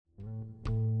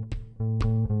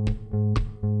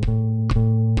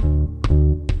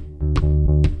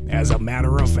As a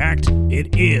matter of fact,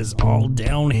 it is all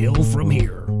downhill from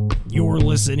here. You're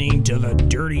listening to the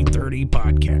Dirty 30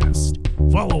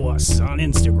 Podcast. Follow us on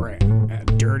Instagram at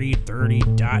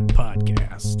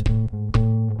dirty30.podcast.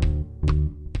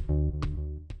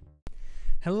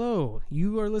 Hello,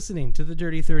 you are listening to the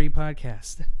Dirty 30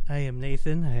 Podcast. I am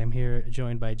Nathan. I am here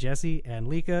joined by Jesse and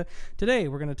Lika. Today,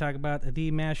 we're going to talk about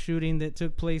the mass shooting that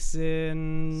took place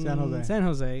in San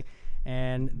Jose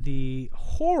and the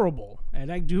horrible,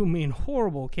 and I do mean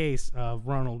horrible, case of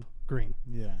Ronald Green.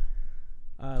 Yeah.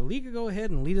 Lika, go ahead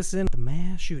and lead us in the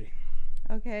mass shooting.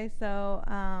 Okay, so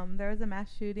there was a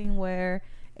mass shooting where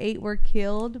 8 were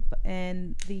killed,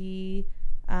 and the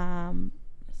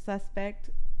suspect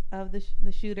of the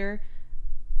shooter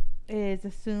is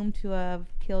assumed to have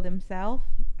killed himself.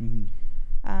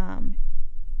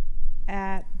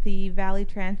 At the Valley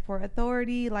Transport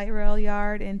Authority light rail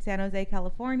yard in San Jose,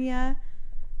 California.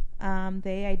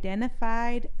 They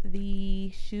identified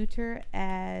the shooter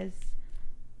as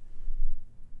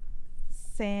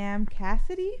Sam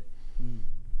Cassidy.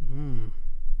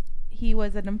 He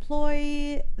was an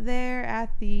employee there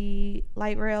at the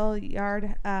light rail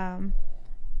yard,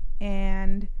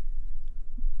 and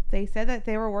they said that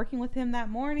they were working with him that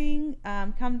morning.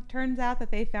 Turns out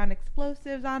that they found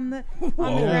explosives on the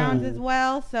grounds as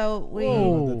well. So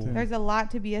there's a lot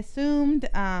to be assumed.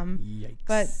 Yikes.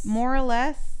 But more or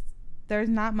less, there's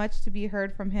not much to be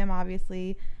heard from him,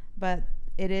 obviously. But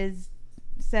it is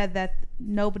said that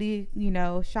nobody,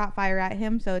 shot fire at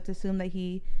him. So it's assumed that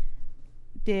he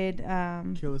did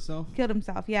killed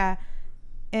himself. Yeah.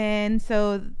 And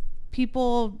so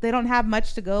people, they don't have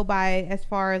much to go by as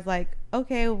far as like,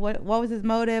 okay, what was his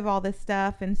motive, all this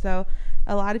stuff. And so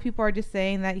a lot of people are just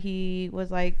saying that he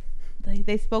was like,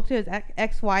 they spoke to his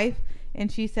ex-wife, and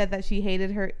she said that he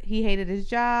hated his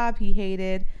job, he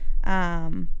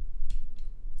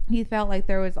felt like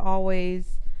there was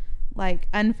always like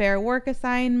unfair work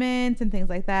assignments and things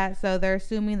like that. So they're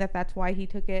assuming that that's why he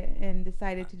took it and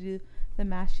decided to do the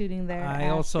mass shooting there at the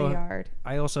yard.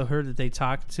 I also heard that they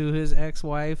talked to his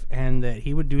ex-wife and that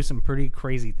he would do some pretty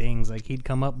crazy things. Like he'd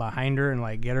come up behind her and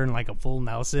like get her in like a full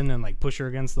Nelson and like push her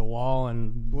against the wall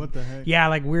and what the heck? Yeah,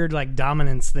 like weird like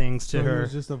dominance things to her. He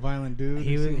was just a violent dude.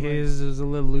 His was a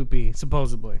little loopy,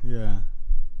 supposedly. Yeah.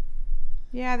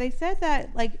 Yeah, they said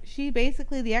that like she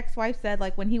basically, the ex-wife said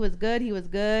like when he was good,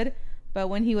 but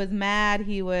when he was mad,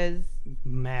 he was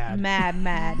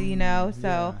mad,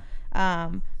 So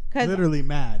literally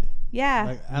mad. Yeah.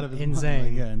 Like out of his insane.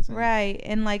 Mind. Like, yeah, insane. Right.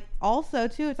 And like also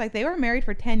too, it's like they were married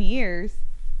for 10 years.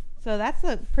 So that's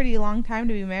a pretty long time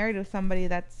to be married with somebody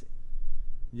that's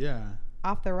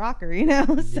off the rocker,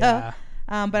 So Yeah.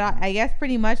 but I guess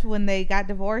pretty much when they got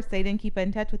divorced, they didn't keep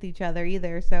in touch with each other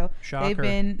either. So Shocker. They've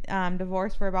been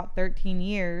divorced for about 13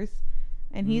 years.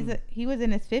 And he was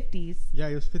in his 50s. Yeah,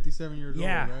 he was 57 years old,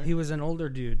 right? He was an older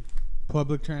dude.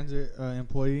 Public transit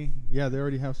employee. Yeah, they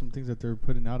already have some things that they're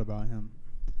putting out about him.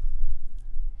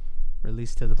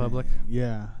 Released to the public?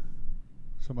 Yeah.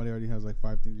 Somebody already has like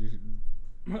 5 things you should...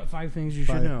 5 things you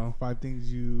should know. 5 things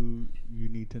you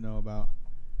need to know about.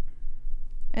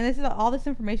 And this is all this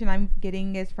information I'm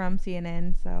getting is from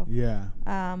CNN, so... Yeah.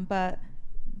 But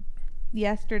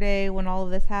yesterday when all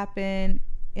of this happened,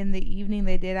 in the evening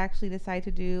they did actually decide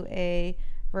to do a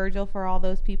vigil for all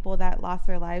those people that lost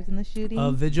their lives in the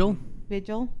shooting. Vigil?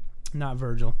 Vigil. Not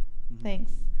Virgil.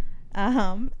 Thanks.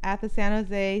 At the San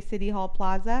Jose City Hall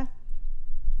Plaza.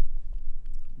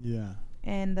 Yeah.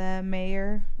 And the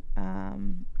mayor,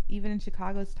 even in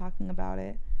Chicago, is talking about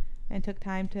it and took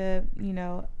time to,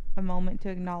 a moment to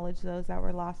acknowledge those that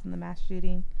were lost in the mass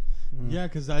shooting. Yeah,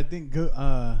 because I think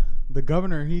the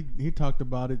governor, he talked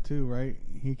about it too, right?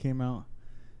 He came out.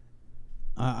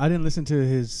 I didn't listen to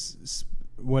his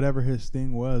whatever his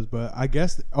thing was, but I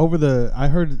guess I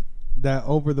heard that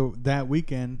over that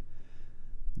weekend,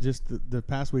 just the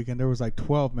past weekend, there was like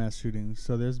 12 mass shootings.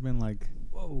 So there's been like,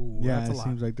 whoa, yeah, that's a it lot.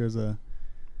 seems like there's an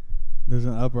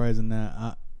uprising in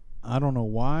that. I don't know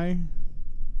why.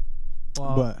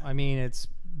 Well, but I mean,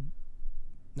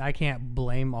 I can't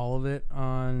blame all of it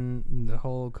on the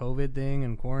whole COVID thing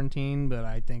and quarantine, but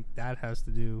I think that has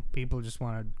to do. People just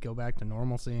want to go back to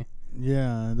normalcy.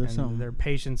 Yeah, there's something. Their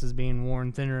patience is being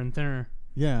worn thinner and thinner.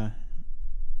 Yeah.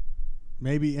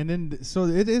 Maybe, and then so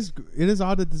it is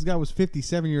odd that this guy was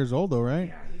 57 years old though, right?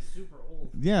 Yeah, he's super old.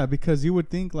 Yeah, because you would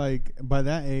think like by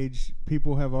that age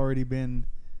people have already been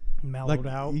mellowed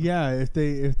out. Yeah, if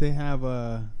they have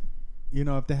a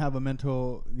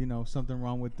mental, something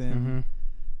wrong with them. Mm-hmm.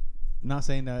 Not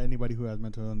saying that anybody who has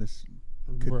mental illness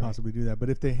could possibly do that, but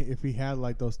if he had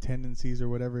like those tendencies or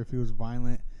whatever, if he was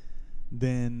violent,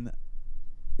 then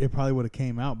it probably would have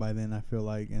came out by then. I feel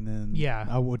like, and then Yeah.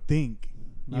 I would think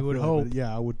You would hope.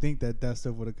 I would think that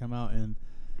stuff would have come out, and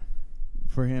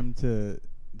for him to,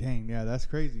 dang, yeah, that's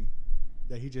crazy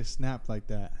that he just snapped like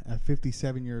that at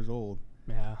 57 years old.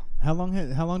 Yeah. How long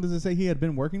does it say he had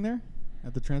been working there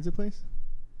at the transit place?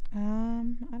 I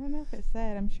don't know if it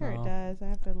said. I'm sure Oh. it does. I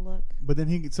have to look. But then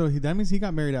that means he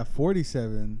got married at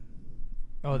 47.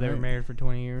 Oh, they were Right. married for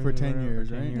 20 years? For or 10 whatever, years,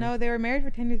 for 10 right? years. No, they were married for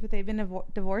 10 years, but they've been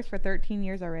divorced for 13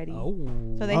 years already. Oh.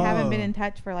 So they haven't been Oh. in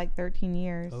touch for like 13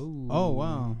 years. Oh,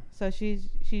 wow. So she's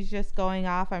just going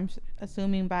off. I'm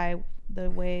assuming by the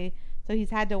way. So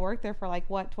he's had to work there for like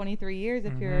what 23 years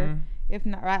if you're Mhm. if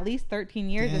not or at least 13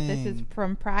 years if this is Dang.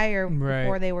 from prior Right.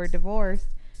 before they were divorced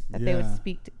that they would Yeah.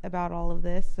 speak about all of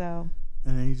this. So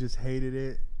And then he just hated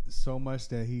it so much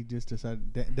that he just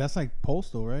decided. That's like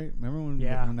postal, right? Remember when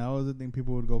that was the thing?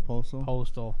 People would go postal.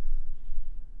 Postal.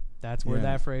 That's where Yeah.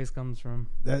 that phrase comes from.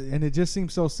 And it just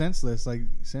seems so senseless.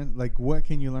 Like what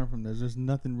can you learn from this? There's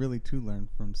nothing really to learn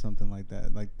from something like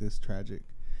that, like this tragic.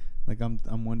 Like I'm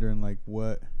wondering like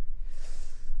what.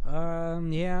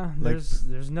 Yeah, Like-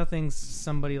 there's nothing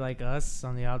somebody like us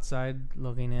on the outside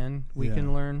looking in we Yeah.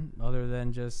 can learn other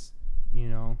than just,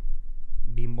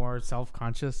 be more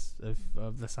self-conscious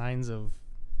of the signs of,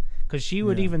 because she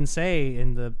would Yeah. even say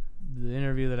in the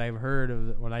interview that I've heard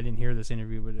of, well, I didn't hear this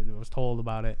interview, but it was told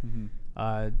about it.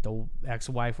 The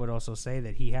ex-wife would also say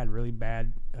that he had really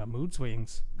bad mood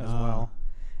swings as well.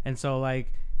 And so,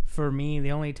 like, for me,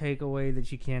 the only takeaway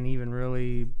that you can't even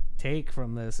really take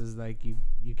from this is like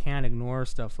you can't ignore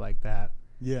stuff like that.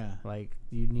 Yeah. Like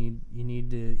you need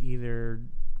to either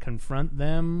confront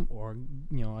them or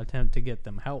attempt to get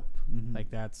them help. Mhm. Like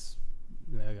that's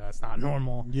not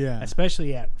normal. Yeah.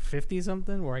 Especially at 50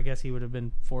 something, or I guess he would have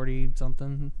been 40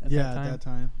 something at that time. At that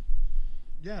time.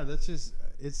 Yeah, that's just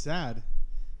it's sad.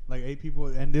 Like 8 people,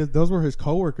 and those were his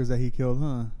coworkers that he killed,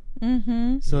 huh?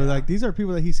 So Yeah. like these are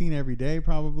people that he's seen every day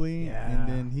probably, Yeah. and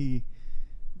then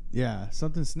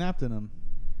something snapped in him.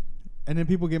 And then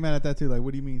people get mad at that too. Like,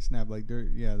 what do you mean snap? Like,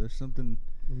 there's something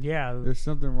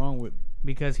wrong with.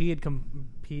 Because he had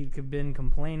been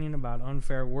complaining about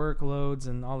unfair workloads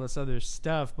and all this other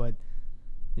stuff, but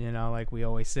like we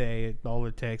always say, all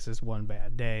it takes is one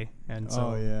bad day, and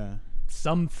so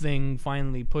something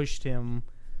finally pushed him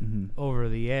over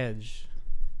the edge.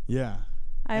 Yeah.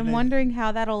 I'm wondering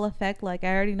how that'll affect. Like,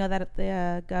 I already know that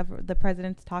the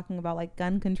president's talking about like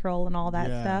gun control and all that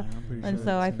stuff, and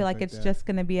so I feel like it's just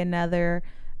going to be another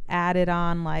added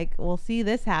on. Like, we'll see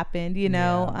this happened,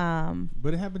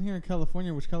 But it happened here in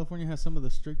California, which California has some of the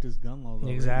strictest gun laws.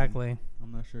 already. Exactly.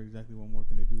 I'm not sure exactly what more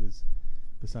can they do is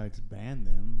besides ban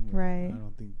them. Right. I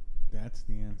don't think that's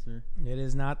the answer. It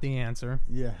is not the answer.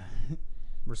 Yeah.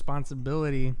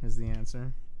 Responsibility is the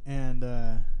answer. And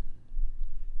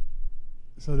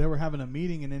so they were having a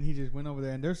meeting, and then he just went over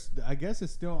there, and I guess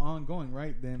it's still ongoing,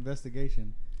 right? The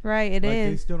investigation. Right, it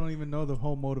is. They still don't even know the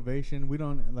whole motivation. We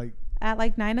don't like. At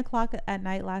like 9:00 at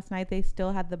night last night, they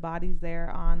still had the bodies there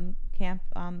on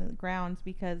the grounds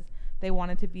because they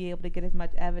wanted to be able to get as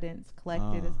much evidence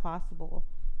collected as possible.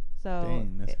 So,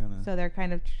 Dang, that's kinda... so they're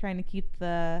kind of trying to keep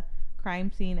the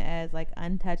crime scene as like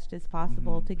untouched as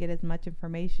possible to get as much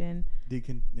information.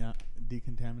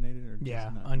 Decontaminated or Yeah,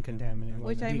 just not uncontaminated.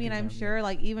 Which I mean, I'm sure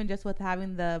like even just with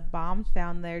having the bombs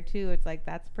found there too, it's like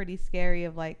that's pretty scary.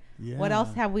 Of like, what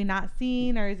else have we not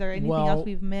seen, or is there anything else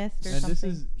we've missed, or and something?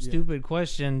 This is stupid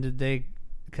question. Did they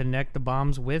connect the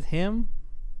bombs with him?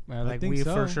 Like think we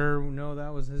so. for sure know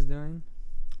that was his doing.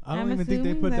 I don't I'm even think they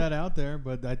assuming put that- that out there,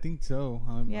 but I think so.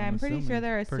 I'm pretty assuming. sure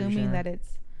they're Pretty assuming sure. that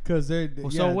it's. Because they're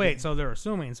So wait, so they're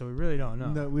assuming, so we really don't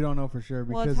know. No, we don't know for sure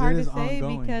because Well, it's hard it is to say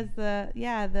ongoing. because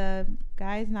the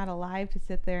guy's not alive to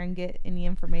sit there and get any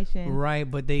information. Right,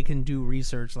 but they can do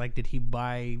research. Like, did he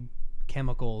buy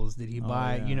chemicals? Did he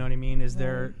buy? yeah. You know what I mean? Is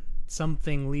there Right.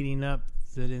 something leading up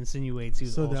that insinuates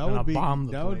he's so also that gonna would be bomb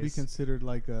the that place? would be considered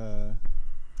like a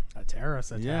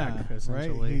terrorist attack,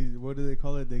 essentially. right. What do they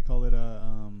call it? They call it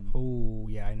a Oh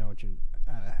yeah, I know what you.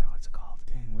 What's it called?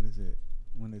 Dang, what is it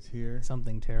when it's here?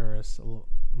 Something terrorist,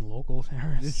 local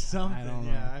terrorist. It's something. I don't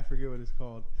know. Yeah, I forget what it's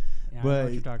called. Yeah, I know but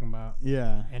what you're talking about.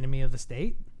 Yeah. Enemy of the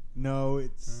state. No,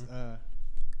 it's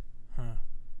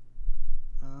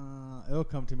it'll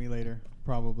come to me later,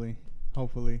 probably,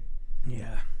 hopefully.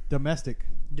 Yeah. Domestic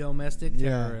Domestic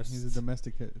terrorist. Yeah, he's a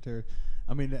domestic terrorist.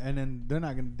 I mean, and then they're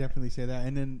not gonna definitely say that.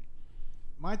 And then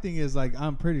my thing is like,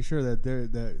 I'm pretty sure that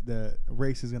the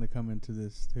race is gonna come into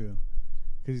this too,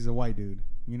 because he's a white dude.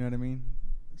 You know what I mean?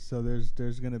 So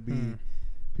there's gonna be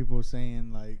people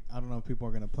saying like, I don't know if people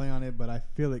are gonna play on it, but I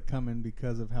feel it coming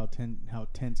because of how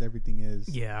tense everything is.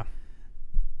 Yeah.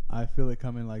 I feel it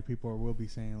coming. Like people will be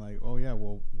saying like, oh yeah,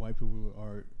 well white people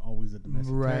are always the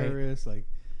domestic terrorists. Like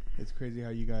it's crazy how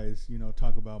you guys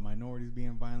talk about minorities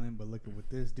being violent, but look at what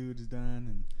this dude has done.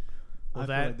 And I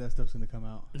feel like that stuff's gonna come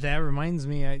out. That reminds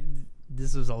me,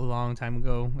 this was a long time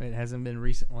ago. It hasn't been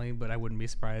recently, but I wouldn't be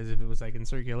surprised if it was like in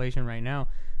circulation right now.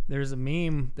 There's a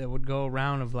meme that would go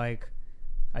around of like,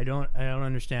 I don't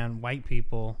understand white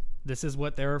people. This is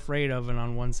what they're afraid of, and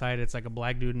on one side it's like a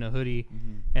black dude in a hoodie,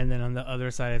 and then on the other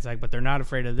side it's like, but they're not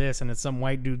afraid of this, and it's some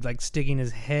white dude like sticking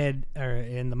his head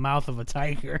in the mouth of a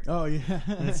tiger. Oh yeah,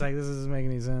 and it's like, this doesn't make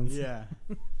any sense. Yeah.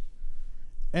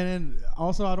 And then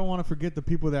also, I don't want to forget the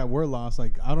people that were lost.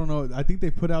 Like, I don't know. I think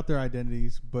they put out their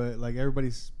identities, but like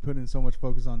everybody's putting so much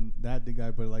focus on that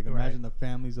guy. But like, imagine the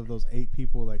families of those 8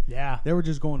 people. Like, they were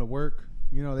just going to work.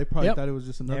 They probably thought it was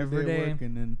just another day of work,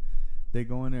 and then they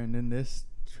go in there, and then this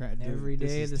every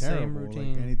day the terrible. Same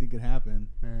routine. Like, anything could happen.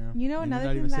 Yeah.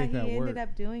 Another thing that he ended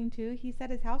up doing too, he set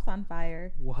his house on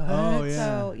fire. What? Oh yeah.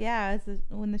 So yeah,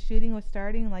 when the shooting was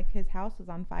starting, like his house was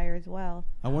on fire as well.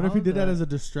 I wonder if he did that as a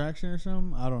distraction or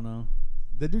something. I don't know.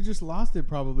 The dude just lost it.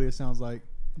 Probably, it sounds like.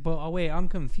 But wait, I'm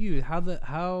confused. How did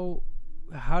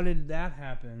that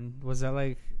happen? Was that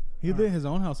like? He lit his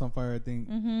own house on fire, I think.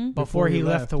 Mm-hmm. Before he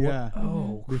left to work. Yeah.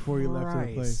 Oh, before he left to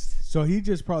the place. So he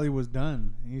just probably was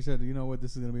done. He said, "You know what?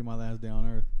 This is gonna be my last day on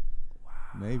Earth." Wow.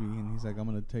 Maybe, and he's like, "I'm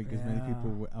gonna take as many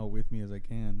people out with me as I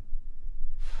can."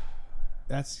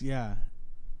 That's And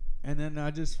then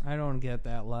I don't get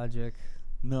that logic.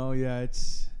 No, yeah,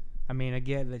 it's. I mean, I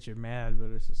get that you're mad,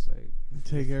 but it's just like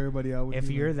take everybody out with you. If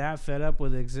you're that fed up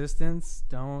with existence,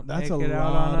 don't take it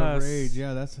out on us. Rage.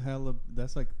 Yeah,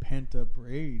 that's like pent up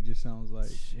rage. It sounds like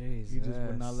Jesus. He just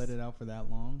would not let it out for that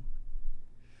long.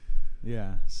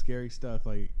 Yeah, scary stuff.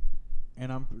 Like,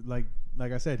 and I'm like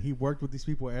I said, he worked with these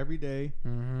people every day,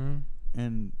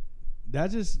 and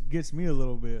that just gets me a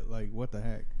little bit like, what the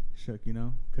heck, shook,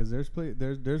 because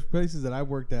there's places that I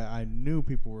worked at, I knew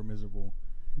people were miserable.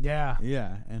 Yeah,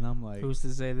 and I'm like, who's to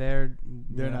say they're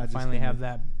not finally have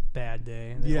that bad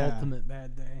day, the ultimate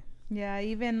bad day. Yeah,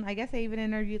 I guess I even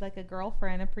interviewed like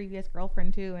a previous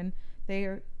girlfriend too, and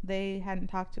they hadn't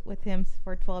talked with him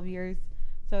for 12 years.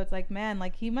 So it's like, man,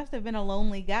 like he must have been a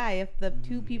lonely guy if the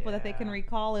 2 people that they can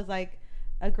recall is like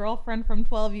a girlfriend from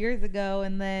 12 years ago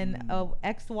and then a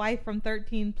ex-wife from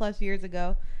 13 plus years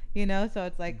ago, so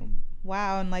it's like,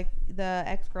 wow. And like the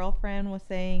ex-girlfriend was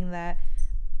saying that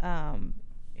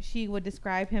she would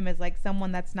describe him as like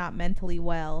someone that's not mentally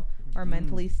well or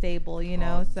mentally stable,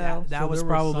 so that was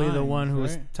probably the one who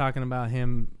was talking about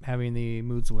him having the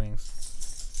mood swings.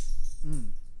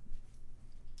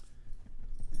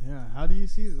 Yeah, how do you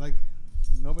see it? Like,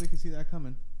 nobody can see that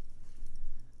coming.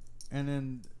 And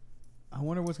then I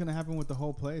wonder what's gonna happen with the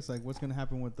whole place. Like, what's gonna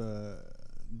happen with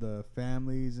the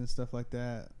families and stuff like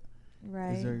that?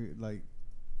 Right. Is there like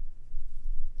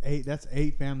 8? That's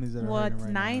 8 families that are hurting it's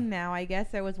right 9 now. I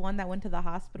guess there was one that went to the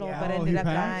hospital, but ended up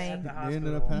dying. They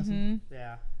ended up passing.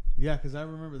 Yeah. Yeah, because I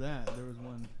remember that there was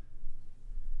one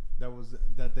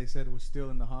that they said was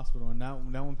still in the hospital, and that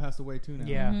one passed away too now.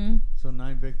 Yeah. So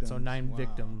 9 victims. So 9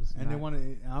 victims. And they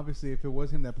wanted, obviously, if it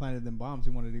was him that planted them bombs,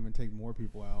 he wanted to even take more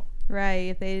people out.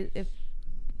 Right. If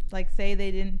like say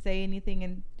they didn't say anything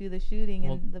and do the shooting,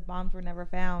 and the bombs were never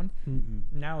found.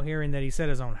 Now hearing that he set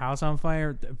his own house on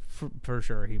fire, for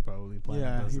sure he probably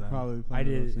planted those. Yeah, he probably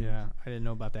planted those things. Yeah, I didn't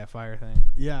know about that fire thing.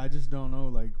 Yeah, I just don't know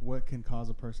like what can cause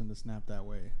a person to snap that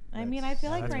way. I mean, I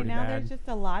feel like right now there's just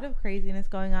a lot of craziness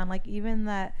going on. Like even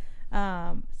that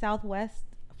Southwest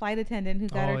flight attendant who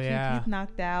got her 2 teeth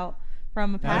knocked out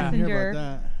from a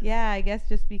passenger. Yeah, I guess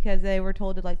just because they were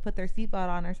told to like put their seatbelt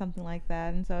on or something like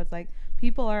that. And so it's like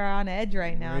people are on edge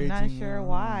right now. I'm not sure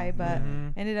why, but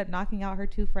ended up knocking out her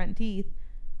 2 front teeth.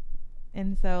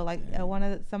 And so like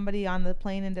somebody on the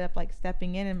plane ended up like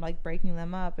stepping in and like breaking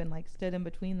them up and like stood in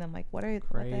between them like, what the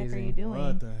heck are you doing?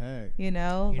 What the heck? You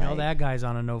know that guy's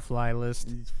on a no-fly list.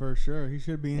 For sure. He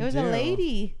should be in jail. It was a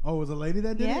lady. Oh, it was a lady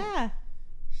that did it? Yeah.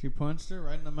 She punched her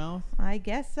right in the mouth? I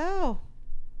guess so.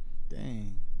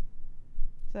 Dang.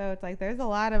 So it's like there's a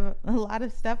lot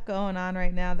of stuff going on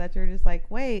right now that you're just like,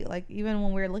 wait, like even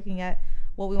when we're looking at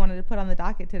what we wanted to put on the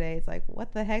docket today, it's like,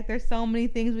 what the heck? There's so many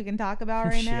things we can talk about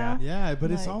right now. Yeah, but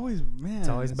like, it's always bad. It's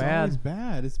always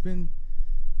bad.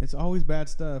 It's always bad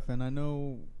stuff. And I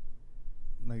know,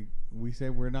 like we say,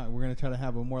 we're gonna try to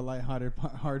have a more lighthearted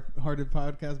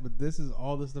podcast, but this is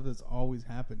all the stuff that's always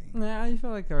happening. Yeah, I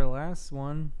feel like our last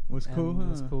one was cool.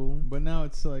 Was cool, but now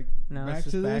it's like back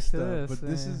to this stuff. But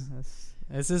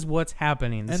this is what's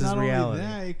happening. This is reality. And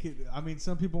not only that, I mean,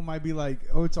 some people might be like,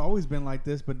 "Oh, it's always been like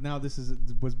this," but now this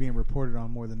was being reported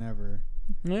on more than ever.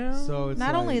 Yeah. So it's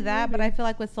not like, only that, but I feel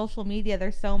like with social media,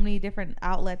 there's so many different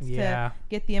outlets Yeah. to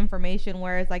get the information.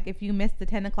 Whereas like if you missed the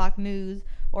 10 o'clock news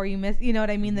or you missed, you know what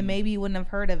I mean, then maybe you wouldn't have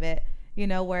heard of it. You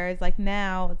know, whereas like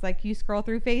now it's like you scroll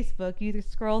through Facebook, you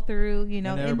scroll through, you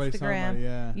know, and everybody's talking about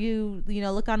Instagram, it, yeah. you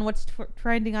know, look on what's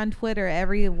trending on Twitter.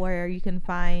 Everywhere you can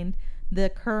find the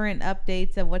current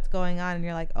updates of what's going on, and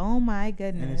you're like, oh my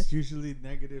goodness. And it's usually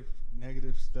negative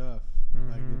stuff.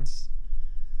 Like it's,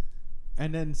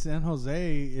 and then San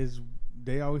Jose is,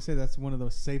 they always say that's one of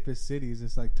the safest cities.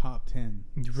 It's like top 10.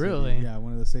 Really? Yeah,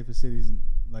 one of the safest cities,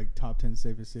 like top 10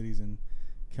 safest cities in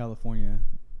California,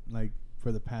 like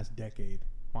for the past decade.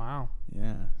 Wow.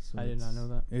 Yeah. So I did not know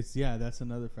that. It's, yeah, that's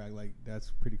another fact. Like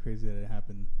that's pretty crazy that it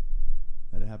happened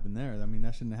there. I mean,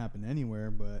 that shouldn't have happened anywhere,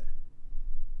 but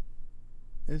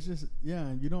it's just,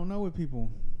 yeah, you don't know with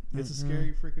people. It's a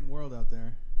scary freaking world out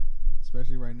there,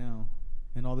 especially right now,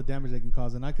 and all the damage they can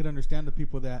cause. And I could understand the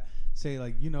people that say,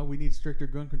 like, you know, we need stricter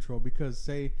gun control, because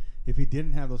say if he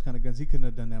didn't have those kind of guns, he couldn't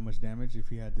have done that much damage if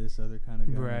he had this other kind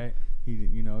of gun. Right. He,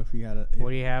 you know, if he had a. What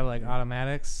do you have, like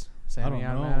automatics? I don't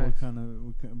know what kind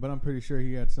of, but I'm pretty sure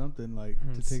he had something like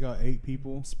to take out 8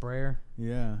 people. Sprayer.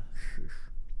 Yeah.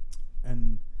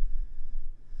 And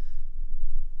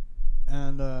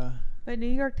But New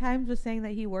York Times was saying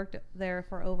that he worked there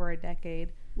for over a decade.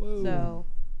 whoa. So,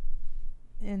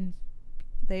 and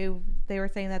they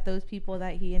were saying that those people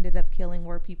that he ended up killing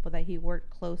were people that he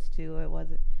worked close to. It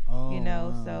wasn't, you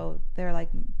know. Wow. So they're like,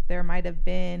 there might have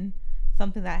been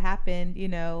something that happened, you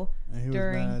know, And he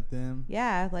during. was mad at them.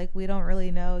 Yeah, like we don't really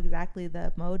know exactly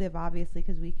the motive, obviously,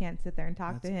 because we can't sit there and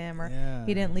talk to him, or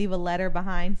he didn't leave a letter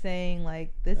behind saying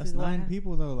like this That's is 9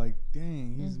 people though. Like,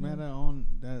 dang, he's mad at on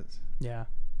that. Yeah.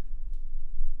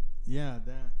 Yeah,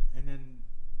 that, and then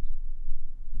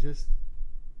just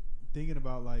thinking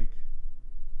about like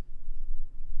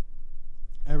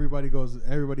everybody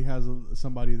has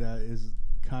somebody that is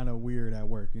kind of weird at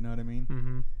work. You know what I mean?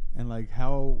 Mm-hmm. And like,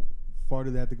 how far do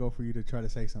they have to go for you to try to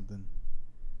say something?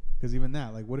 Because even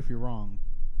that, like, what if you're wrong?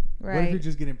 right. What if you're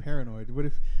just getting paranoid? What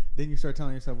if then you start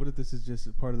telling yourself, what if this is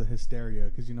just part of the hysteria?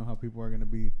 Because you know how people are going to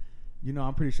be, you know,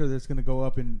 I'm pretty sure that's going to go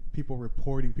up in people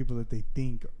reporting people that they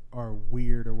think are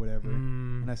weird or whatever.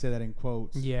 And I say that in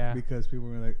quotes. Yeah. Because people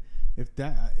are like,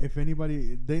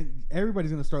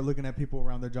 everybody's going to start looking at people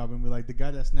around their job and be like, the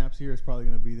guy that snaps here is probably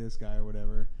going to be this guy or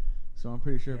whatever. So I'm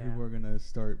pretty sure people are going to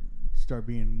start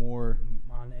being more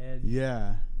on edge.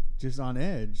 Yeah. Just on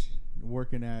edge.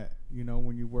 Working at, you know,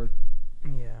 when you work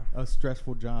a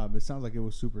stressful job. It sounds like it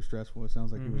was super stressful. It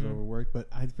sounds like he was overworked, but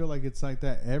I feel like it's like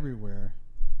that everywhere.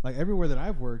 Like everywhere that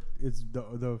I've worked, it's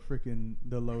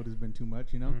the load has been too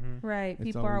much, you know? Right. It's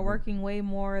People are working way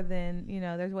more than, you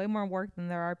know, there's way more work than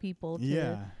there are people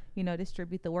to, you know,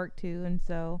 distribute the work to. And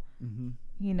so,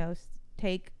 you know,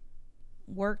 take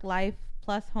work life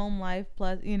plus home life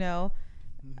plus, you know,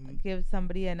 give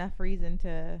somebody enough reason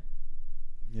to.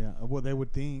 Yeah. Well, they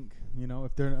would think, you know,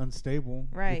 if they're unstable.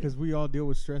 Right. Because we all deal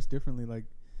with stress differently. Like,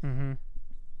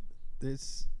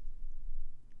 this,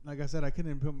 like I said,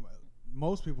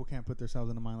 most people can't put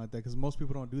themselves in a mind like that, because most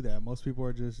people don't do that. Most people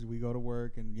are just, we go to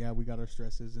work and we got our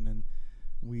stresses, and then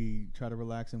we try to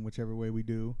relax in whichever way we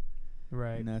do.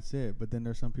 Right. And that's it. But then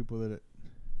there's some people that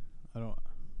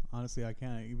I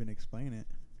can't even explain it.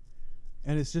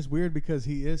 And it's just weird because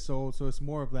he is so it's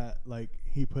more of that, like,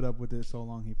 he put up with it so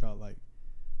long, he felt like,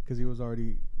 because he was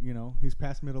already, you know, he's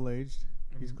past middle-aged.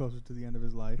 He's closer to the end of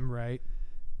his life. Right.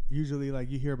 Usually, like,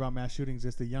 you hear about mass shootings,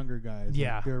 it's the younger guys.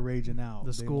 Yeah. Like, they're raging out.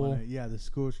 The school. The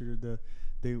school shooter.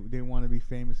 They want to be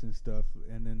famous and stuff.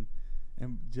 And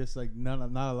just, like, not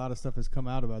a lot of stuff has come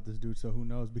out about this dude, so who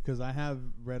knows? Because I have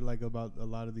read, like, about a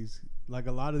lot of these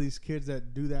kids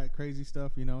that do that crazy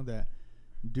stuff, you know, that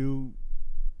do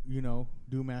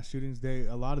mass shootings.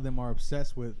 A lot of them are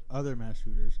obsessed with other mass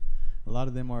shooters. A lot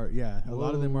of them are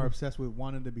obsessed with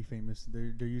wanting to be famous.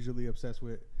 They're usually obsessed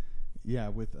with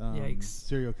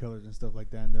serial killers and stuff like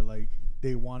that, and they're like,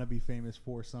 they want to be famous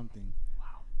for something.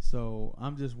 Wow. So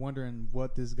I'm just wondering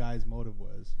what this guy's motive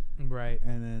was. Right.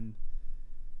 And then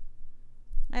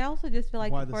I also just feel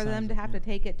like for them to have to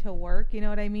take it to work, you know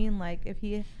what I mean? Like, if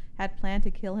he had planned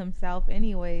to kill himself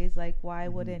anyways, like, why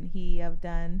wouldn't he have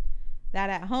done that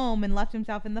at home and left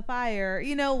himself in the fire,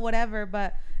 you know, whatever.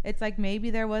 But it's like, maybe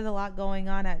there was a lot going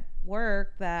on at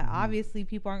work that obviously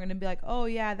people aren't going to be like, oh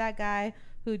yeah, that guy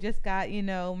who just got, you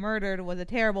know, murdered was a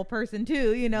terrible person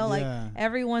too, you know. Like,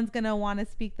 everyone's going to want to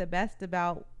speak the best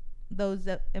about those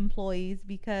employees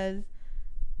because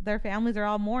their families are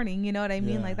all mourning, you know what I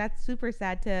mean? Like, that's super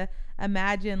sad to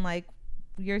imagine, like,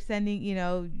 you're sending, you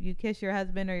know, you kiss your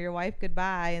husband or your wife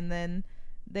goodbye, and then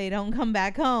they don't come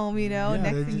back home, you know. Yeah,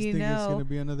 Next they thing just you think it's know, gonna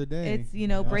be another day. it's, you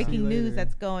know, I'll see breaking you news later.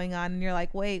 that's going on, and you're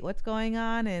like, wait, what's going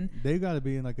on? And They got to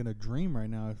be in a dream right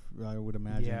now. If I would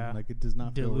imagine, Yeah. like it does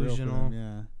not feel real Delusional. for them.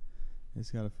 Yeah,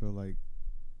 it's got to feel like.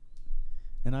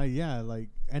 And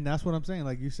and that's what I'm saying.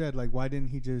 Like you said, like why didn't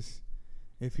he just?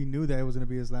 If he knew that it was gonna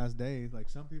be his last day, like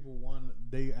some people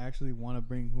they actually want to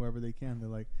bring whoever they can. They're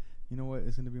like, you know what,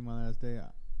 it's gonna be my last day.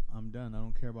 I'm done. I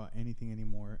don't care about anything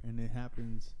anymore. And it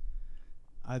happens.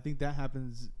 I think that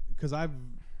happens because I've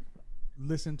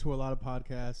listened to a lot of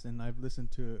podcasts and I've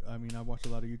watched a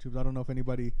lot of YouTubes. I don't know if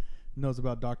anybody knows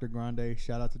about Dr. Grande.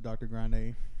 Shout out to Dr.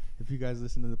 Grande. If you guys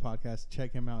listen to the podcast,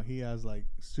 check him out. He has like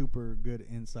super good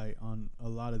insight on a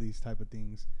lot of these type of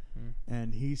things.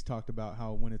 And he's talked about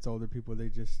how when it's older people, they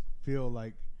just feel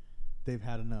like they've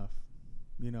had enough.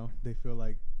 You know, they feel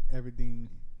like everything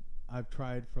I've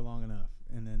tried for long enough.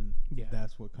 And then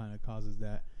that's what kind of causes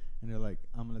that. And they're like,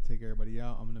 I'm going to take everybody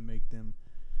out. I'm going to make them.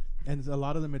 And a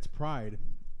lot of them, it's pride.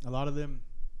 A lot of them,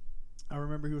 I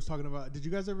remember he was talking about, did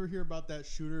you guys ever hear about that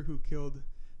shooter who killed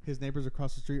his neighbors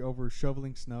across the street over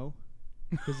shoveling snow?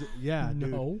 Yeah, No.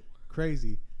 dude,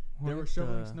 crazy. They were What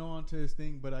shoveling the- snow onto his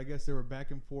thing, but I guess they were back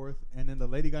and forth. And then the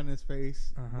lady got in his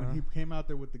face when he came out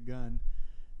there with the gun.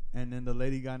 And then the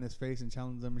lady got in his face and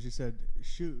challenged him, and she said,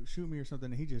 "Shoot me or something."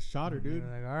 And he just shot her, dude.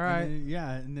 Like, all right.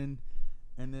 And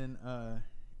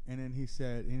then he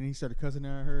said, and he started cussing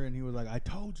at her, and he was like, "I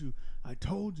told you."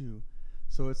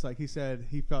 So it's like he said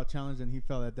he felt challenged, and he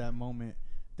felt at that moment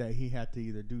that he had to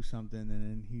either do something, and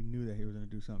then he knew that he was going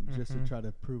to do something just to try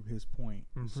to prove his point.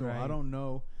 So I don't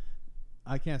know.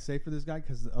 I can't say for this guy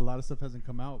because a lot of stuff hasn't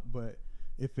come out, but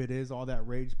if it is all that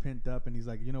rage pent up, and he's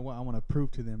like, you know what, I want to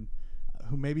prove to them.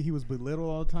 Who maybe he was belittled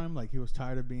all the time, like he was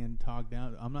tired of being talked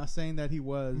down. I'm not saying that he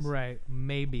was. Right.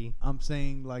 Maybe. I'm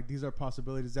saying like these are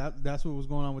possibilities. That's what was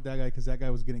going on with that guy because that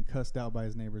guy was getting cussed out by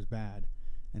his neighbors bad,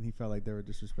 and he felt like they were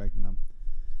disrespecting him.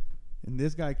 And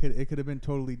this guy could have been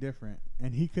totally different,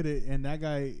 and that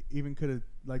guy even could have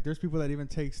like. There's people that even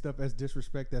take stuff as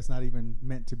disrespect that's not even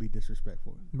meant to be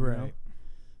disrespectful. Right. Know?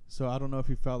 So I don't know if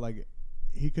he felt like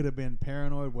he could have been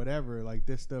paranoid, whatever. Like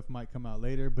this stuff might come out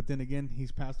later, but then again,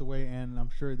 he's passed away, and I'm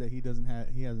sure that he hasn't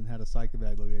had a psych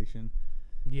evaluation.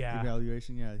 Yeah.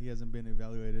 Yeah, he hasn't been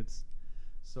evaluated.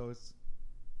 So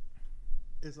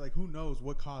it's like who knows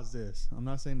what caused this. I'm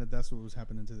not saying that that's what was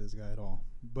happening to this guy at all,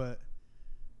 but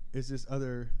it's just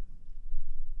other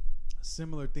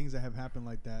similar things that have happened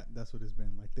like that. That's what it's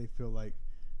been. Like they feel like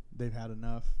they've had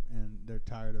enough, and they're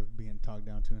tired of being talked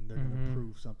down to, and they're going to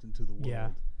prove something to the world.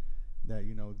 Yeah. That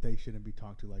they shouldn't be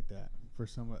talked to like that for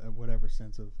some whatever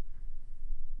sense of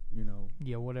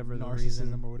whatever the narcissism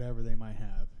reason. or whatever they might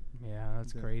have. Yeah,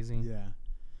 that's crazy. Yeah,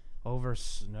 Over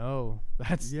snow.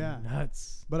 That's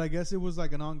nuts. but I guess it was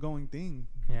like an ongoing thing.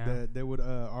 Yeah. That they would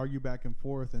argue back and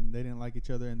forth, and they didn't like each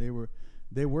other, and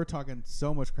they were talking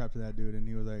so much crap to that dude, and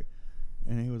he was like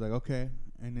okay,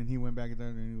 and then he went back there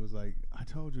and he was like, I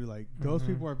told you, like those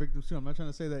people are victims too. I'm not trying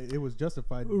to say that it was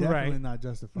justified. Definitely not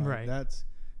justified. Right.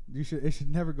 It should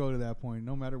never go to that point,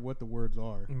 no matter what the words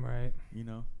are. Right.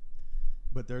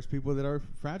 But there's people that are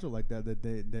fragile like that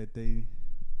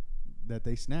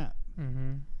they snap.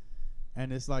 Mm-hmm.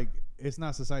 And it's like it's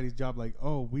not society's job. Like,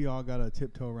 oh, we all gotta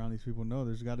tiptoe around these people. No,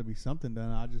 there's got to be something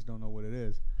done. I just don't know what it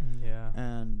is. Yeah.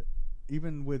 And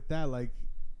even with that, like,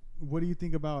 what do you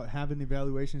think about having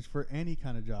evaluations for any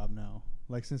kind of job now?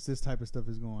 Like, since this type of stuff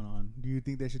is going on, do you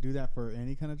think they should do that for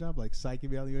any kind of job, like psych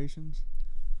evaluations?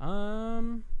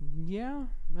 Yeah.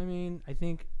 I mean,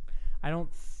 I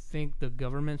don't think the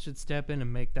government should step in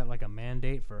and make that like a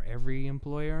mandate for every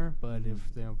employer, but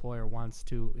if the employer wants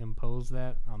to impose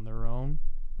that on their own,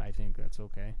 I think that's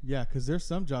okay. Yeah, because there's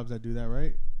some jobs that do that,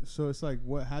 right? So it's like,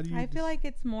 how do you? I feel like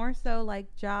it's more so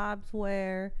like jobs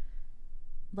where,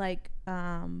 like,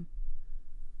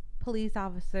 police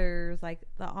officers, like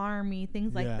the army,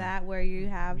 things like that, where you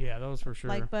have those for sure.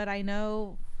 Like, but I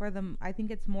know for them, I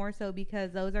think it's more so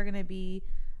because those are going to be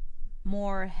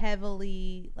more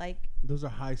heavily like those are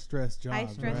high stress jobs. High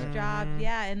stress right? jobs,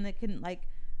 yeah, and it can like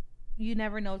you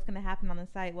never know what's going to happen on the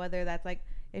site. Whether that's like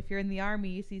if you're in the army,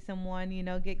 you see someone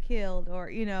get killed, or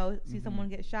see someone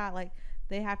get shot. Like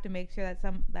they have to make sure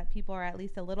that people are at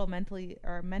least a little mentally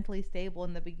stable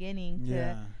in the beginning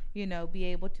to be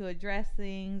able to address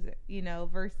things,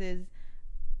 versus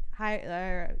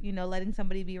letting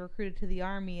somebody be recruited to the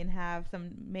army and have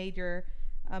some major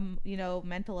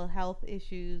mental health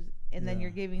issues, and then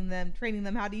you're training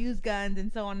them how to use guns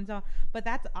and so on and so on. But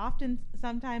that's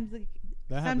sometimes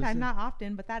not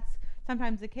often, but that's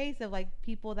sometimes the case of like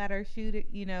people that are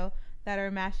that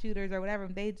are mass shooters or whatever,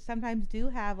 they sometimes do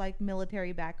have like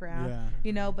military background,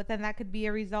 you know, but then that could be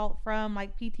a result from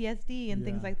like PTSD and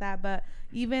things like that. But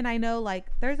even I know like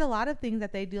there's a lot of things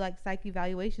that they do like psych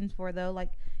evaluations for, though,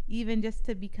 like even just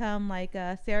to become like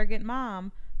a surrogate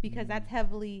mom, because that's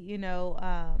heavily, you know,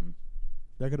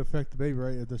 that could affect the baby,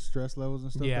 right? The stress levels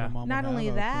and stuff. Yeah. That a mom not would only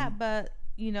have, that, but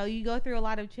you know, you go through a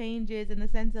lot of changes in the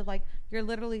sense of like you're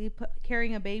literally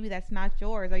carrying a baby that's not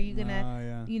yours. Are you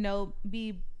gonna, you know,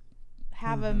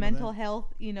 have a mental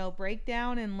health, you know,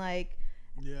 breakdown and like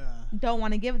don't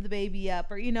want to give the baby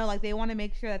up, or you know, like they want to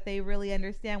make sure that they really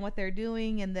understand what they're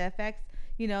doing and the effects,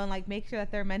 you know, and like make sure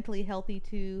that they're mentally healthy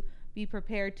to be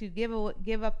prepared to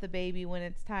give up the baby when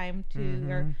it's time to,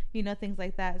 or you know, things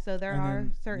like that. So there are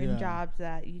certain jobs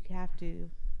that you have to.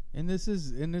 And this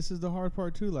is the hard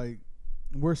part too. Like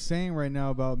we're saying right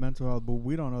now about mental health, but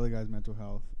we don't know the guy's mental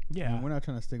health. Yeah, and we're not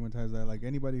trying to stigmatize that. Like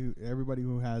everybody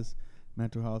who has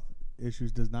mental health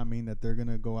issues does not mean that they're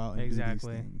gonna go out and do these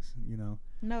things, you know.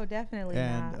 No, definitely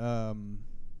not. And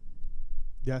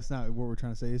that's not what we're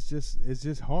trying to say. It's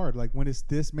just hard. Like when it's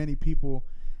this many people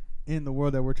in the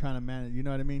world that we're trying to manage, you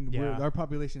know what I mean? Our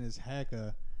population is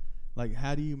hecka. Like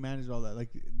how do you manage all that? Like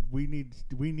we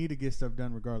need to get stuff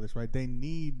done regardless, right? They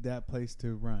need that place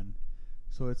to run.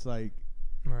 So it's like,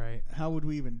 right, how would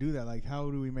we even do that? Like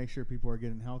how do we make sure people are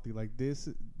getting healthy? Like this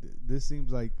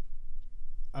seems like,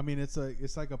 I mean, it's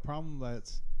like a problem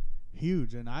that's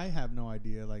huge, and I have no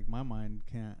idea. Like my mind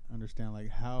can't understand. Like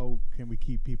how can we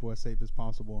keep people as safe as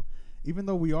possible, even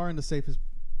though we are in the safest,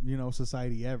 you know,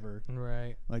 society ever.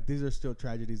 Right. Like these are still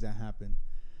tragedies that happen,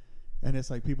 and it's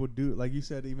like people do, like you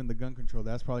said, even the gun control.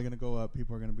 That's probably going to go up.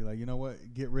 People are going to be like, you know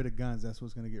what, get rid of guns. That's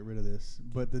what's going to get rid of this.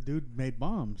 But the dude made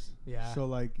bombs. Yeah. So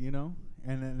like, you know,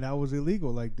 and that was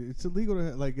illegal. Like it's illegal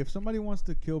to, like, if somebody wants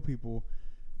to kill people,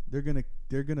 they're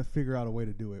gonna figure out a way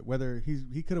to do it. Whether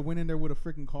he could have went in there with a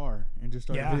freaking car and just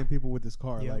started hitting people with his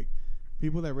car. Yep. Like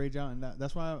people that rage out, and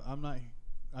that's why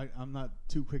I'm not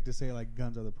too quick to say like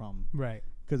guns are the problem. Right.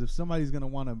 Because if somebody's gonna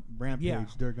want to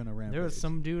rampage, they're gonna rampage. There was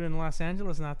some dude in Los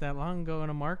Angeles not that long ago in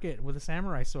a market with a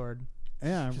samurai sword.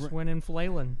 Yeah. Just went in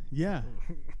flailing. Yeah.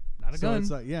 Not a gun.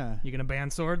 It's like, you gonna ban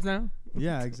swords now?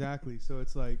 Yeah, exactly. So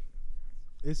it's like,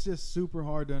 it's just super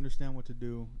hard to understand what to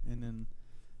do, and then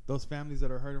those families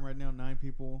that are hurting right now, 9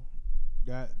 people,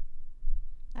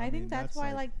 I think that's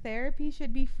why like therapy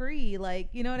should be free. Like,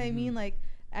 you know what I mean? Like,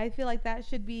 I feel like that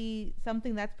should be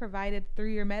something that's provided through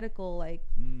your medical. Like,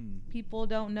 people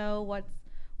don't know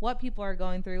what people are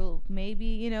going through. Maybe,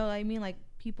 you know, I mean, like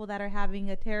people that are having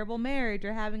a terrible marriage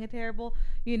or having a terrible,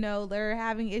 you know, they're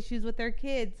having issues with their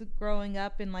kids growing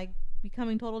up and like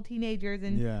becoming total teenagers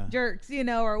and jerks, you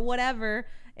know, or whatever,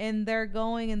 and they're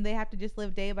going and they have to just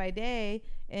live day by day,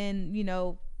 and you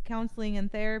know, counseling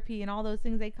and therapy and all those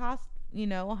things, they cost, you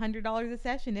know, $100 a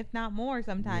session, if not more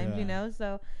sometimes, you know.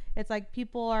 So it's like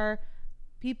people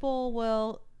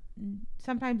will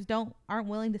sometimes aren't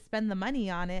willing to spend the money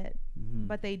on it,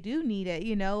 but they do need it,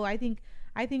 you know. I think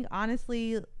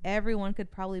honestly everyone could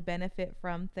probably benefit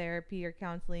from therapy or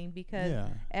counseling, because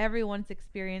everyone's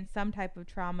experienced some type of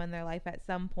trauma in their life at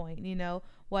some point, you know,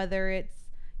 whether it's,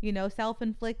 you know,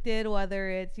 self-inflicted, whether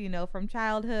it's, you know, from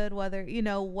childhood, whether, you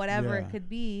know, whatever it could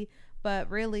be. But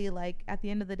really, like, at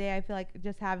the end of the day, I feel like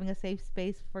just having a safe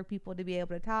space for people to be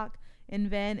able to talk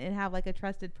and vent and have like a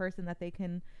trusted person that they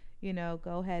can, you know,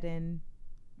 go ahead and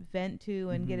vent to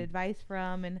and get advice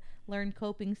from and learn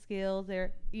coping skills,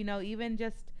 or, you know, even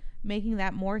just making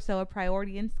that more so a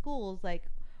priority in schools. Like,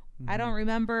 I don't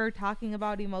remember talking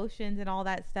about emotions and all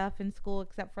that stuff in school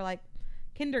except for like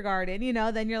kindergarten, you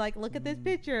know. Then you're like, look at this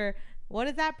picture. What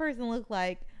does that person look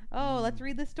like? Oh, let's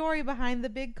read the story behind the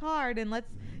big card, and let's,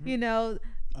 you know.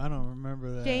 I don't remember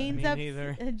that.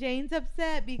 Jane's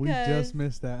upset because... We just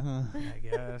missed that, huh? I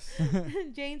guess.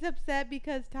 Jane's upset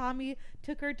because Tommy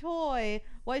took her toy.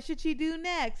 What should she do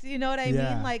next? You know what I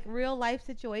mean? Like real life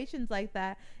situations like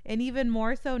that. And even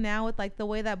more so now with like the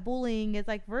way that bullying is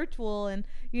like virtual and,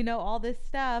 you know, all this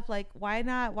stuff. Like, why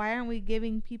aren't we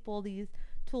giving people these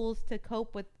tools to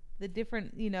cope with the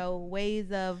different, you know,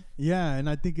 ways of... Yeah, and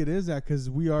I think it is that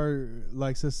because we are,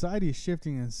 like, society is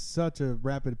shifting in such a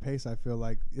rapid pace. I feel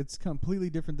like it's completely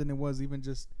different than it was even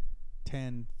just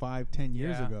 10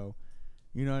 years ago.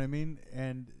 You know what I mean?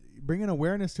 And bringing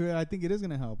awareness to it, I think it is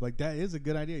going to help. Like, that is a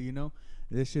good idea, you know?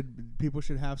 People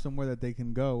should have somewhere that they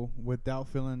can go without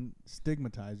feeling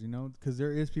stigmatized, you know? Because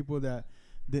there is people that...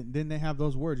 Then they have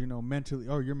those words, you know, mentally,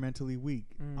 oh, you're mentally weak.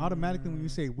 Automatically, when you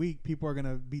say weak, people are going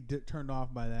to be turned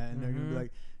off by that. And they're going to be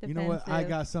like, you know what? I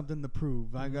got something to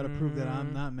prove. I got to prove that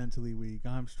I'm not mentally weak.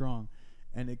 I'm strong.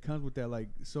 And it comes with that, like,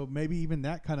 so maybe even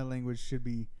that kind of language should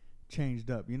be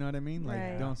changed up. You know what I mean? Like,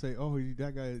 Right. don't say, "Oh,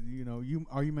 that guy." You know,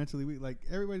 are you mentally weak? Like,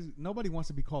 nobody wants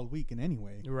to be called weak in any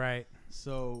way. Right.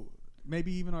 So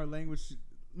maybe even our language.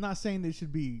 Not saying they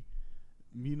should be,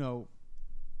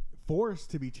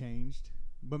 forced to be changed,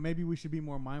 but maybe we should be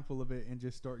more mindful of it and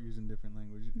just start using different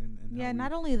language. And Yeah,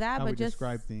 not only that, how but we just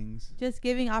describe things. just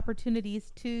giving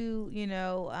opportunities to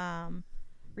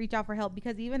reach out for help,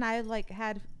 because even I've like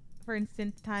had, for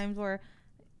instance, times where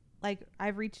like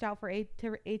I've reached out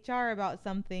to HR about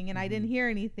something and I didn't hear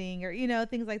anything, or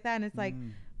things like that, and it's like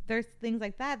there's things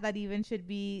like that even should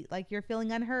be like, you're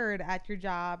feeling unheard at your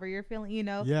job, or you're feeling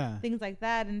things like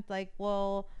that, and it's like,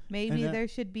 well, maybe there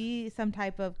should be some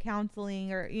type of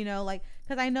counseling, or like,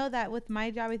 because I know that with my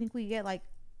job I think we get like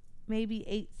maybe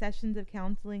 8 sessions of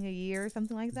counseling a year or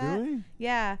something like that. Really?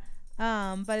 Yeah.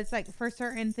 But it's like for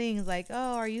certain things, like,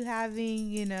 oh, are you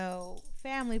having,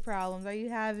 family problems? Are you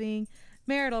having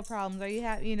marital problems? Are you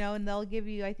and they'll give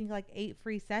you, I think, like 8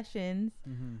 free sessions.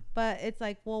 But it's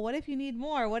like, well, what if you need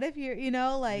more? What if you're,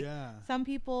 some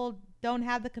people don't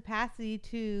have the capacity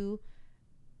to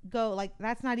go, like,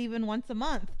 that's not even once a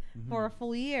month for a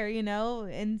full year,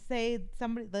 and say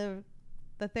somebody,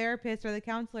 the therapist or the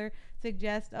counselor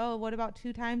suggests, oh, what about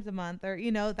 2 times a month? Or,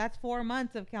 that's 4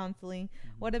 months of counseling.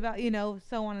 What about,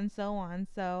 so on and so on.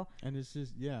 So, and it's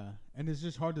just, and it's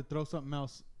just hard to throw something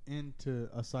else into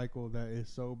a cycle that is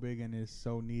so big and is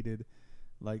so needed.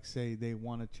 Like, say they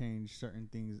want to change certain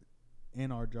things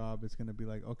in our job, it's going to be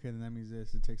like, okay, then that means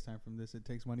this, it takes time from this, it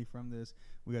takes money from this,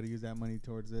 we got to use that money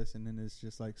towards this. And then it's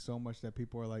just like so much that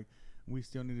people are like, we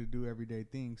still need to do everyday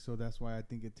things. So that's why I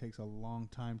think it takes a long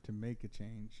time to make a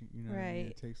change. Right. I mean?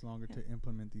 It takes longer to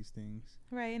implement these things.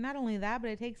 Right. And not only that,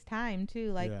 but it takes time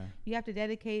too. Like, you have to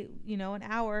dedicate, an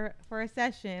hour for a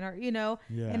session, or,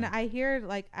 and I hear,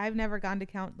 like, I've never gone to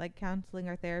counseling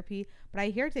or therapy, but I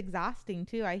hear it's exhausting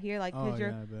too. I hear, like, cause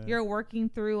you're working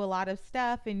through a lot of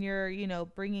stuff, and you're,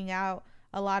 bringing out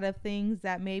a lot of things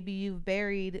that maybe you've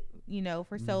buried,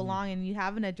 for so long and you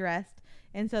haven't addressed.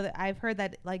 And so that I've heard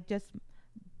that, like, just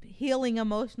healing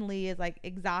emotionally is like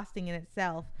exhausting in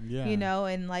itself,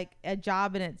 and like a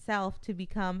job in itself to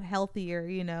become healthier,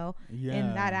 in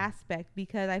that aspect,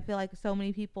 because I feel like so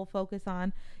many people focus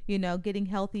on, getting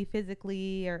healthy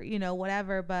physically or,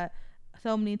 whatever, but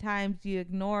so many times you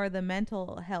ignore the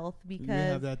mental health because you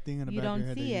have that thing in the back of your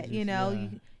head, see it,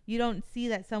 you don't see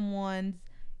that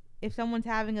if someone's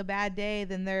having a bad day,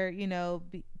 then they're,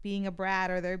 being a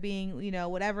brat, or they're being,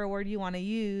 whatever word you want to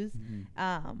use.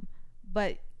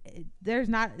 But it's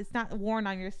not worn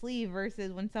on your sleeve,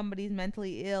 versus when somebody's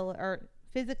mentally ill or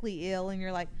physically ill and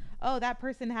you're like, oh, that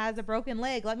person has a broken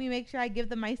leg, let me make sure I give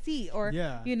them my seat, or,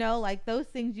 like those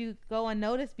things you go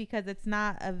unnoticed because it's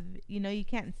not you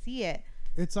can't see it.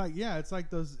 It's like,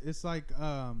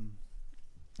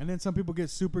 and then some people get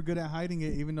super good at hiding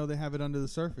it, even though they have it under the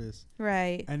surface.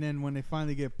 Right. And then when they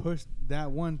finally get pushed, that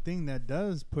one thing that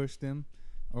does push them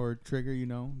or trigger,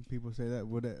 people say that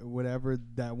whatever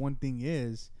that one thing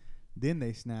is, then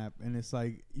they snap. And it's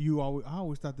like, I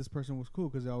always thought this person was cool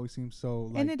because it always seems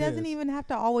so like, and it doesn't even have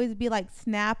to always be like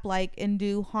snap, like, and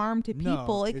do harm to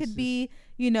people. It could be,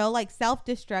 like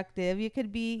self-destructive. It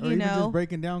could be, or even just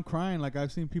breaking down, crying. Like,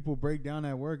 I've seen people break down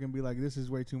at work and be like, this is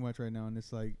way too much right now. And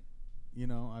it's like,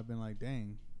 I've been like,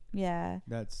 dang. Yeah.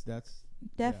 That's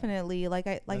definitely, like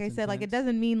I said, intense. Like, it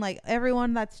doesn't mean like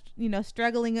everyone that's,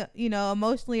 struggling,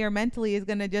 emotionally or mentally is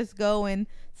going to just go and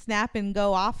snap and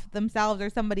go off themselves or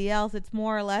somebody else. It's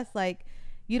more or less like,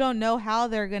 you don't know how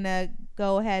they're going to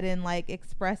go ahead and like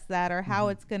express that, or how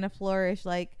it's going to flourish.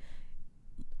 Like,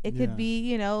 it could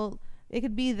be, it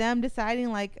could be them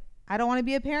deciding, like, I don't want to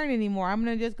be a parent anymore, I'm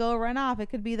going to just go run off. It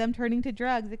could be them turning to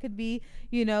drugs. It could be,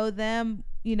 them,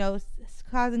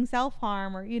 causing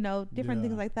self-harm, or, different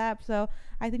things like that. So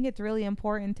I think it's really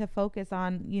important to focus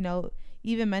on,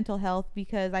 even mental health,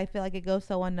 because I feel like it goes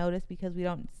so unnoticed because we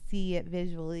don't see it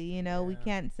visually. We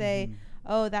can't say,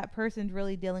 oh, that person's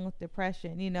really dealing with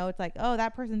depression. It's like, oh,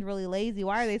 that person's really lazy.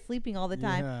 Why are they sleeping all the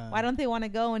time? Why don't they want to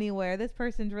go anywhere? This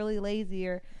person's really lazy,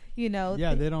 or, they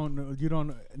don't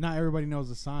know. Not everybody knows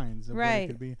the signs of what it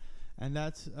could be. And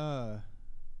that's, and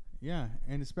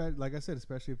especially, like I said,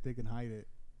 especially if they can hide it.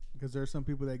 Because there are some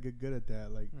people that get good at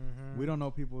that. Like, we don't know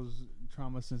people's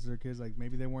trauma since they're kids. Like,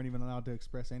 maybe they weren't even allowed to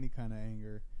express any kind of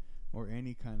anger or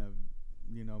any kind of,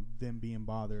 them being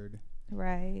bothered.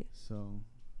 Right. So.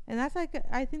 And that's like,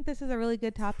 I think this is a really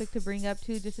good topic to bring up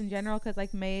too, just in general, because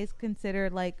like May is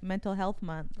considered like mental health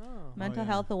month, mental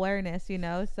health awareness, so.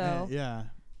 And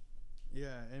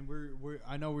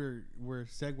I know we're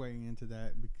segueing into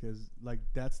that because like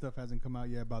that stuff hasn't come out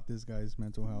yet about this guy's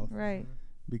mental health. Right.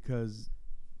 Because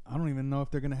I don't even know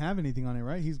if they're gonna have anything on it.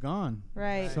 Right, he's gone.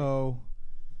 Right. So,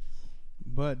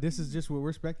 but this is just what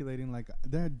we're speculating. Like,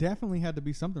 there definitely had to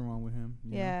be something wrong with him.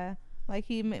 you know? Yeah. Like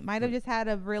he might have just had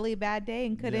a really bad day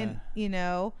and couldn't, you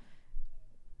know.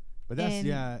 But that's and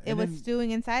yeah. It was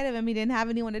stewing inside of him. He didn't have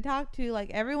anyone to talk to. Like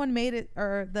everyone made it,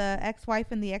 or the ex-wife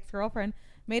and the ex-girlfriend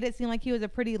made it seem like he was a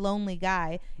pretty lonely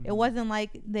guy. It wasn't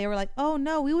like they were like, oh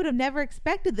no, we would have never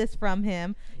expected this from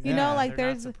him. You know, like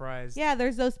there's surprised. Yeah,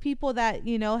 there's those people that,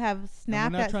 you know, have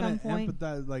snapped at some point. I'm not trying to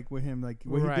empathize like with him. Like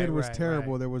what he did was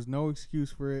terrible. There was no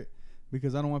excuse for it.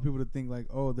 Because I don't want people to think like,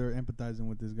 oh, they're empathizing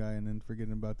with this guy and then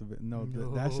forgetting about no.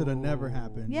 That should have never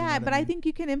happened. Yeah, but I think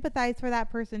you can empathize for that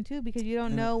person too, because you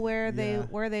don't know where they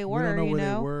were. We don't know where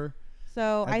they were.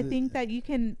 So I think that you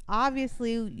can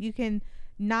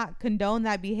not condone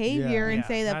that behavior and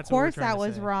say that of course that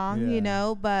was wrong, you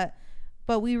know, but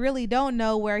we really don't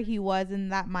know where he was in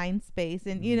that mind space.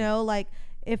 And you know, like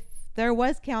if there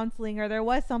was counseling or there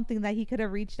was something that he could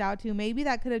have reached out to, maybe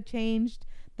that could have changed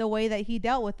the way that he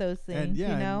dealt with those things, and, you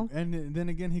know. And then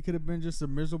again, he could have been just a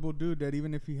miserable dude that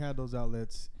even if he had those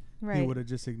outlets, he would have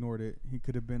just ignored it. He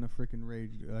could have been a freaking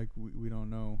rage. Like we don't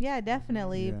know. Yeah,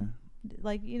 definitely. Yeah.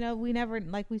 Like, you know, we never,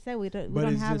 like we said, we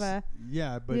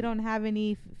don't have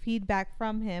any feedback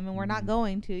from him, and we're not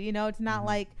going to. You know, it's not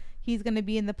like he's going to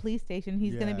be in the police station.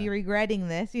 He's going to be regretting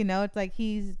this. You know, it's like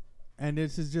And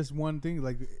this is just one thing.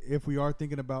 Like, if we are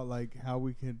thinking about like how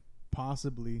we could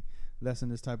possibly lessen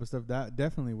this type of stuff, that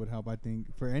definitely would help, I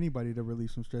think, for anybody to relieve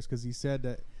some stress, because he said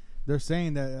that they're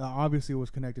saying that obviously it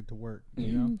was connected to work,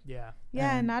 you know.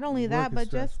 And not only that, but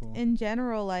stressful. Just in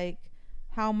general, like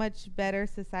how much better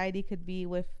society could be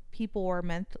if people were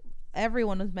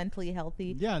everyone was mentally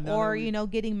healthy, or you know,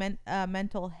 getting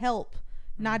mental help.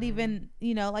 Not even,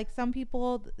 you know, like some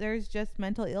people, there's just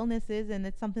mental illnesses and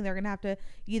it's something they're going to have to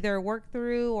either work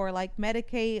through or like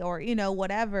medicate or, you know,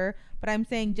 whatever. But I'm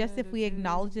saying just if we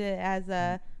acknowledge it as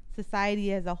a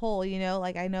society as a whole, you know,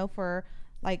 like I know for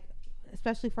like,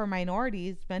 especially for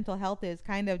minorities, mental health is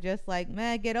kind of just like,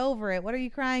 meh, get over it. What are you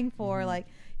crying for? Like,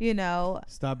 you know,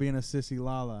 stop being a sissy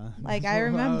lala. Like I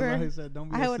remember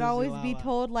I would always be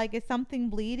told, like, is something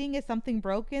bleeding? Is something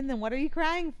broken? Then what are you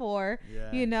crying for?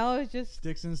 Yeah. You know, it's just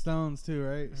sticks and stones too,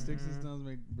 right? Sticks and stones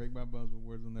break my bones, but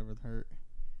words will never hurt.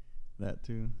 That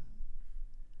too.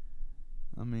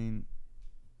 I mean,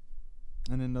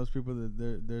 and then those people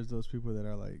that there's those people that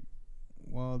are like,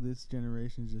 well, this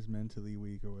generation's just mentally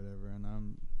weak or whatever,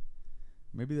 and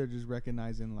maybe they're just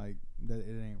recognizing like that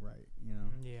it ain't right, you know.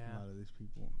 A lot of these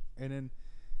people. And then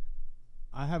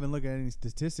I haven't looked at any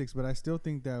statistics, but I still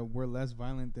think that we're less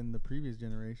violent than the previous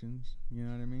generations, you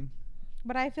know what I mean?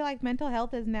 But I feel like mental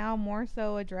health is now more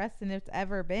so addressed than it's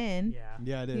ever been.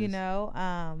 Yeah, it is. You know,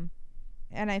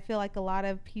 and I feel like a lot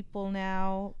of people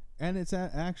now, and it's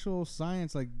actual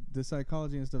science, like the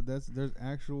psychology and stuff. There's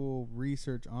actual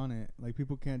research on it. Like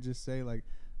people can't just say like,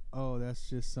 "Oh, that's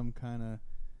just some kind of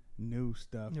new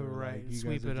stuff." You're right. Like,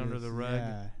 sweep it under the rug.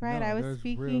 Yeah. Right. No, I was there's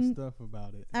speaking real stuff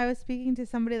about it. I was speaking to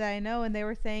somebody that I know, and they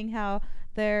were saying how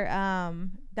their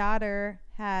daughter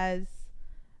has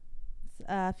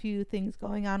a few things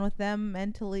going on with them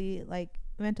mentally, like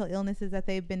mental illnesses that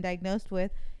they've been diagnosed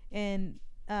with, and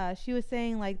she was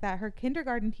saying like that her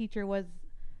kindergarten teacher was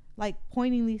like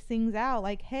pointing these things out,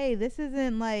 like, hey, this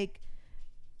isn't like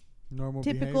normal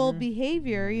typical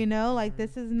behavior, you know, like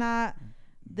this is not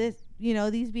this, you know,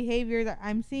 these behaviors that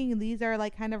I'm seeing, these are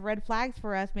like kind of red flags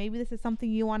for us. Maybe this is something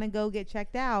you want to go get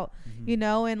checked out, you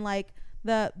know. And like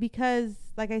because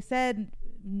like I said,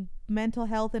 mental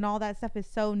health and all that stuff is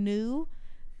so new.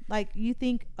 Like you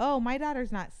think, oh, my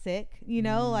daughter's not sick, you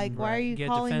know, like why are you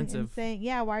calling and saying,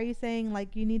 why are you saying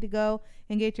like you need to go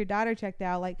and get your daughter checked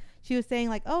out? Like she was saying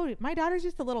like, oh, my daughter's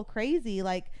just a little crazy,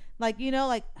 like you know,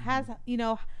 like has, you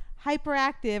know,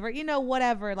 hyperactive or, you know,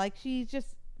 whatever, like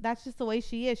that's just the way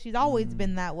she is. She's always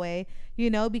been that way, you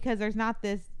know, because there's not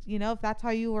this, you know, if that's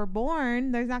how you were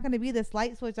born, there's not going to be this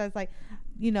light switch that's like,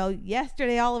 you know,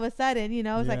 yesterday all of a sudden, you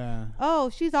know, it's like, oh,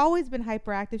 she's always been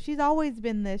hyperactive, she's always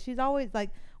been this, she's always like,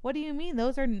 what do you mean?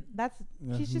 That's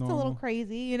she's just normal. A little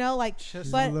crazy, you know, like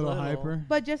just a little hyper.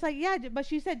 But just like, but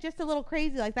she said just a little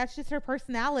crazy, like that's just her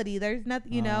personality. There's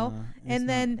nothing, you know. And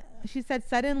then she said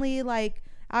suddenly, like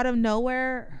out of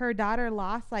nowhere, her daughter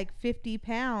lost like 50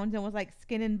 pounds and was like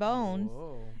skin and bones.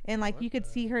 Whoa. And like you could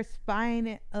see her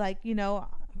spine, like, you know,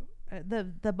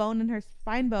 the bone in her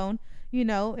spine bone, you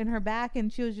know, in her back,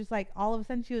 and she was just like, all of a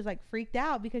sudden she was like freaked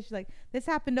out because she's like, this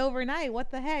happened overnight,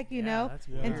 what the heck, you know. That's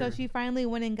weird. And so she finally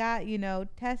went and got, you know,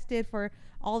 tested for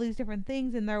all these different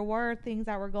things, and there were things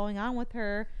that were going on with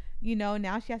her, you know,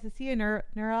 now she has to see a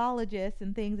neurologist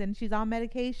and things, and she's on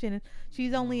medication, and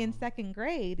she's only in 2nd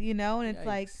grade, you know, and it's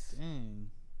like, dang.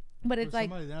 but it's For like,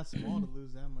 somebody that small to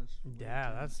lose that much.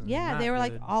 Yeah, that's yeah, not they were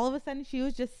good. like, all of a sudden she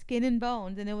was just skin and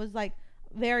bones, and it was like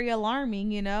very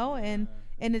alarming, you know, and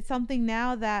it's something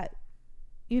now that,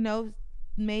 you know,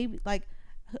 maybe like,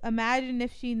 imagine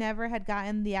if she never had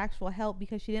gotten the actual help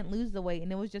because she didn't lose the weight,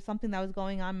 and it was just something that was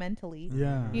going on mentally.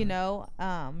 Yeah. You know,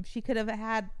 she could have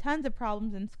had tons of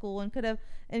problems in school and could have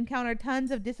encountered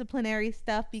tons of disciplinary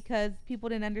stuff because people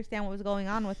didn't understand what was going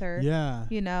on with her. Yeah.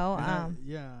 You know,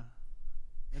 yeah.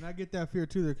 And I get that fear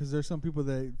too, there, because there's some people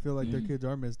that feel like their kids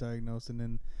are misdiagnosed, and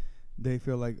then they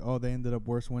feel like, oh, they ended up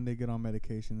worse when they get on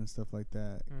medication and stuff like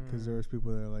that. Because there's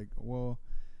people that are like, well,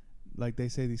 like they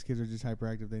say these kids are just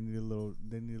hyperactive. They need a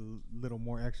little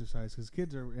more exercise, because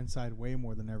kids are inside way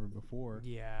more than ever before.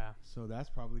 Yeah. So that's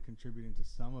probably contributing to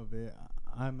some of it.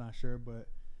 I'm not sure, but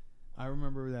I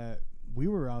remember that we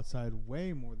were outside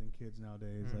way more than kids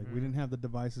nowadays. Like, we didn't have the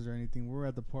devices or anything. We were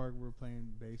at the park. We were playing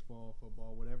baseball,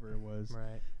 football, whatever it was.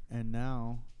 Right. And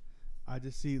now I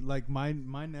just see, like, my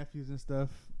nephews and stuff,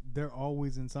 they're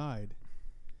always inside.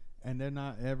 And they're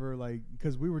not ever, like,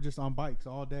 because we were just on bikes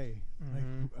all day, like,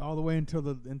 all the way until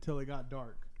it got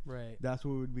dark. Right. That's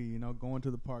what it would be, you know, going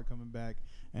to the park, coming back.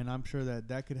 And I'm sure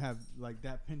that could have, like,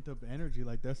 that pent up energy.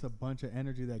 Like, that's a bunch of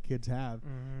energy that kids have,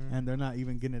 and they're not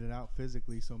even getting it out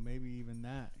physically. So maybe even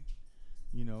that,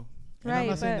 you know. And I'm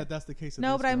not saying that that's the case.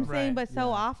 No, but I'm saying, Right. but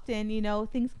so often, you know,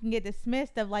 things can get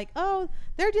dismissed of like, oh,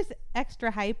 they're just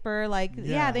extra hyper. Like,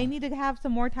 yeah, they need to have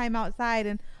some more time outside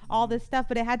and all this stuff.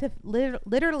 But it had to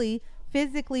literally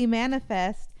physically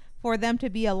manifest for them to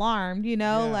be alarmed, you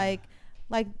know, like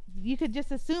you could just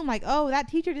assume like, oh, that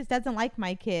teacher just doesn't like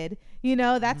my kid. You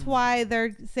know, that's why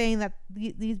they're saying that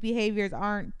these behaviors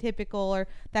aren't typical, or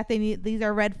that these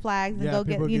are red flags, and go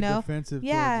get, you know, defensive.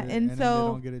 Yeah. And so then they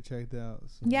don't get it checked out.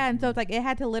 So, yeah. And so it's like, it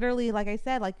had to literally, like I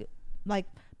said, like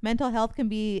mental health can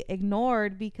be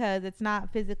ignored because it's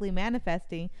not physically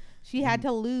manifesting. She had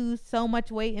to lose so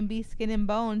much weight and be skin and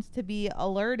bones to be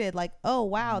alerted. Like, oh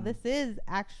wow, this is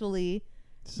actually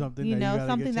something, you know, that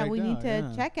something that we need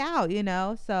to check out, you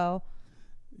know. So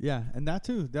yeah, and that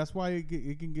too, that's why it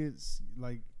can get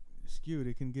like skewed.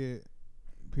 It can get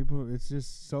people, it's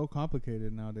just so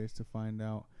complicated nowadays to find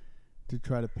out, to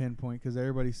try to pinpoint, because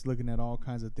everybody's looking at all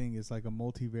kinds of things. It's like a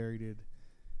multivariated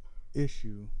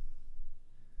issue.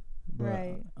 But,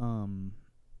 right.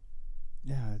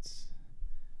 Yeah,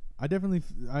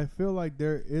 I feel like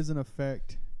there is an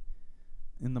effect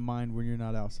in the mind when you're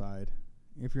not outside,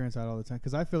 if you're inside all the time.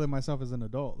 Because I feel it myself as an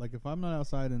adult. Like, if I'm not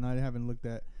outside and I haven't looked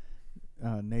at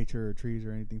nature or trees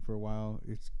or anything for a while,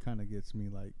 it kind of gets me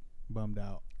like bummed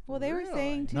out. Well, they were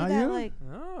saying too Not that you? like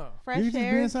Oh. fresh You just be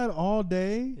air. inside all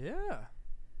day? Yeah.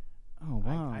 Oh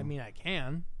wow. I mean, I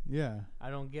can. Yeah. I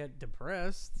don't get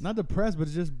depressed. Not depressed, but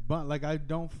it's just like I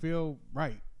don't feel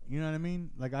right. You know what I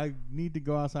mean? Like, I need to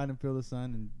go outside and feel the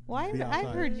sun and Well, be outside.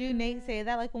 I've heard you, Nate, say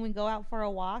that, like when we go out for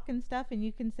a walk and stuff, and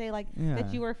you can say like Yeah.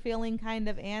 that you were feeling kind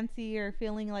of antsy or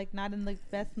feeling like not in the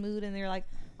best mood, and you're like,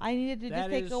 I needed to just That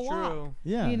take is a walk. true.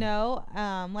 Yeah. You know,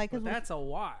 like, But that's a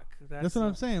walk. That's what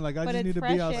I'm saying. Like, I but just it's need to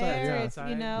fresh be outside. air. Yeah. It's,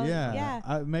 you know, Yeah.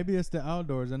 yeah. Maybe it's the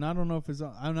outdoors, and I don't know if it's.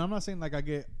 I'm not saying like I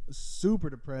get super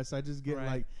depressed. I just get Right.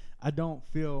 like, I don't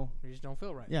feel. You just don't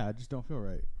feel right. Yeah, I just don't feel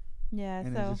right. Yeah, And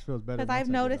it so just feels better because once I've I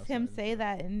get noticed him outside. say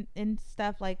that in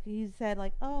stuff, like he said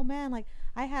like, oh man, like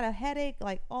I had a headache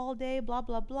like all day, blah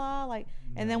blah blah, like,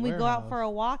 and then we go out for a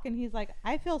walk and he's like,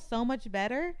 I feel so much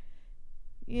better,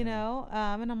 you know,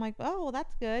 and I'm like, oh well,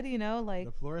 that's good, you know, like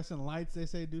The fluorescent lights, they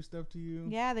say, do stuff to you.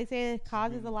 yeah, they say it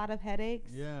causes a lot of headaches.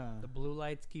 Yeah. The blue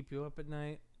lights keep you up at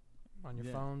night on your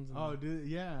Yeah. phones. And Oh, dude.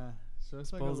 Yeah. So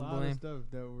it's like a lot Supposedly. of stuff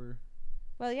that we're.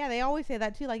 Well, yeah, they always say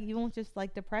that too, like even with just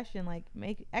like depression, like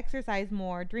exercise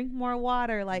more, drink more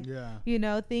water, like Yeah. you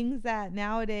know, things that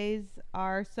nowadays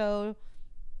are so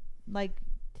like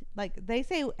they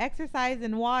say exercise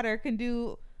and water can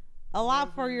do a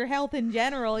lot for your health in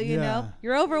general, you know.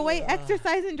 You're overweight,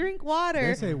 exercise and drink water.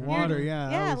 They say water, yeah.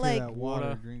 I yeah, always say like that, water,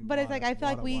 Water. drink but it's water, like I feel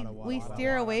like water, we water, steer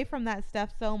water. away from that stuff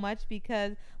so much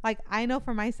because like I know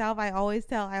for myself, I always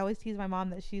tease my mom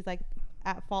that she's like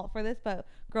at fault for this, but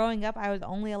growing up I was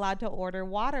only allowed to order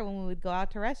water when we would go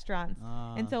out to restaurants.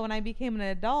 And so when I became an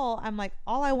adult, I'm like,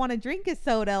 all I want to drink is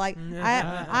soda. Like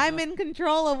I'm in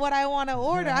control of what I want to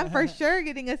order. I'm for sure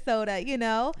getting a soda, you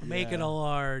know. Make it a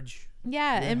large.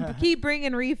 Yeah, and keep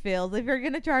bringing refills. If you're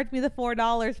gonna charge me the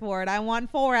 $4 for it, I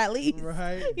want 4 at least.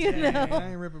 Right. You Dang, know? I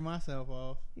ain't ripping myself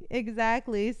off.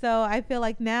 Exactly. So I feel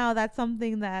like now that's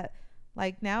something that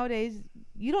like nowadays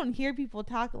you don't hear people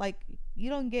talk like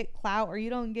get clout, or you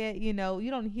don't get, you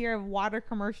don't hear of water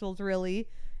commercials really.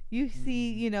 You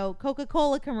see,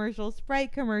 Coca-Cola commercials,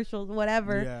 Sprite commercials,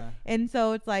 whatever. Yeah. And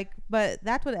so it's like, but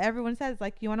that's what everyone says.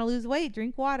 Like, you want to lose weight,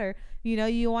 drink water.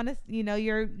 You want to,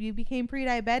 you became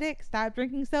pre-diabetic, stop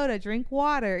drinking soda, drink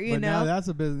water, But now that's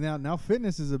a business. Now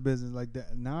fitness is a business like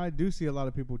that. Now I do see a lot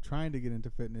of people trying to get into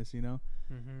fitness,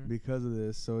 because of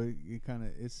this. So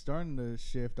it's starting to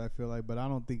shift, I feel like, but I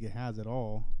don't think it has at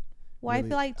all. Well, really. I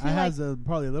feel like too, it has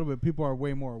probably a little bit. People are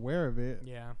way more aware of it.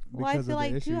 Yeah. Well, I feel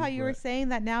like too how you were saying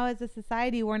that now as a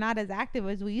society we're not as active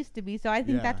as we used to be. So I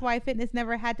think that's why fitness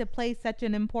never had to play such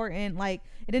an important it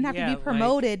didn't have to be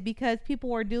promoted because people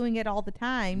were doing it all the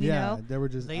time. You know, they were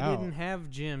just they didn't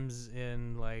have gyms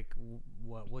in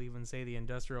what we'll even say the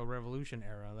Industrial Revolution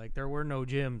era. Like there were no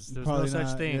gyms. There's no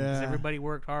such thing. Yeah. Everybody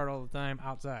worked hard all the time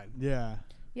outside. Yeah.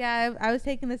 Yeah, I was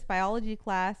taking this biology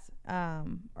class,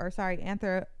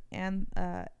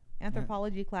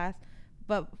 anthropology class,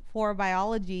 but for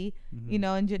biology,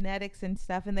 and genetics and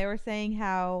stuff. And they were saying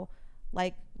how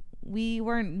we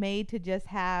weren't made to just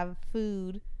have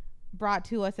food brought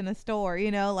to us in a store,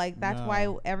 that's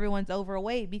why everyone's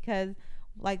overweight, because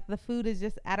the food is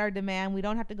just at our demand. We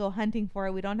don't have to go hunting for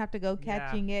it. We don't have to go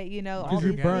catching it, all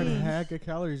these these burn things. a heck of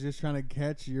calories just trying to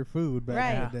catch your food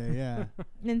back in the day. Yeah.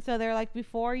 And so they're like,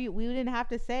 before we didn't have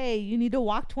to say you need to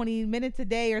walk 20 minutes a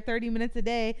day or 30 minutes a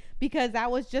day, because that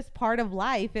was just part of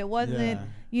life. It wasn't,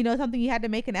 something you had to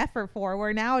make an effort for,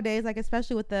 where nowadays,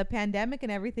 especially with the pandemic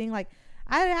and everything,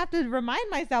 I have to remind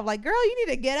myself, girl, you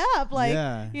need to get up.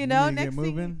 Next get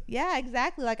moving. Yeah,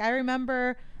 exactly. I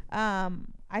remember,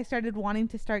 I started wanting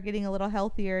to start getting a little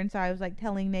healthier, and so I was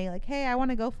telling Nate, hey, I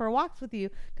want to go for walks with you,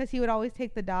 because he would always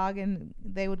take the dog and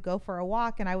they would go for a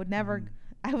walk, and I would never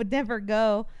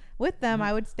go with them.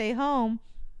 I would stay home.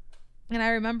 And I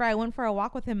remember I went for a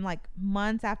walk with him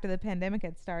months after the pandemic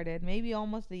had started, maybe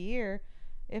almost a year,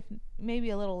 if maybe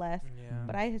a little less. Yeah.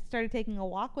 But I had started taking a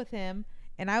walk with him,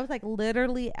 and I was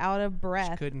literally out of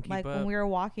breath, couldn't keep up when we were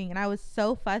walking, and I was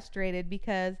so frustrated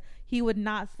because he would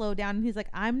not slow down, and he's like,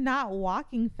 I'm not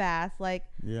walking fast,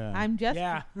 I'm just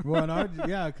well,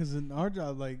 because in our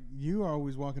job, you are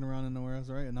always walking around in nowhere else,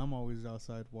 right? And I'm always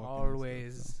outside walking.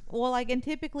 Always. Stuff, so. Well, and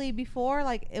typically before,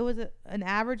 it was an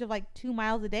average of 2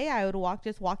 miles a day I would walk,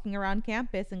 just walking around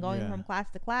campus and going from class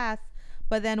to class.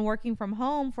 But then working from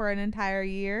home for an entire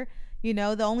year,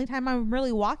 the only time I'm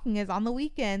really walking is on the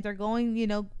weekends, or going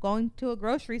to a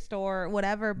grocery store or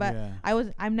whatever. But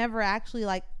I'm never actually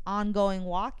ongoing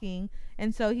walking.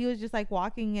 And so he was just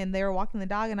walking, and they were walking the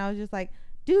dog, and I was just like,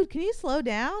 dude, can you slow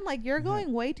down? You're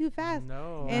going way too fast.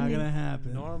 No, not gonna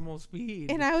happen. Normal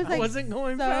speed. And I was wasn't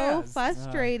going fast.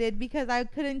 Frustrated because I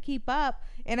couldn't keep up.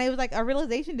 And it was a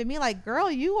realization to me,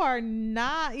 girl, you are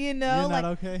not, you're not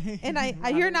okay.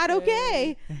 And you're not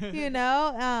okay,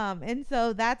 and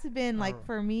so that's been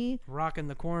for me, rocking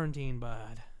the quarantine,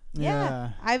 bud.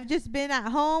 Yeah. I've just been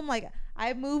at home.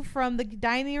 I moved from the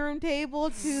dining room table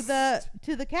to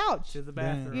the couch, to the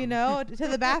bathroom, to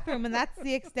the bathroom, and that's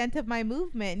the extent of my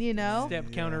movement,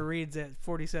 Step counter reads at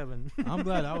 47. I'm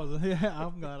glad I was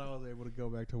able to go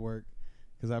back to work,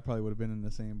 because I probably would have been in the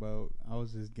same boat. I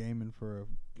was just gaming for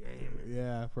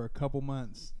a couple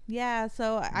months. Yeah,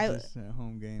 so I just at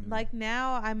home gaming.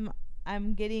 Now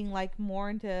I'm getting more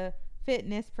into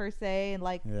fitness per se,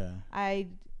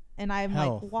 and I'm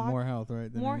health, more health,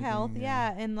 right? More health,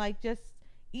 and just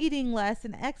eating less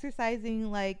and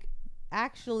exercising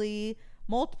actually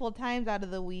multiple times out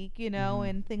of the week,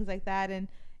 and things like that, and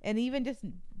even just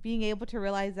being able to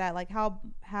realize that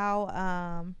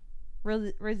how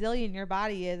resilient your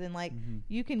body is, and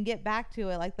you can get back to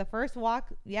it. The first walk,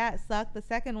 it sucked. The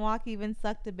second walk even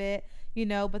sucked a bit,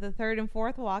 but the third and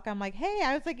fourth walk, I'm hey,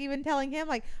 I was even telling him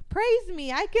praise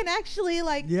me, I can actually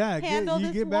handle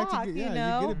this walk, you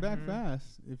get it back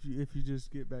fast if you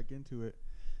just get back into it.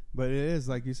 But it is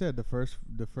like you said, the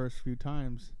first few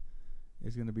times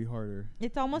it's gonna be harder.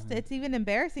 It's almost it's even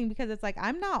embarrassing, because it's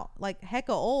I'm not hecka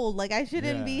old. I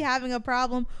shouldn't be having a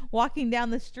problem walking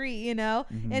down the street,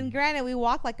 And granted, we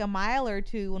walk a mile or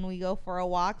two when we go for a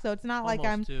walk, so it's not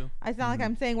it's not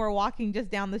I'm saying we're walking just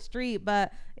down the street,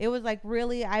 but it was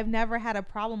really, I've never had a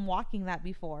problem walking that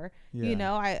before.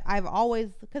 I've always,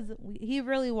 because he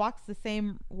really walks the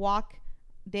same walk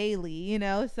daily,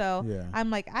 so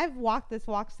I'm I've walked this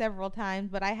walk several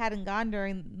times, but I hadn't gone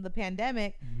during the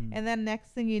pandemic. And then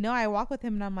next thing you know, I walk with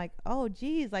him, and I'm oh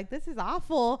geez, this is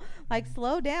awful,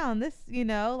 slow down, this,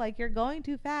 you're going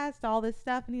too fast, all this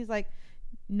stuff. And he's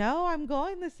no, I'm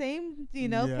going the same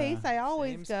pace I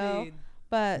always go. Speed.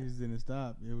 But you just didn't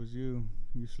stop. It was you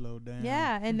slowed down.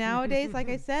 And nowadays, like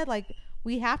I said,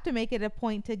 we have to make it a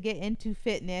point to get into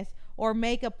fitness, or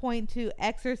make a point to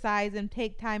exercise and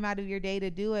take time out of your day to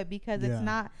do it, because it's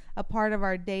not a part of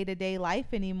our day-to-day life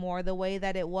anymore the way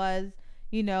that it was,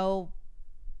 you know,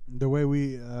 the way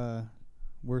we're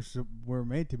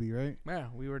made to be, right? Yeah,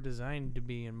 we were designed to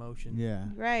be in motion. Yeah.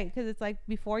 Right, because it's like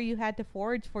before you had to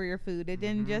forage for your food. It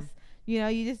didn't just, you know,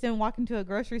 you just didn't walk into a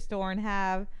grocery store and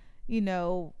have, you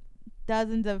know,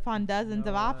 dozens upon dozens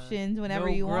of options whenever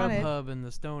you wanted. Grubhub in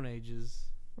the Stone Ages.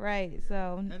 Right,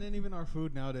 so. And then even our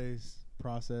food nowadays,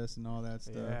 processed and all that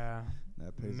stuff. Yeah.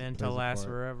 That meant to last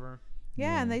forever.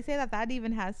 Yeah, and they say that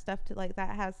even has stuff to, like,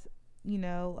 that has, you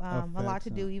know, a lot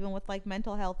to do even with, like,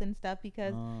 mental health and stuff,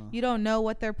 because you don't know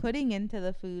what they're putting into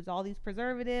the foods, all these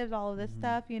preservatives, all of this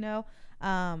stuff, you know.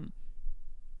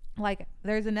 Like,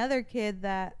 there's another kid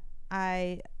that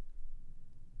I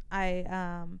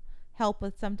help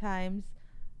with sometimes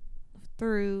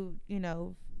through, you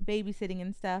know, babysitting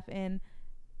and stuff, and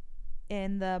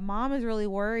the mom is really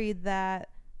worried that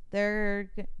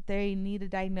they need a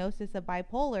diagnosis of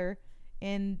bipolar,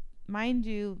 and mind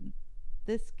you,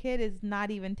 this kid is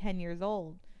not even 10 years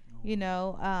old, you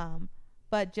know,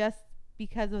 but just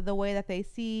because of the way that they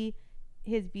see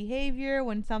his behavior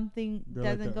when something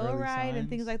doesn't go right and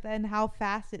things like that, and how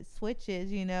fast it switches,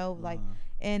 you know, like,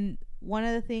 and one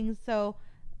of the things, so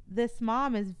this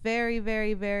mom is very,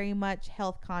 very, very much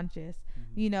health conscious,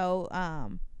 you know,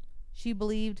 she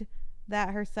believed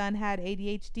that her son had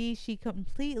ADHD. She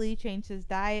completely changed his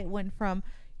diet, went from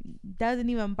doesn't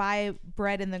even buy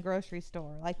bread in the grocery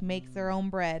store, like makes their own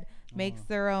bread, makes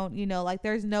their own, you know, like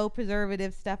there's no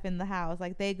preservative stuff in the house.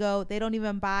 Like they don't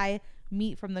even buy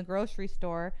meat from the grocery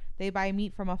store. They buy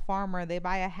meat from a farmer. They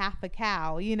buy a half a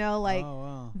cow, you know, like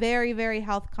very, very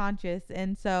health conscious.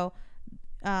 And so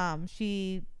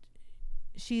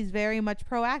she's very much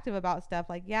proactive about stuff.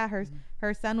 Like, yeah,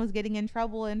 her son was getting in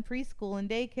trouble in preschool and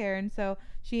daycare, and so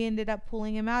she ended up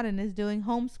pulling him out and is doing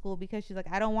homeschool, because she's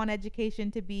like, I don't want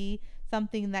education to be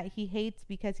something that he hates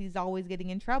because he's always getting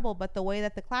in trouble. But the way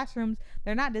that the classrooms,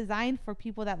 they're not designed for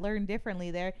people that learn differently.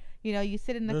 They're, you know, you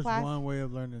sit in the class. There's one way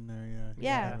of learning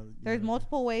there, There's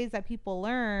multiple ways that people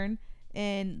learn,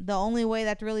 and the only way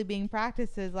that's really being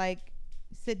practiced is like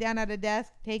sit down at a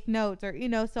desk, take notes, or, you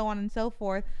know, so on and so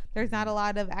forth. There's not a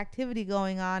lot of activity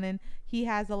going on, and he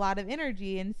has a lot of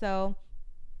energy. And so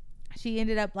she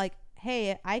ended up like,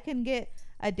 hey, I can get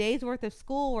a day's worth of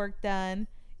schoolwork done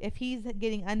if he's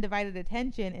getting undivided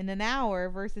attention in an hour,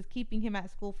 versus keeping him at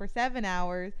school for 7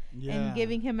 hours and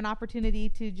giving him an opportunity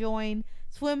to join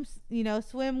swim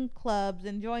clubs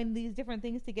and join these different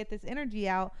things to get this energy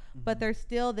out. But there's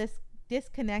still this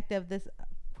disconnect of this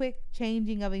quick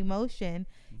changing of emotion.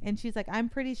 And she's like, I'm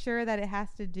pretty sure that it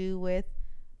has to do with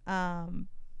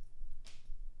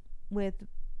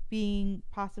being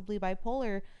possibly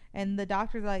bipolar. And the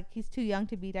doctor's like, he's too young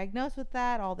to be diagnosed with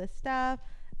that, all this stuff.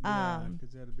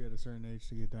 Because you had to be at a certain age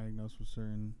to get diagnosed with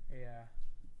certain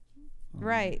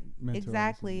right,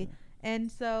 exactly.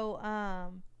 And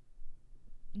so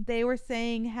they were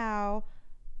saying how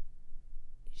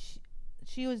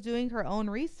she was doing her own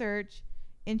research,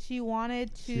 and she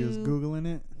wanted to. She was Googling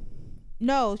it?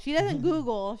 No, she doesn't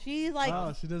Google. She's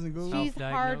like, she doesn't Google. She's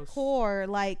hardcore.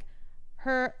 Like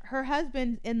her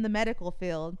husband's in the medical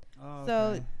field. Oh,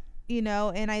 so, you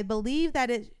know, and I believe that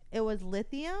it was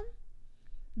lithium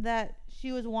that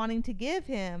she was wanting to give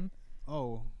him.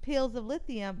 Pills of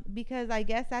lithium, because I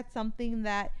guess that's something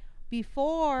that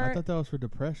before. I thought that was for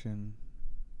depression.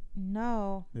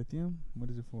 No. Lithium? What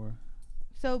is it for?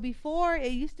 So before,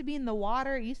 it used to be in the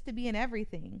water. It used to be in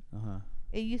everything.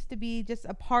 It used to be just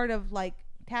a part of like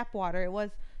tap water. It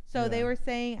was. So they were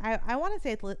saying, I want to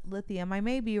say it's lithium. I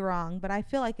may be wrong, but I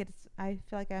feel like I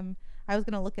was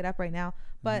going to look it up right now,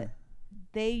 but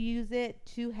they use it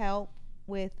to help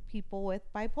with people with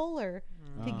bipolar,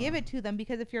 to give it to them,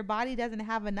 because if your body doesn't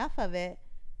have enough of it,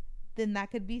 then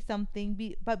that could be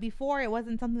something. But before, it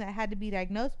wasn't something that had to be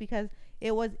diagnosed, because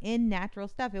it was in natural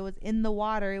stuff. It was in the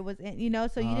water. It was in, you know,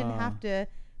 so you didn't have to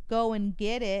go and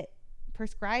get it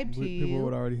prescribed to you. People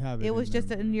would already have it. It was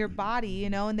just in your body, you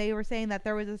know. And they were saying that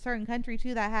there was a certain country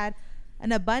too that had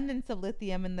an abundance of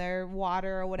lithium in their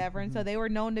water or whatever, and so they were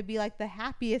known to be like the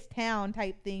happiest town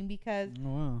type thing, because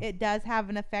it does have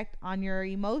an effect on your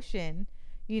emotion,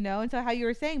 you know. And so how you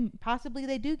were saying, possibly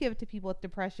they do give it to people with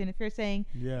depression. If you're saying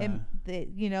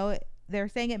you know, they're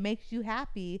saying it makes you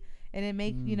happy, and it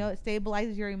makes you know, it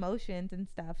stabilizes your emotions and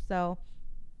stuff. So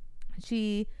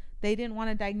they didn't want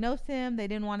to diagnose him, they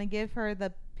didn't want to give her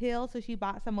the pill, so she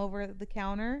bought some over the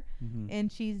counter,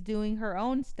 and she's doing her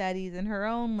own studies and her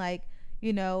own, like,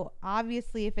 you know,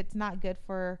 obviously if it's not good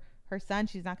for her son,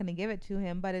 she's not going to give it to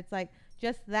him, but it's like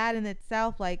just that in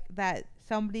itself, like that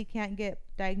somebody can't get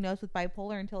diagnosed with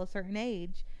bipolar until a certain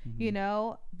age, you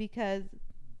know, because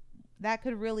that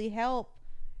could really help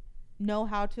know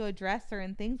how to address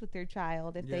certain things with your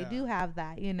child if they do have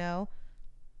that, you know.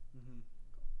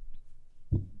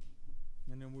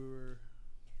 And then we were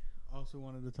also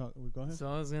wanted to talk. Go ahead. So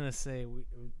I was gonna say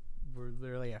we're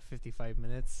literally at 55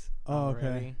 minutes. Oh, already.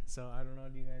 okay. So I don't know.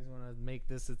 Do you guys want to make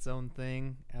this its own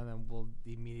thing, and then we'll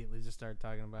immediately just start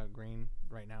talking about Green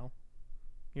right now?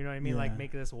 You know what I mean? Yeah. Like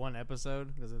make this one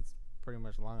episode because it's pretty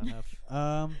much long enough.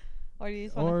 Or do you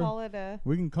just want to call it a?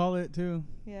 We can call it too.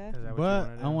 Yeah. Is that what you But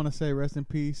wanna do? I want to say rest in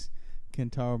peace,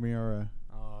 Kentaro Miura.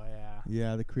 Oh yeah.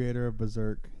 Yeah, the creator of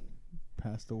Berserk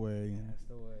passed away. And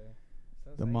Passed away.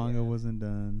 So the sad, manga yeah. wasn't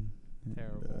done.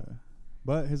 Terrible. And,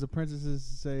 but his apprentices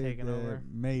say Taking that over?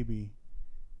 maybe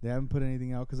they haven't put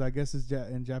anything out because I guess it's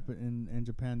in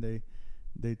Japan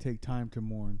they take time to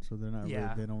mourn, so they're not Yeah.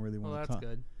 really, they don't really Well, want to that's talk.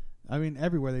 good. I mean,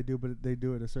 everywhere they do, but they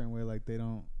do it a certain way. Like they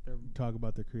don't They're talk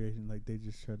about their creation. Like they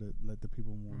just try to let the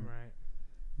people mourn. right.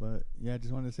 But yeah, I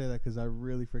just wanted to say that because I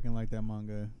really freaking like that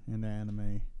manga and the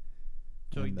anime.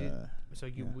 So And, we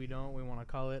yeah. we want to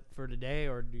call it for today,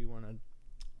 or do you want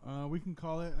to? we can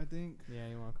call it. I think. Yeah,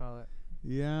 you want to call it?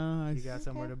 Yeah. You got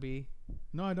somewhere to be,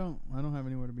 No, I don't. I don't have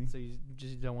anywhere to be. so you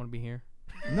just don't want to be here.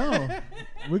 No,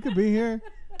 we could be here,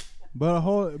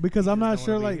 but because I'm not just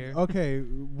sure. don't wanna Like, be here. okay,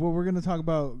 well, we're gonna talk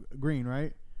about Green,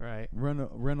 right? Right.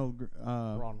 Ronald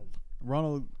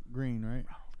Ronald Green, right?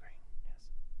 Green. Yes.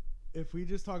 If we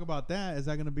just talk about that, is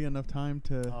that gonna be enough time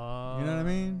to, you know what I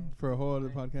mean, for a whole other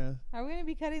podcast? Are we gonna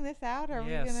be cutting this out? Or are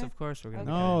Yes, we gonna? of course we're gonna.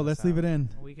 Okay. be No, cutting let's this leave out. it in.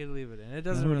 We could leave it in. It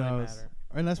doesn't Who really knows? matter.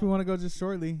 Unless we want to go just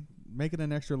shortly, make it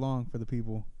an extra long for the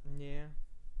people. Yeah.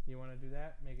 You want to do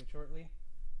that? Make it shortly,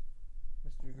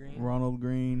 Mr. Green. Ronald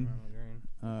Green,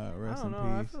 Ronald Green. rest I in don't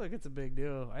know. I peace. feel like it's a big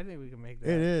deal. I think we can make that.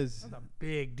 It is That's a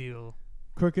big deal.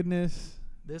 crookedness.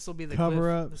 This will be the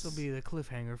Cover-ups. This will be the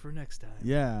cliffhanger for next time.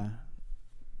 Yeah.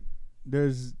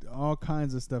 There's all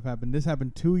kinds of stuff happened. This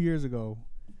happened 2 years ago.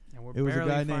 And we're It was a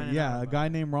barely guy named finding out a about guy it.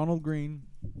 named Ronald Green.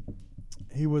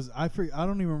 He was I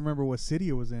don't even remember what city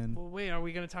it was in. Well, wait, are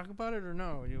we going to talk about it or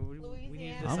no? We need to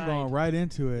Louisiana. decide. I'm going right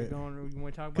into You're it going, you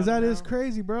want to talk about because it that now? is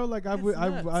crazy, bro. Like I That's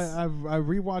nuts.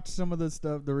 rewatched some of the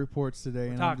stuff, the reports today,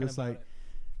 We're and I'm talking just about like,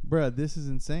 it. bruh, this is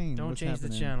insane. Don't What's change the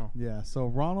happening? channel. Yeah. So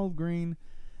Ronald Green,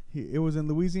 it was in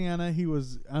Louisiana. He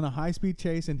was on a high speed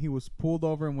chase and he was pulled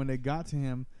over. And when they got to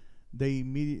him, they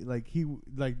immediately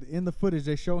in the footage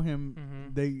they show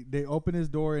him. They open his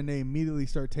door and they immediately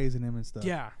start tasing him and stuff.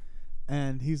 Yeah.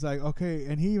 And he's like, okay.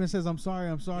 And he even says, I'm sorry.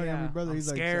 I'm Yeah, your brother. I'm He's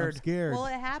scared. like, I'm scared. Well,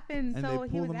 it happened. And So they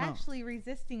he pulled was him out. actually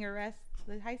resisting arrest,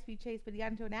 the high speed chase, but he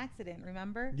got into an accident.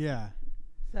 Remember? Yeah.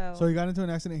 So. So he got into an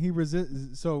accident. He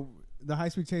So the high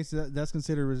speed chase, that's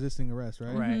considered resisting arrest,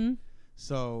 right? Right. Mhm.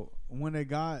 So when they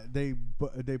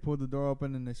pulled the door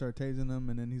open and they start tasing him,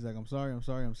 and then he's like, I'm sorry,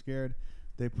 I'm scared.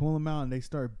 They pull him out and they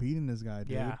start beating this guy,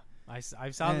 dude. Yeah. I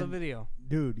saw the And, video.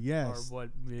 Dude, yes. Or what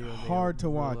video they Hard to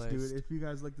watch, released. dude. If you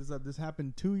guys look this up, this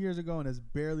happened 2 years ago and it's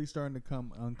barely starting to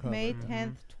come uncovered. May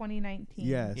 10th, 2019.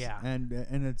 Yes. Yeah. And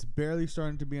it's barely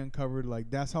starting to be uncovered. Like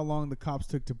that's how long the cops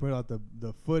took to put out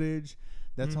the footage.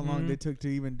 That's how long they took to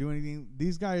even do anything.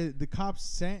 These guys, the cops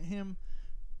sent him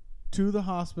to the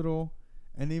hospital,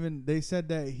 and even they said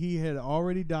that he had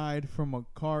already died from a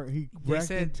car. He They wrecked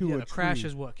said into a the crash tree.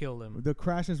 is what killed him. The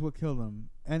crash is what killed him,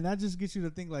 and that just gets you to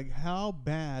think like, how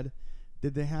bad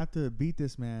did they have to beat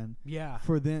this man Yeah.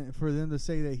 for them to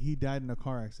say that he died in a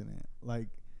car accident? Like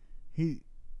he.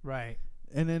 Right.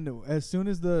 And then as soon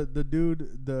as the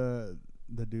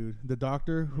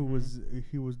doctor who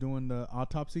was doing the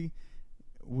autopsy,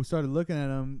 we started looking at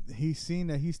him. He seen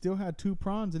that he still had 2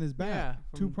 prawns in his back. Yeah,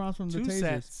 2 prawns from the two tasers.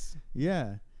 sets.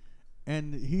 Yeah.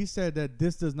 And he said that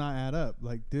this does not add up.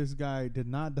 Like this guy did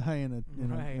not die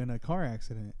in a car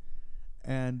accident.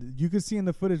 And you can see in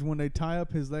the footage when they tie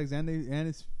up his legs and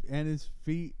his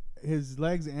feet, his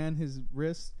legs and his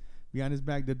wrists behind his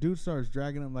back, the dude starts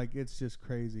dragging him like it's just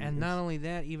crazy. And not only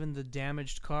that, even the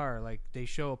damaged car, like they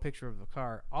show a picture of the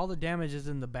car, all the damage is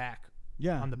in the back.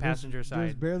 Yeah, on the passenger side.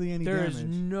 There's barely any There's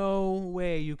damage. no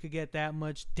way you could get that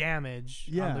much damage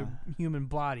on the human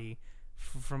body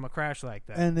from a crash like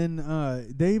that. And then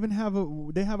they even have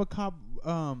a cop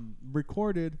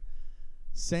recorded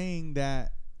saying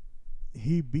that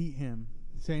he beat him,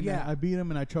 saying that I beat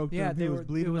him and I choked him. He was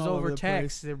bleeding it was all over over the text.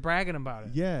 place. They're bragging about it.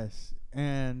 Yes,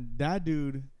 and that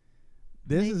dude.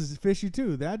 This is fishy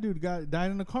too. That dude died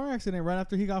in a car accident right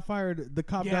after he got fired. The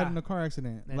cop died in a car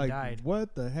accident. And like, died.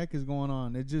 what the heck is going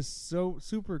on? It's just so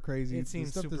super crazy. It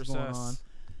seems the stuff super that's going sus.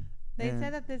 They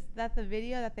said that the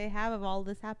video that they have of all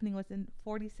this happening was in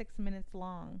 46 minutes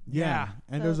long. Yeah.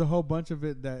 And So- there's a whole bunch of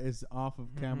it that is off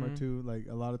of camera too. Like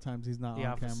a lot of times he's not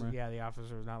on camera. Yeah, the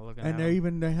officer's not looking And at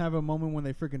him. they have a moment when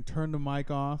they freaking turn the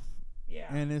mic off.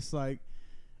 Yeah. And it's like,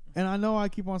 and I know I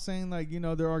keep on saying like, you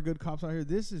know, there are good cops out here.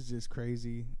 This is just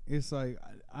crazy. It's like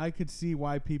I could see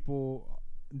why people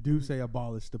do say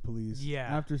abolish the police. Yeah.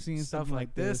 After seeing stuff something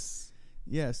like this.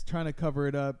 Yes, trying to cover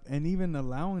it up, and even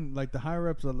allowing, like the higher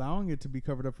ups allowing it to be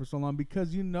covered up for so long,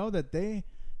 because you know that they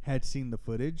had seen the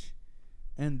footage,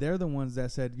 and they're the ones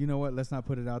that said, you know what, let's not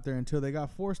put it out there, until they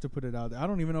got forced to put it out there. I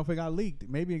don't even know if it got leaked.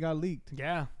 Maybe it got leaked.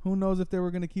 Yeah. Who knows if they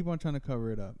were going to keep on trying to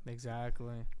cover it up.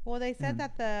 Exactly. Well, they said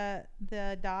that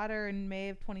the daughter in May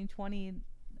of 2020,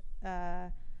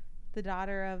 the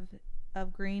daughter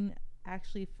of Green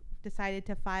actually decided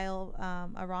to file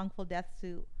a wrongful death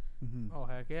suit. Mm-hmm. Oh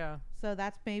heck yeah. So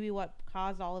that's maybe what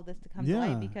caused all of this to come to Yeah.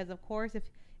 light, because of course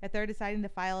if they're deciding to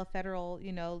file a federal,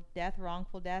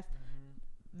 wrongful death,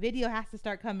 video has to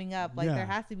start coming up. Like Yeah. there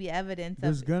has to be evidence.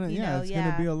 There's of, gonna, you yeah, know, it's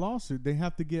gonna be a lawsuit. They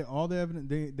have to get all the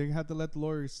evidence. They have to let the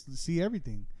lawyers see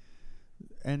everything,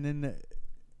 and then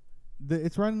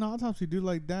it's right in the autopsy, dude.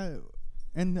 Like that,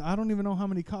 and I don't even know how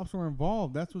many cops were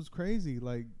involved. That's what's crazy.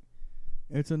 Like,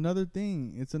 it's another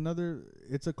thing. It's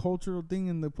a cultural thing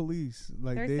in the police.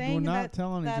 Like They're they saying do not that,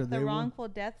 tell on each that other. the They wrongful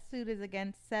death suit is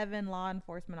against 7 law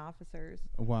enforcement officers.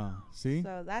 wow. See,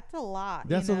 So that's a lot.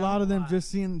 that's you a know? lot of them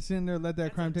just sitting there, let that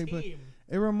That's crime a take place. team.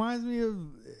 It reminds me of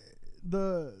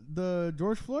the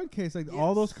George Floyd case. Like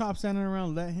all those cops standing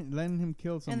around letting him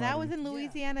kill somebody. And that was in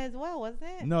Louisiana as well, wasn't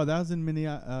it? No, that was in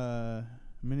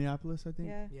Minneapolis, I think.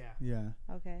 Yeah. Yeah. Yeah.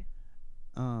 Okay.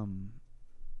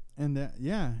 And that,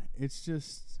 it's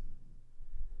just,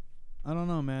 I don't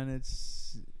know, man.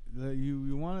 It's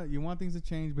you want things to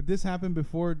change, but this happened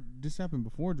before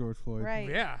George Floyd. Right.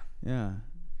 Yeah. Yeah.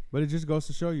 But it just goes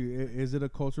to show you, is it a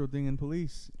cultural thing in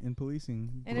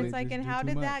policing? And it's like, and how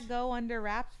did that go under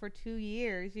wraps for 2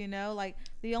 years? You know, like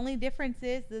the only difference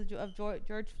is of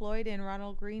George Floyd and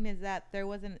Ronald Green is that there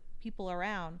wasn't people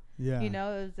around. Yeah. You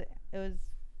know, it was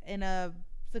in a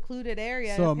secluded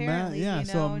area. So apparently, you know,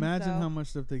 so imagine how much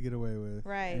stuff they get away with.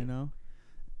 Right. You know,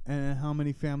 and how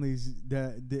many families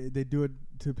that they do it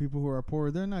to people who are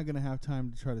poor. They're not gonna have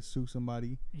time to try to sue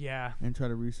somebody. Yeah. And try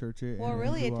to research it. Well, and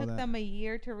really, do it all took that. them a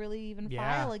year to really even Yeah.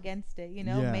 file against it. You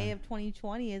know, Yeah. May of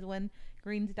 2020 is when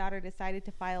Green's daughter decided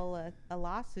to file a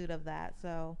lawsuit of that.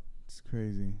 So It's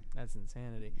crazy. That's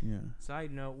insanity. Yeah.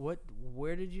 Side note,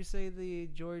 where did you say the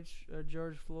George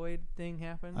Floyd thing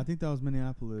happened? I think that was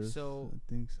Minneapolis. So I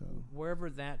think so. Wherever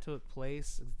that took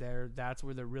place, that's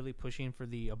where they're really pushing for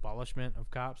the abolishment of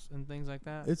cops and things like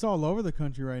that. It's all over the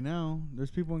country right now.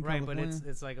 There's people in right, California. but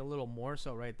it's like a little more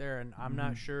so right there, and I'm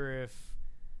not sure if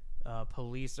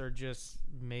police are just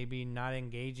maybe not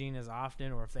engaging as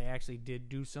often, or if they actually did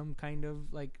do some kind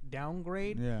of like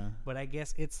downgrade. Yeah. But I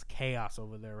guess it's chaos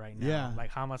over there right now. Yeah.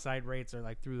 Like homicide rates are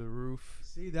like through the roof.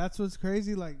 See, that's what's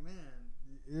crazy. Like, man,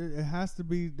 it has to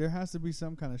be. There has to be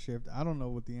some kind of shift. I don't know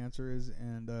what the answer is,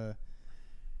 and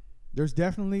there's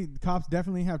cops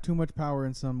definitely have too much power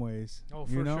in some ways. Oh,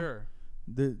 for you know? sure.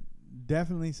 There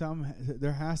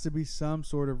has to be some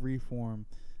sort of reform,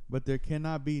 but there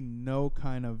cannot be no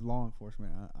kind of law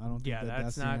enforcement. I don't think Yeah,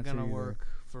 that's the not answer gonna either. work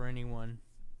for anyone.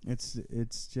 It's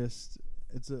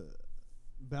a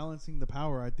balancing the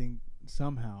power, I think,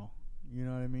 somehow. You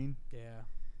know what I mean? Yeah.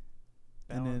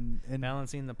 And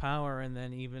Balancing the power, and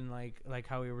then even like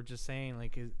how we were just saying,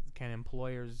 like, can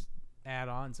employers add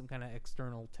on some kind of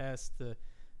external test to,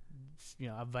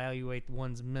 evaluate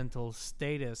one's mental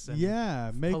status? And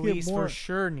make police it more for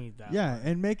sure need that. Yeah,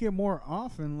 and make it more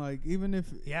often. Like, even if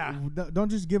don't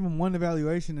just give them one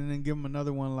evaluation and then give them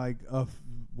another one like 5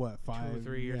 2 or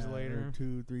 3 years later.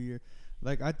 2 3 years.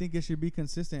 Like, I think it should be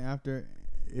consistent. After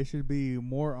it should be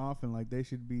more often. Like, they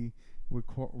should be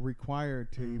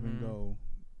required to even go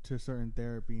to certain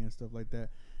therapy and stuff like that.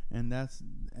 And that's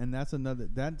another,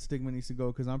 that stigma needs to go,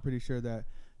 because I'm pretty sure that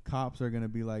cops are going to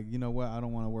be like, you know what, I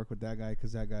don't want to work with that guy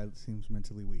because that guy seems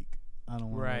mentally weak. I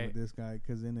don't want to work with this guy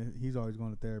because then he's always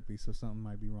going to therapy, so something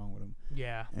might be wrong with him.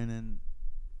 Yeah. And then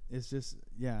it's just,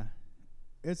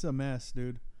 it's a mess,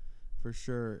 dude, for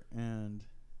sure. And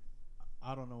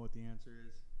I don't know what the answer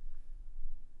is.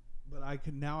 But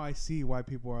I see why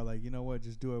people are like, you know what,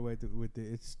 just do away with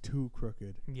it. It's too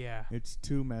crooked. Yeah. It's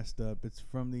too messed up. It's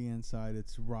from the inside.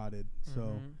 It's rotted.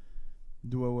 So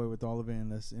do away with all of it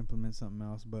and let's implement something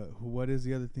else. But what is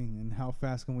the other thing? And how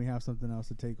fast can we have something else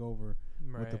to take over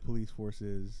what the police force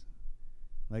is?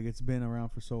 Like, it's been around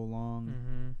for so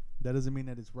long. That doesn't mean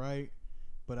that it's right,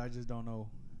 but I just don't know.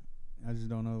 I just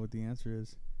don't know what the answer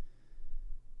is.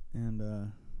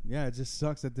 And yeah, it just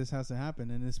sucks that this has to happen,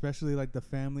 and especially like the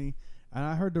family. And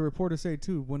I heard the reporter say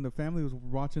too, when the family was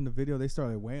watching the video, they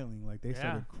started wailing, like they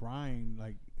started crying,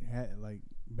 like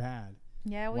bad.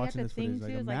 Yeah, we have to think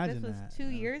too. Like this was 2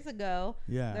 years ago.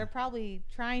 Yeah, they're probably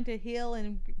trying to heal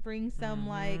and bring some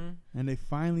like. And they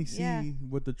finally see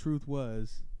what the truth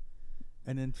was,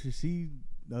 and then to see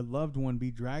a loved one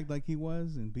be dragged like he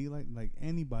was, and be like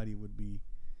anybody would be.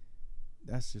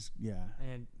 That's just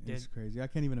and it's crazy. I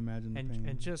can't even imagine the pain.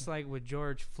 And just like with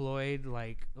George Floyd,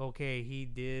 like okay, he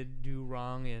did do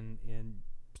wrong in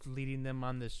leading them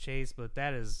on this chase, but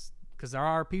that is because there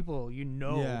are people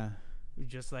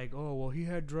just like, oh well, he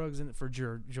had drugs in it for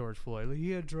George Floyd. Like, he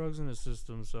had drugs in his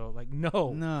system, so like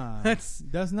that's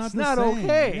not the same.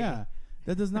 Okay. Yeah,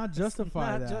 that does not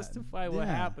justify that. Justify what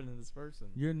happened to this person.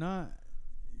 You're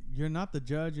not the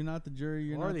judge. You're not the jury.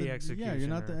 You're not the executioner. Yeah, you're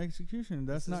not the executioner.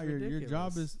 That's not your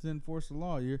job. Is to enforce the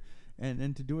law.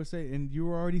 And to do it safe. And you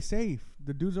were already safe.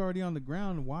 The dude's already on the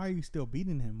ground. Why are you still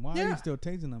beating him? Why are you still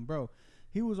tasing him, bro?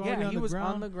 He was already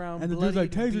on the ground. And the dude's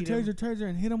like taser,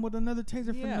 and hit him with another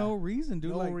taser for no reason,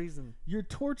 dude. No reason. You're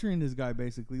torturing this guy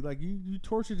basically. Like you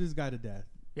tortured this guy to death.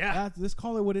 Yeah. Let's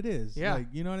call it what it is. Yeah. Like,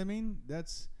 you know what I mean?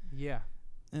 That's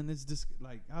And it's just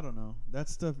like, I don't know. That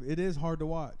stuff. It is hard to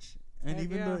watch. And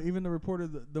even the reporter,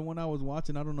 the one I was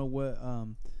watching, I don't know what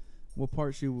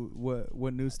part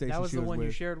what news station. That was she the was one with.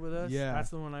 you shared with us. Yeah, that's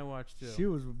the one I watched too. She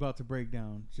was about to break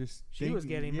down. She was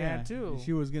getting mad too.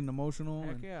 She was getting emotional.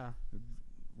 Heck yeah,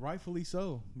 rightfully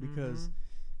so, because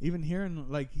even hearing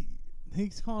like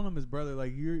he's calling him his brother,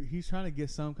 like he's trying to get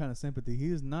some kind of sympathy.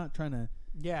 He is not trying to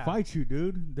fight you,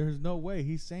 dude. There's no way.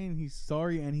 He's saying he's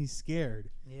sorry and he's scared.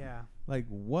 Yeah, like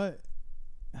what?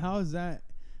 How is that?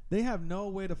 They have no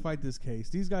way to fight this case.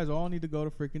 These guys all need to go to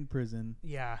freaking prison.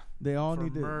 Yeah. They all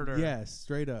need to murder. Yes,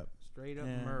 straight up. Straight up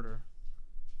murder.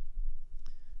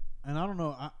 And I don't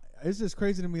know. It's just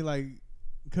crazy to me, like,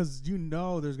 because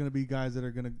there's going to be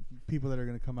people that are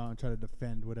going to come out and try to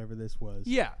defend whatever this was.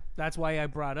 Yeah. That's why I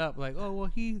brought up, like, oh, well,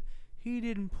 he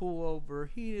didn't pull over.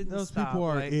 He didn't Those stop. People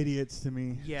are idiots to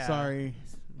me. Yeah. Sorry.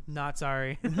 Not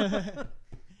sorry. I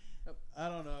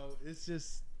don't know. It's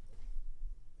just...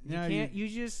 You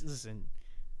just listen.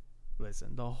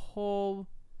 The whole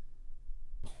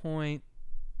point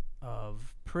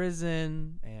of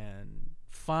prison and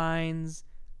fines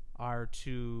are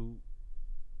to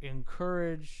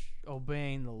encourage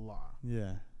obeying the law.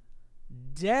 Yeah.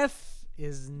 Death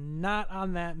is not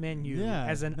on that menu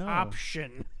as an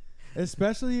option.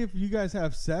 Especially if you guys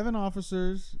have 7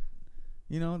 officers.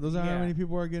 Those are how many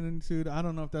people are getting sued. I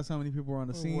don't know if that's how many people were on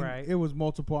the scene. Right. It was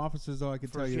multiple officers, though. I can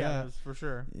tell you that. Yeah, for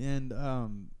sure. And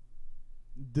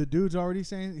the dude's already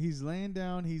saying he's laying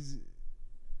down.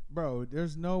 Bro,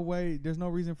 there's no way. There's no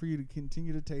reason for you to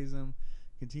continue to tase him,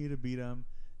 continue to beat him.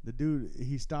 The dude,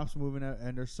 he stops moving,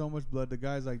 and there's so much blood. The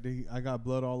guy's like, I got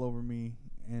blood all over me,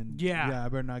 and I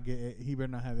better not he better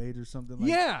not have AIDS or something.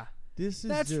 Like,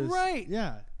 that's right.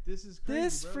 Yeah. This is crazy,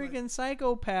 this freaking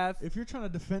psychopath. If you're trying to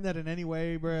defend that in any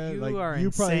way, bro, you are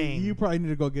insane. You probably need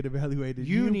to go get evaluated.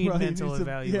 You need mental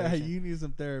evaluation. Yeah, you need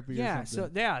some therapy. Yeah, or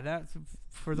something. That's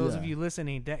for those of you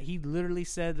listening. That he literally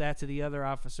said that to the other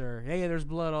officer. Hey, there's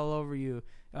blood all over you.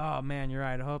 Oh man, you're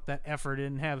right. I hope that effer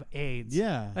didn't have AIDS.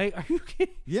 Yeah. Like, are you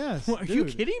kidding? Yes. Are you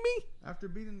kidding me? After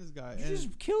beating this guy, you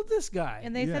just killed this guy.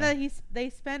 And they said that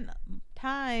they spent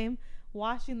time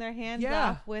washing their hands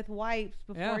off with wipes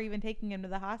before even taking him to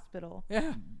the hospital.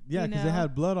 Yeah, because they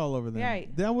had blood all over them.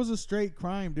 Right. That was a straight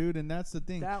crime, dude, and that's the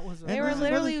thing. They were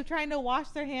literally trying to wash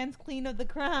their hands clean of the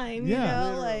crime. Yeah,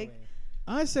 literally. Like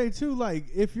I say too, like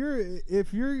if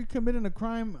you're committing a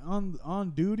crime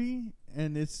on duty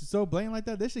and it's so blatant like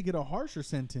that, they should get a harsher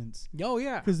sentence. Oh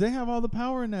yeah, because they have all the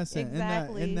power in that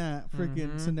in that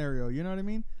freaking scenario. You know what I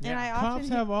mean? And cops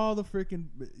have all the freaking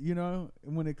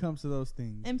when it comes to those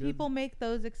things. And people make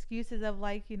those excuses of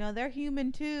like they're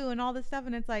human too and all this stuff,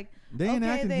 and it's like they ain't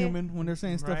acting human when they're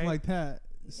saying stuff like that.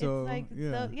 So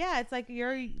it's like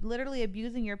you're literally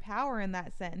abusing your power in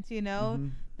that sense,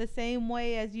 the same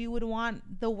way as you would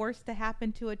want the worst to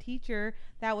happen to a teacher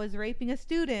that was raping a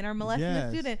student or molesting a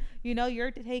student.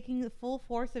 You're taking the full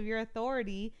force of your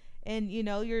authority and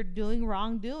you're doing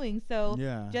wrongdoing. So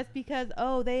just because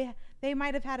they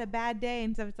might have had a bad day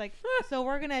and stuff, it's like so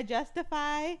we're gonna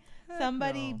justify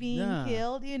somebody being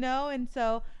killed, and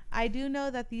so I do know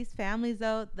that these families,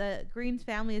 though, the Greens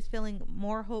family is feeling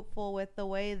more hopeful with the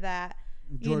way that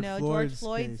George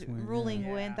Floyd's ruling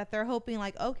went, that they're hoping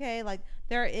like, okay, like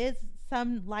there is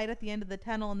some light at the end of the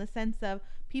tunnel in the sense of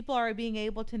people are being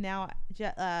able to now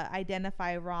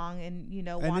identify wrong and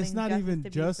and it's not even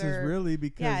justice really,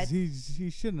 because he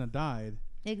shouldn't have died.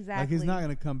 Exactly. Like, he's not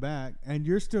going to come back, and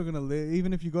you're still going to live.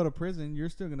 Even if you go to prison, you're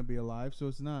still going to be alive. So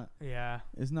it's not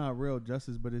real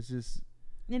justice, but it's just.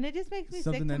 And it just makes me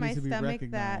sick to my stomach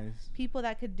that people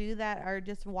that could do that are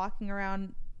just walking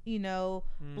around,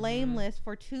 blameless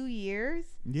for 2 years.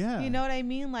 Yeah. You know what I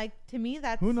mean? Like, to me,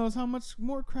 that's. Who knows how much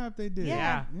more crap they did?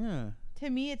 Yeah. Yeah. To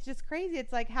me, it's just crazy.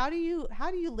 It's like, how do you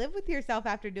live with yourself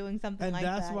after doing something like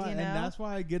that? And that's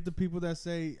why I get the people that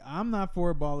say, I'm not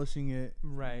for abolishing it.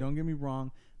 Right. Don't get me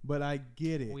wrong, but I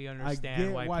get it. We understand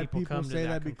I get why people come say to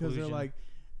that because they're like,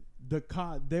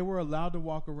 they were allowed to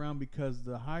walk around because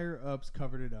the higher ups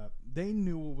covered it up. They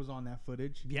knew what was on that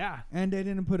footage. Yeah. And they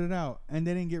didn't put it out, and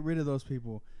they didn't get rid of those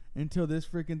people until this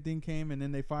freaking thing came, and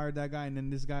then they fired that guy, and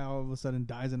then this guy all of a sudden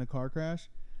dies in a car crash.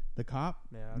 The cop.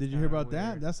 Yeah. Did you hear about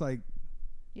that? That's like.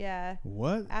 Yeah.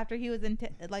 What? After he was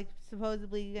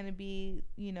supposedly going to be,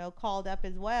 called up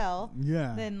as well.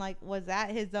 Yeah. Then was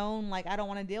that his own? I don't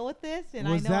want to deal with this. And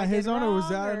was I know that his own, or was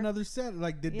that another set?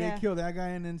 Did they kill that guy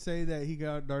and then say that he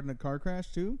got died in a car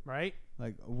crash too? Right.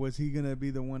 Was he gonna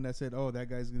be the one that said, "Oh, that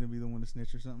guy's gonna be the one to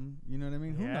snitch" or something? You know what I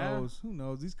mean? Yeah. Who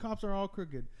knows? These cops are all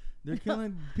crooked. They're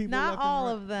killing people. Not left all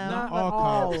and right. of them. Not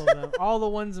all of them. All the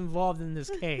ones involved in this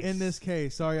case. In this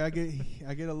case, sorry, I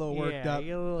get a little worked up. You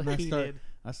get a little heated.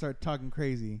 I start talking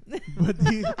crazy, but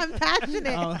I'm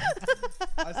passionate.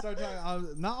 I start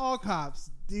talking. Not all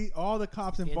cops. All the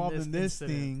cops involved in this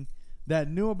thing that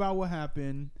knew about what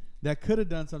happened, that could have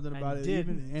done something about it,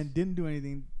 and didn't do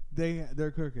anything.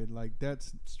 They're crooked.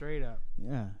 That's straight up.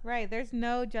 Yeah. Right. There's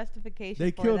no justification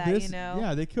they for killed that. This,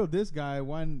 Yeah, they killed this guy.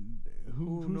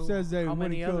 Who says they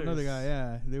wouldn't kill another guy?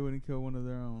 Yeah, they wouldn't kill one of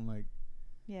their own.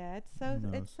 Yeah,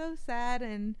 it's so sad,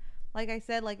 and like I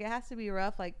said, it has to be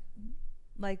rough.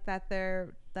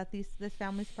 This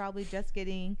family's probably just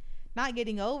not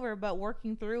getting over, but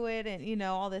working through it, and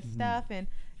all this stuff. And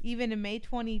even in May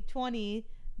 2020,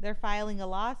 they're filing a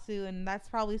lawsuit, and that's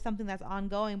probably something that's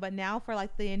ongoing. But now for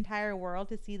the entire world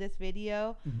to see this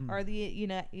video, or the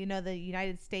the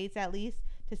United States at least,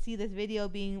 to see this video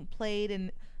being played,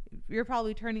 and you're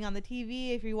probably turning on the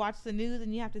TV if you watch the news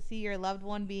and you have to see your loved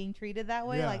one being treated that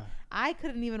way. Yeah. I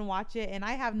couldn't even watch it, and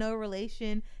I have no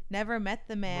relation, never met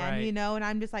the man, right. and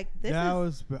I'm just like, this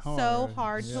was so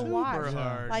hard to watch. Super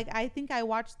hard. I think I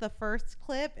watched the first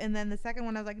clip, and then the second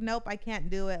one I was like, nope, I can't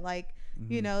do it.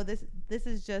 This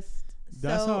is just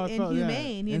That's so how I felt,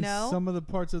 inhumane, And some of the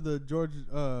parts of the George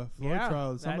Floyd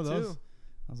trial, some of those, too.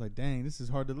 I was like, dang, this is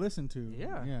hard to listen to.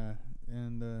 Yeah. Yeah.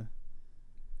 And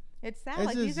it's sad.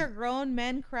 These are grown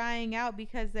men crying out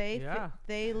because they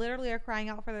literally are crying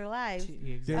out for their lives.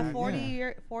 Exactly.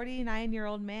 A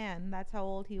 49-year-old man, that's how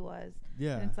old he was.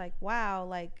 Yeah. And it's like,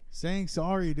 wow, saying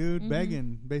sorry, dude,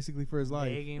 begging basically for his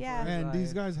life. Yeah.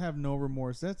 These guys have no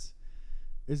remorse. It's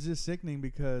just sickening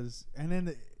because, and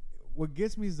then what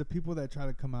gets me is the people that try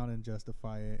to come out and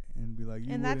justify it and be like,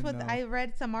 and that's what I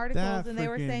read some articles, and they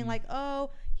were saying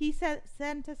he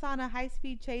sent us on a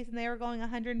high-speed chase, and they were going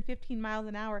 115 miles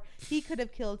an hour. He could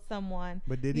have killed someone.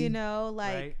 But did he?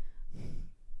 Right.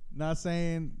 Not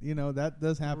saying, that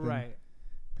does happen. Right.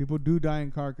 People do die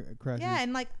in car crashes. Yeah,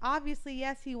 and obviously,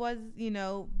 yes, he was,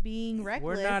 being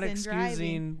reckless. We're not and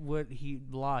excusing driving. what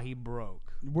law he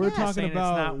broke. We're talking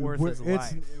about it's not worth his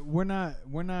life.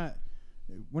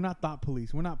 We're not thought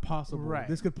police. We're not possible. Right.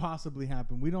 This could possibly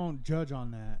happen. We don't judge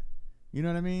on that. You know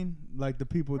what I mean? The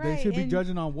people, right, they should be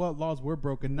judging on what laws were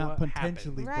broken, not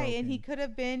potentially broken. Right, and he could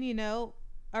have been,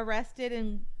 arrested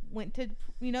and went to,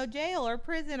 jail or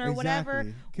prison or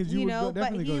whatever. But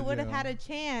he would have had a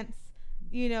chance,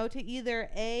 to either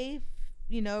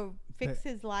fix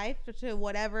his life to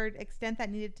whatever extent that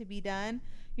needed to be done,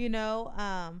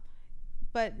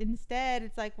 but instead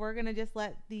it's we're going to just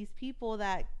let these people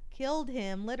that killed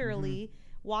him literally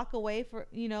walk away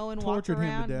and tortured walk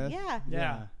around. him to death.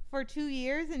 Yeah. For 2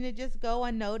 years, and it just go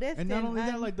unnoticed. And not only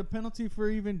that, the penalty for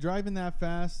even driving that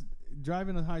fast,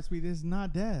 driving at high speed, is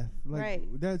not death. Right.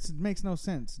 That makes no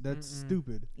sense. That's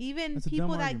stupid. Even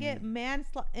people that get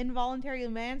involuntary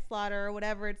manslaughter or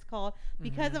whatever it's called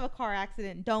because of a car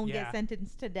accident don't get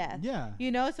sentenced to death. Yeah.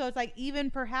 So it's even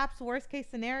perhaps worst case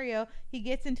scenario, he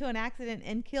gets into an accident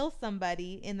and kills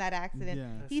somebody in that accident.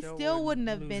 Yeah. He still wouldn't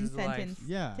have been sentenced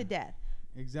to death.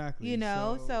 Exactly.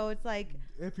 So it's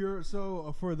if you're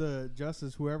for the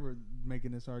justice, whoever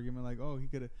making this argument, he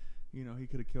could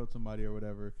have killed somebody or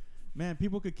whatever. Man,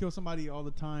 people could kill somebody all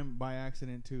the time by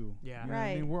accident too. Yeah. You know what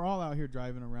I mean? We're all out here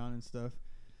driving around and stuff,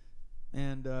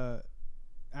 and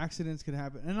accidents could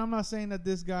happen. And I'm not saying that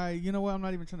this guy, I'm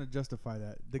not even trying to justify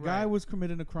that. The guy was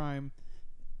committing a crime,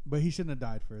 but he shouldn't have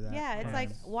died for that. Yeah,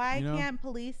 it's why can't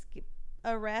police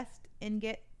arrest and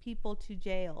get people to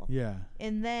jail? Yeah.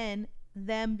 And then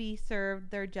them be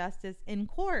served their justice in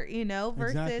court, you know,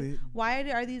 versus Exactly. why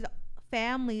are these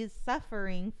families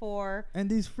suffering for. And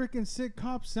these freaking sick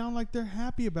cops sound like they're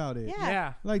happy about it.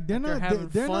 Yeah. Like they're Like not having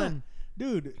they're fun. not,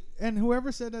 dude. And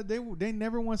whoever said that, they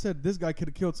never once said this guy could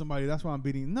have killed somebody. That's why I'm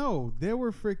beating. No, they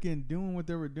were freaking doing what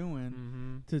they were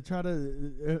doing to try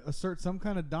to assert some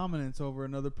kind of dominance over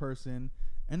another person.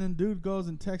 And then dude goes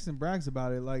and texts and brags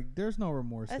about it. Like there's no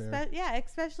remorse there. Yeah,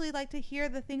 especially like to hear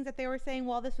the things that they were saying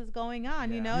while this was going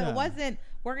on. You know, Yeah. it wasn't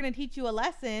we're gonna teach you a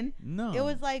lesson. No, It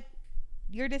was like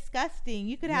you're disgusting.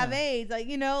 You could have AIDS. Like,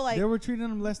 you know, like they were treating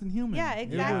them less than human. Yeah, It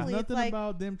exactly. was It's nothing like-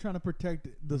 about them trying to protect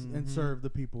and serve the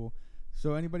people.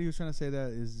 So anybody who's trying to say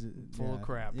that is Full of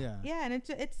crap. Yeah. Yeah, and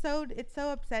it's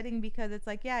so upsetting because it's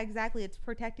like, yeah, exactly. It's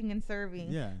protecting and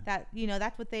serving. Yeah. That, you know,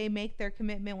 that's what they make their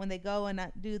commitment when they go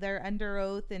and do their under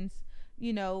oath and,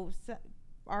 you know,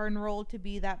 are enrolled to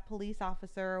be that police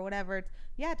officer or whatever. It's,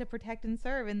 yeah, to protect and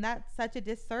serve. And that's such a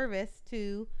disservice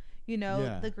to, you know,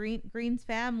 Yeah. the Greens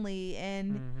family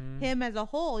and him as a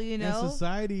whole, you know. And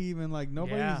society, even like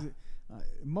nobody's. Yeah.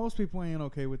 Most people ain't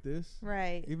okay with this.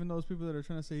 Right. Even those people that are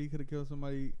trying to say he could have killed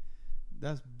somebody,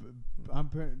 that's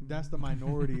the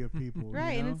minority of people.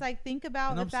 Right. You know? And it's like, think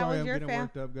about And I'm if that sorry was I'm your getting family.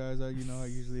 worked up, guys. I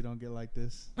usually don't get like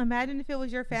this. Imagine if it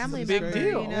was your family This is member, crazy.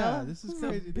 you know. Yeah, this is It's a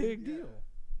crazy. big Yeah. deal.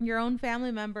 Your own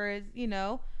family member is, you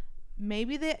know,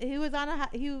 maybe he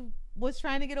was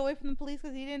trying to get away from the police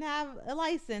because he didn't have a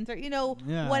license or, you know,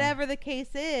 Yeah. whatever the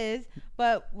case is.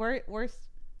 But we're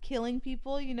killing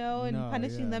people, you know, and No,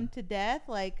 punishing yeah. them to death.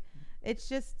 Like, it's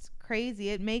just crazy.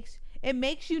 It makes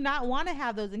you not want to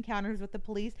have those encounters with the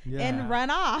police Yeah. and run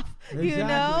off. Exactly, You know,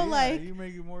 yeah. like. You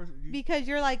make it more. Because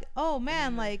you're like, oh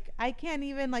man, like I can't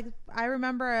even like. I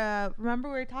remember we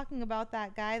were talking about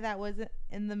that guy that was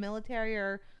in the military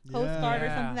or Coast Guard or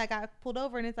Yeah. something that got pulled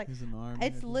over, and it's like He's in the army, I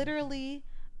it's think.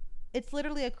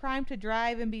 literally a crime to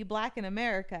drive and be black in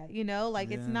America. You know,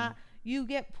 like it's Yeah. not. You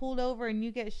get pulled over and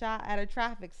you get shot at a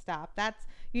traffic stop. That's,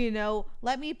 you know,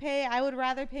 I would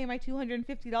rather pay my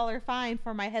 $250 fine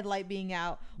for my headlight being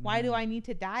out. Why do I need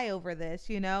to die over this,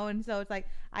 you know? And so it's like,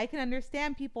 I can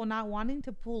understand people not wanting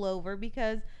to pull over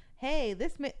because, hey,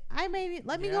 let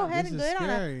me go ahead This and is get on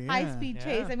scary, a yeah. high speed chase.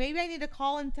 Yeah. And maybe I need to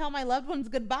call and tell my loved ones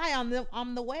goodbye on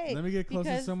the way. Let me get close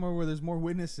to because- somewhere where there's more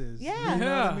witnesses. Yeah. You know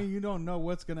what Yeah. I mean? You don't know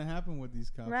what's gonna happen with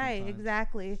these cops. Right, sometimes.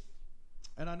 exactly.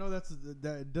 And I know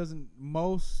that doesn't.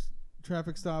 Most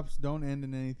traffic stops don't end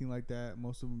in anything like that.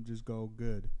 Most of them just go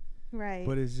good. Right.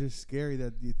 But it's just scary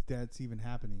that that's even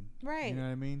happening. Right. You know what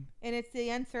I mean? And it's the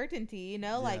uncertainty, you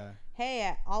know, like, Yeah.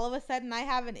 hey, all of a sudden I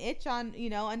have an itch on, you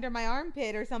know, under my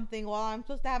armpit or something while I'm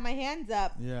supposed to have my hands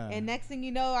up. Yeah. And next thing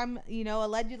you know, I'm, you know,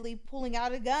 allegedly pulling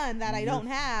out a gun that I don't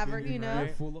have, or, you know.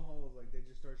 You're full of holes. Like they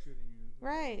just start shooting you.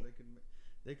 Right.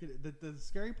 They could. The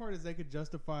scary part is they could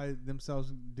justify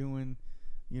themselves doing,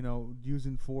 you know,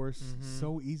 using force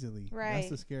so easily. Right. That's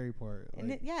the scary part. And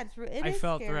Like, it I is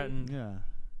felt scary. threatened. yeah.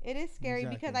 It is scary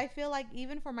Exactly. because I feel like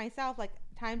even for myself, like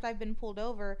times I've been pulled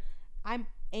over, I'm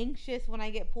anxious when I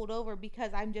get pulled over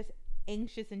because I'm just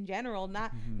anxious in general,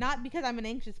 not because I'm an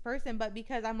anxious person, but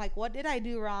because I'm like, what did I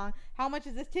do wrong? How much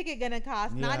is this ticket gonna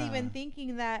cost? Not Yeah. even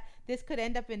thinking that this could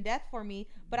end up in death for me,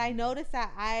 but I notice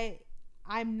that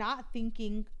I'm not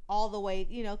thinking all the way,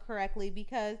 you know, correctly,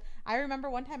 because I remember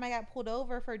one time I got pulled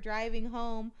over for driving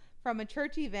home from a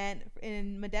church event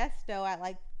in Modesto at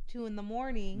like 2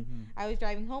 a.m. I was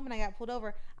driving home and I got pulled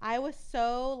over. I was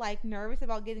so like nervous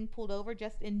about getting pulled over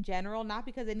just in general, not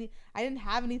because I didn't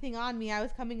have anything on me. I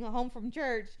was coming home from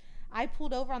church. I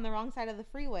pulled over on the wrong side of the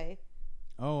freeway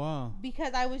Oh wow.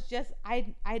 because I was just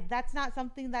I that's not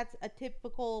something that's a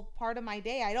typical part of my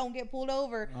day. I don't get pulled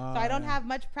over, so I don't yeah. have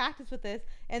much practice with this.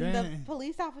 And the Dang.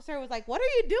 police officer was like, "What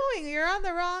are you doing? You're on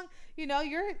the wrong, you know,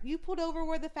 you pulled over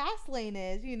where the fast lane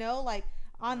is, you know, like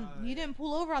you didn't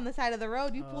pull over on the side of the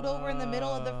road. You pulled over in the middle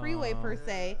of the freeway per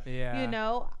se. Yeah. You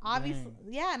know, obviously,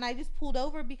 Dang. yeah, and I just pulled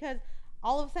over because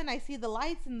all of a sudden I see the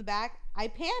lights in the back. I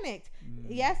panicked.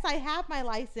 Yes, I have my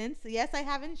license. Yes, I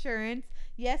have insurance.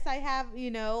 Yes, I have, you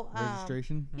know,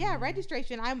 Registration. yeah,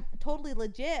 registration. I'm totally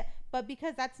legit. But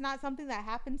because that's not something that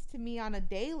happens to me on a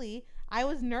daily, I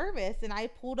was nervous and I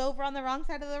pulled over on the wrong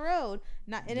side of the road.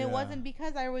 It Yeah. wasn't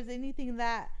because I was anything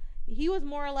that he was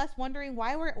more or less wondering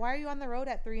why are you on the road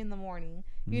at 3 a.m?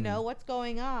 You know, what's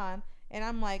going on? And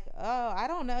I'm like, oh, I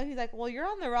don't know. He's like, well, you're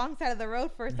on the wrong side of the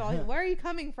road, first of all. Where are you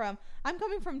coming from? I'm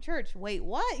coming from church. Wait,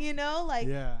 what? You know, like,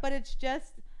 Yeah. but it's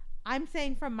just, I'm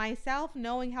saying from myself,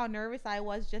 knowing how nervous I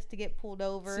was just to get pulled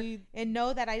over See- and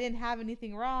know that I didn't have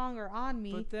anything wrong or on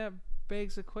me. But that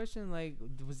begs the question, like,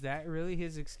 was that really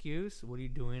his excuse? What are you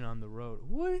doing on the road?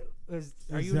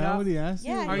 Are you that not? what he asked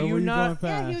you? Yeah, Or are you were not-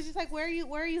 going Yeah, fast? he was just like, where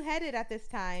are you headed at this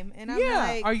time? And I'm Yeah,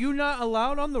 like, are you not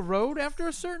allowed on the road after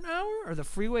a certain hour? Or the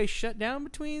freeway shut down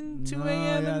between 2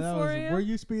 a.m. and 4 a.m.? Were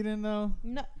you speeding though?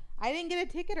 no, I didn't get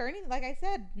a ticket or anything. Like I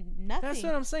said, nothing. That's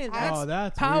what I'm saying. I- That's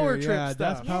That's power weird. trip Yeah, stuff.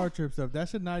 that's power trip stuff. That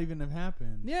should not even have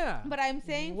happened. Yeah. But I'm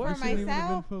saying What for You shouldn't even have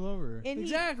myself, been pulled over. and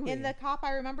Exactly. And the cop,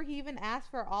 I remember he even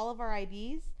asked for all of our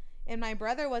IDs. And my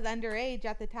brother was underage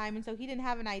at the time, and so he didn't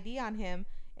have an ID on him.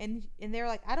 And they were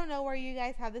like, I don't know where you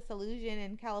guys have this illusion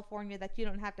in California that you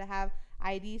don't have to have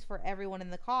IDs for everyone in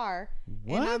the car.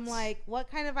 What? And I'm like, what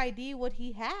kind of ID would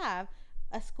he have?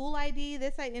 A school ID?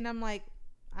 And I'm like,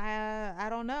 I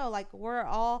don't know. Like, we're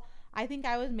all, I think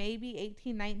I was maybe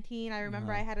 18, 19. I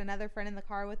remember Uh-huh. I had another friend in the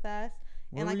car with us.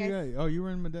 Where and were like you at? Oh, you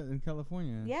were in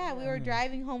California. Yeah, we were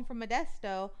driving home from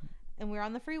Modesto, and we were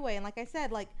on the freeway. And like I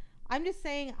said, like, I'm just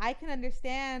saying, I can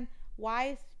understand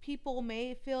why people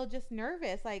may feel just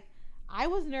nervous. Like, I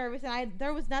was nervous, and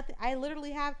there was nothing.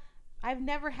 I've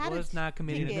never had Was not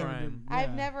committing a ticket. crime. I've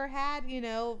Yeah. never had,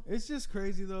 It's just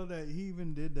crazy though that he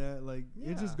even did that. Like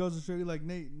it just Yeah. goes to show you, like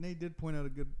Nate did point out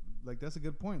that's a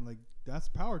good point. Like that's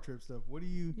power trip stuff. What do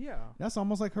you? Yeah. That's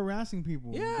almost like harassing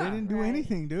people. Yeah. They didn't do Right.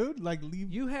 anything, dude. Like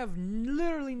leave. You have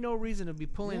literally no reason to be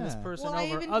pulling this Yeah. person Well, I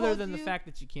over even other told than the you- fact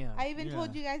that you can. I even Yeah.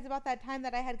 told you guys about that time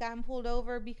that I had gotten pulled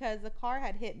over because the car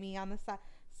had hit me on the side,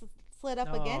 slid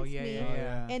up against yeah, me.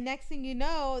 yeah. And next thing you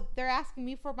know, they're asking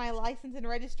me for my license and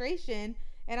registration.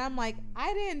 And I'm like,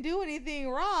 I didn't do anything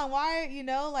wrong. Why,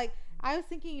 like, I was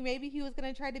thinking maybe he was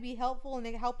going to try to be helpful and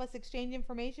help us exchange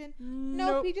information. Nope,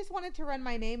 Nope. he just wanted to run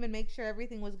my name and make sure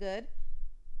everything was good.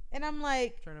 And I'm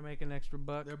like, Trying to make an extra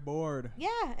buck. They're bored.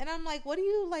 yeah. And I'm like, what are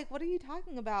you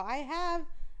talking about? I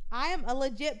am a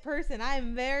legit person. I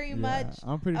am very much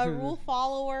I'm pretty a sure rule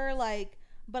follower.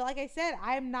 But like I said,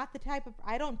 I'm not the type of,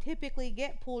 I don't typically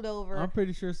get pulled over. I'm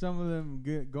pretty sure some of them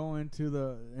go into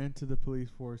the police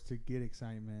force to get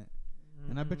excitement,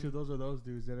 and I bet you those are those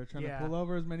dudes that are trying Yeah. to pull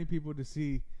over as many people to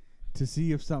see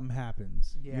if something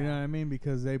happens. Yeah. You know what I mean?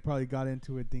 Because they probably got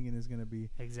into it thinking it's gonna be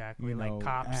Exactly. Like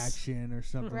cops. action or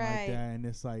something like Right. that, and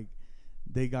it's like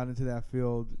they got into that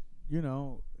field,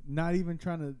 not even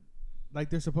trying to, like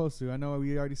they're supposed to. I know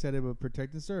we already said it, but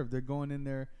protect and serve. They're going in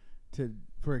there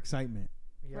for excitement.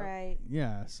 Yep. Right.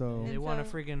 Yeah, so They And want to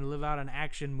so- freaking live out an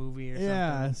action movie or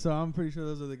yeah, something. so I'm pretty sure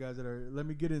those are the guys that are. Let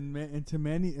me get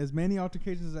into as many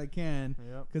altercations as I can,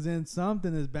 Yep. because then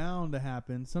something is bound to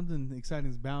happen. Something exciting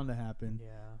is bound to happen. Yeah.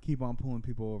 Keep on pulling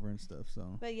people over and stuff.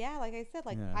 So But yeah, like I said,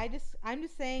 Yeah. I'm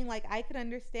just saying, like, I could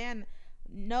understand.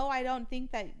 No, I don't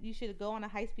think that you should go on a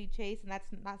high-speed chase, and that's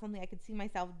not something I could see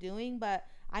myself doing. But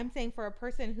I'm saying for a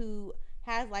person who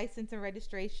has license and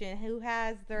registration, who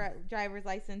has their driver's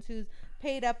license, who's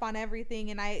paid up on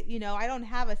everything, and I don't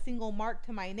have a single mark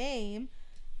to my name,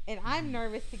 and I'm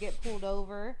nervous to get pulled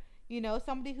over.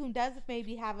 Somebody who does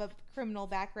maybe have a criminal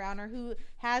background, or who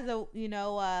has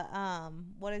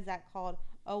what is that called?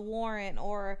 A warrant,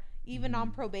 or even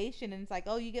on probation, and it's like,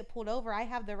 oh, you get pulled over, I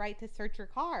have the right to search your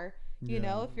car.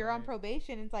 Yeah. If you're on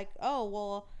probation, it's like, oh,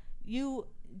 well, you,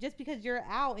 just because you're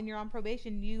out and you're on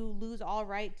probation, you lose all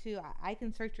right to, I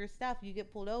can search your stuff, you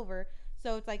get pulled over.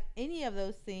 So it's like any of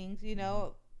those things,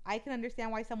 I can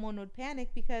understand why someone would panic,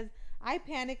 because I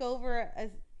panic over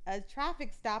a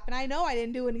traffic stop, and I know I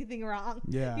didn't do anything wrong.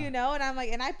 Yeah. And I'm like,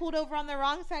 and I pulled over on the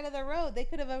wrong side of the road. They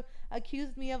could have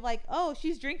accused me of, like, oh,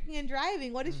 she's drinking and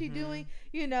driving. What is she doing?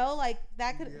 Like,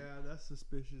 that could, yeah, that's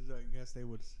suspicious. I guess they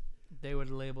would. They would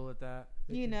label it that.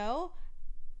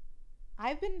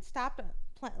 I've been stopped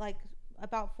like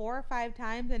about 4 or 5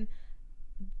 times, and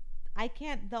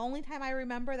the only time I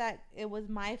remember that it was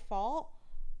my fault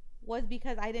was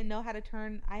because I didn't know how to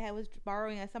turn. I was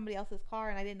borrowing somebody else's car,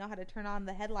 and I didn't know how to turn on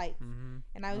the headlights.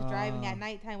 And I was driving at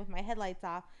nighttime with my headlights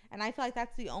off. And I feel like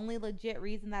that's the only legit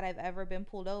reason that I've ever been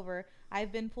pulled over.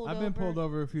 I've been pulled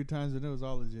over a few times, and it was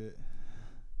all legit.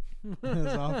 It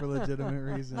was all for legitimate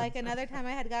reasons. Like another time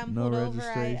I had gotten no pulled over.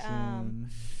 registration.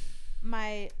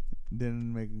 My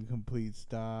Didn't make a complete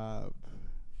stop.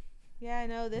 Yeah, I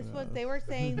know. They were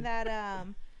saying that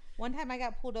one time I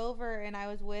got pulled over, and I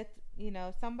was with,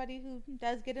 somebody who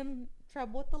does get in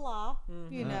trouble with the law,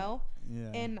 Yeah.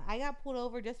 and I got pulled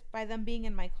over just by them being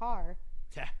in my car.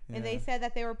 Yeah. And they said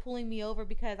that they were pulling me over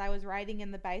because I was riding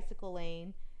in the bicycle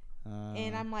lane.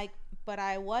 And I'm like, but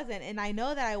I wasn't. And I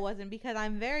know that I wasn't, because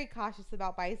I'm very cautious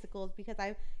about bicycles, because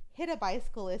I've hit a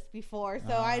bicyclist before.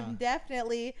 So I'm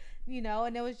definitely,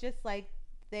 and it was just like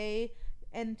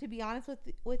And to be honest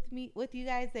with you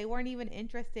guys, they weren't even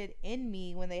interested in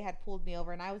me when they had pulled me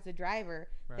over and I was the driver.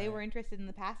 Right. They were interested in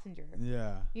the passenger.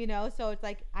 Yeah. You know, so it's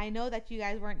like, I know that you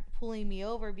guys weren't pulling me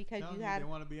over because you had... They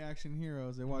want to be action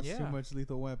heroes. They watch Yeah. too much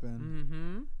Lethal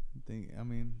Weapon.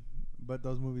 Mm-hmm. But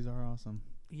those movies are awesome.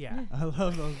 Yeah. I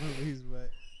love those movies,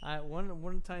 but...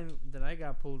 One time that I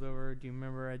got pulled over, do you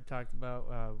remember I talked about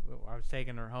I was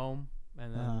taking her home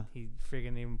and then he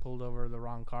freaking even pulled over the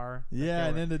wrong car? Yeah,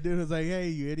 and then the dude was like, "Hey,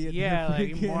 you idiot." Yeah,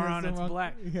 like, you moron, it's wrong.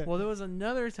 black. Yeah. Well, there was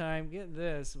another time, get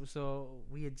this, so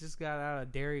we had just got out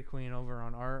of Dairy Queen over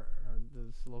on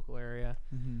this local area,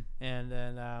 and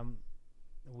then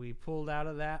we pulled out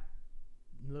of that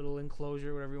little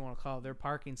enclosure, whatever you want to call it, their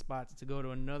parking spots, to go to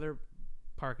another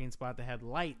parking spot that had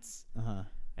lights.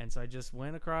 And so I just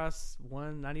went across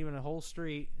not even a whole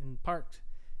street, and parked.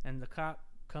 And the cop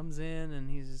comes in, and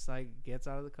he's just like, gets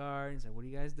out of the car, and he's like, "What are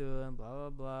you guys doing?" Blah, blah,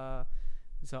 blah.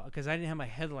 So, because I didn't have my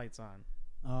headlights on.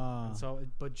 And so,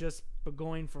 but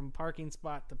going from parking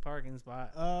spot to parking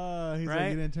spot. He's right? like,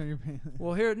 "You didn't turn your pants."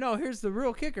 Well, here's the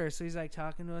real kicker. So he's like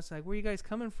talking to us, like, "Where are you guys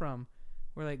coming from?"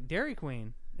 We're like, "Dairy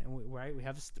Queen." And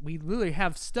we literally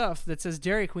have stuff that says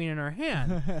Dairy Queen in our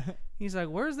hand. He's like,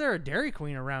 "Where's there a Dairy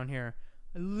Queen around here?"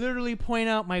 I literally point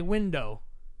out my window.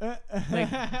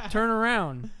 Like, turn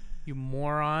around, you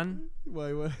moron.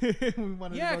 Why?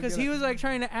 Yeah, because he was like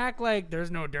trying to act like there's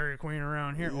no Dairy Queen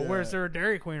around here. Well, where's there a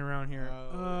Dairy Queen around here?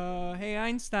 Hey,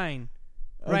 Einstein.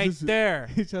 Right there.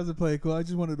 He tries to play it cool. I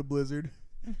just wanted a Blizzard.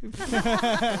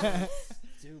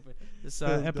 Stupid. This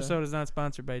episode is not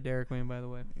sponsored by Dairy Queen, by the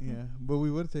way. Yeah, but we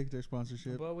would take their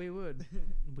sponsorship. But we would.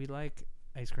 We like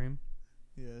ice cream.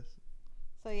 Yes.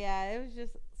 So yeah, it was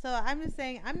just... So I'm just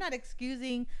saying, I'm not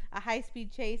excusing a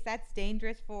high-speed chase. That's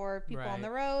dangerous for people on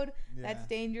the road. Yeah. That's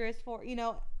dangerous for,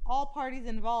 all parties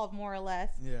involved, more or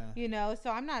less. Yeah. So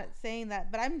I'm not saying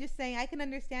that. But I'm just saying I can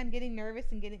understand getting nervous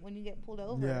and when you get pulled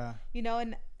over. Yeah.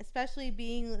 And especially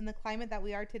being in the climate that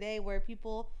we are today where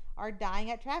people are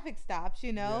dying at traffic stops,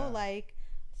 Yeah.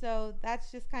 So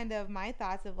that's just kind of my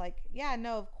thoughts of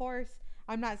of course.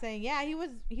 I'm not saying, he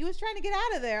was trying to get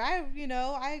out of there. I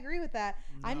agree with that.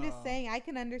 No. I'm just saying I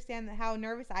can understand how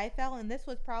nervous I felt, and this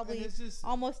was probably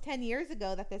almost 10 years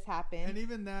ago that this happened. And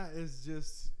even that is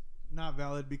just not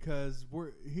valid because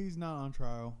he's not on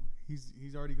trial.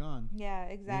 He's already gone. Yeah,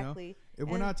 exactly. If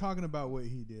we're not talking about what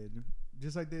he did.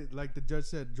 Just like the judge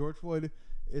said, George Floyd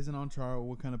isn't on trial.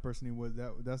 What kind of person he was?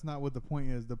 That's not what the point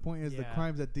is. The point is the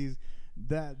crimes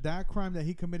that crime that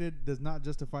he committed does not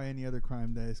justify any other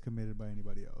crime that is committed by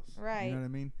anybody else. Right. You know what I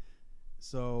mean?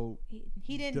 So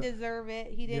he didn't deserve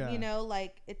it. He didn't.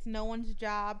 It's no one's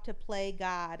job to play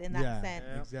God in that sense.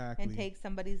 Exactly. And take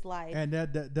somebody's life. And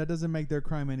that doesn't make their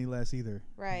crime any less either.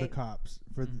 Right. The cops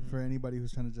for anybody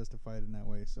who's trying to justify it in that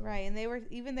way. So. Right. And they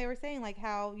were saying like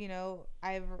how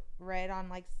I've read on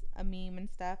like a meme and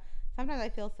stuff. Sometimes I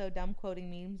feel so dumb quoting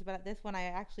memes, but this one I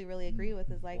actually really agree with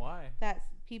is like why? That's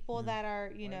people that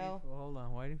are hold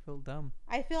on. Why do you feel dumb?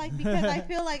 I feel like because I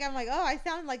feel like I'm like, oh, I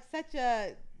sound like such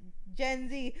a Gen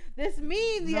Z. This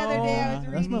meme the other day I was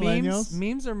reading. That's millennials.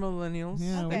 Memes are millennials.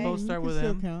 Yeah, okay. They both start with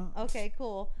M. Count. Okay,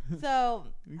 cool. So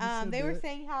they were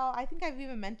saying how, I think I've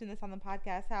even mentioned this on the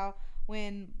podcast, how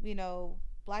when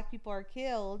black people are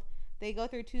killed, they go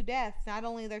through two deaths, not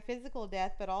only their physical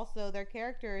death, but also their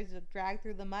character is dragged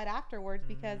through the mud afterwards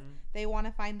because they want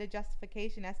to find a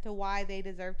justification as to why they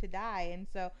deserve to die. And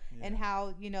so, and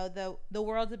how, the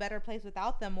world's a better place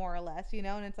without them, more or less,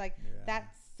 and it's like,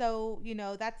 that's so,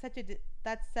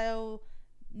 that's so,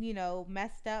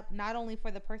 messed up, not only for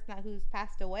the person who's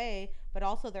passed away, but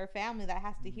also their family that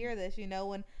has to hear this,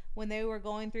 when they were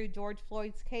going through George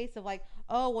Floyd's case of like,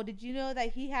 oh, well, did you know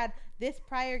that he had this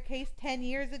prior case 10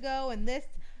 years ago and this,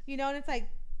 and it's like,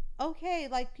 okay,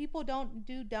 like people don't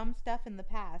do dumb stuff in the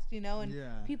past, and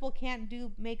people can't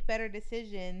make better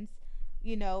decisions,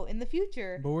 in the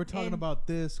future. But we're talking about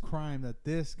this crime that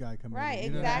this guy committed. Right,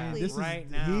 exactly. This right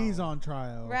is, now. He's on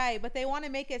trial. Right, but they want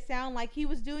to make it sound like he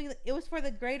was doing it was for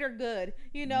the greater good,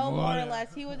 more or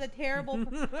less. He was a terrible,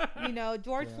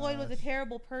 George Floyd was a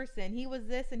terrible person. He was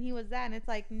this and he was that, and it's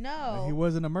like, no. He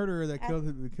wasn't a murderer that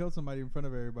killed somebody in front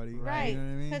of everybody. Right. You know what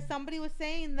I mean? Because somebody was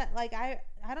saying that, like, I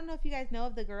don't know if you guys know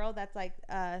of the girl that's like,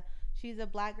 she's a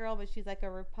black girl, but she's like a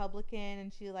Republican,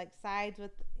 and she like sides with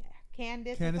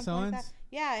Candace Owens? Like that.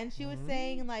 Yeah, and she was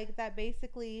saying like that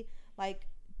basically like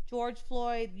George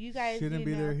Floyd, you guys shouldn't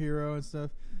be their hero and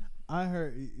stuff. I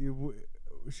heard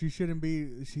he shouldn't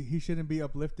be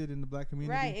uplifted in the black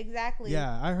community. Right, exactly.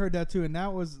 Yeah, I heard that too, and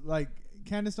that was like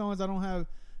Candace Owens. I don't have.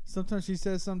 Sometimes she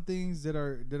says some things that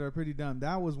are pretty dumb.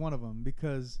 That was one of them,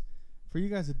 because for you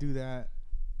guys to do that,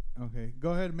 Okay,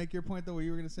 go ahead and make your point though. What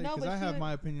you were gonna say? No, Because but I she have was-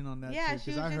 my opinion on that. Yeah, too, she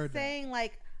was I just heard saying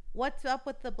like, what's up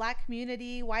with the black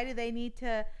community? Why do they need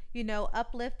to,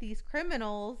 uplift these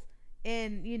criminals?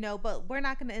 And but we're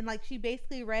not gonna. And like, she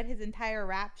basically read his entire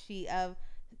rap sheet of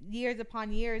years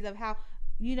upon years of how,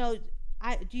 do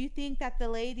you think that the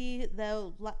lady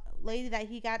that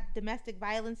he got domestic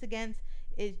violence against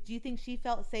do you think she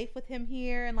felt safe with him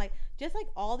here? And like, just like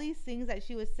all these things that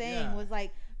she was saying was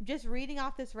like just reading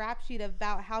off this rap sheet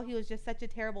about how he was just such a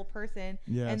terrible person,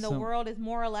 and the world is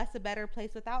more or less a better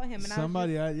place without him. And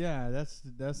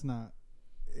that's not.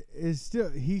 It's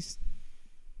still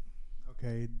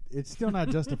okay. It's still not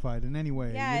justified in any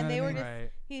way. Yeah, you know and they what were I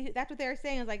mean? just that's what they were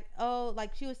saying. It was like, oh,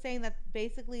 like she was saying that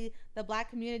basically the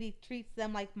black community treats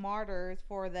them like martyrs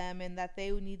for them, and that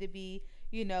they need to be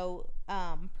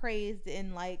praised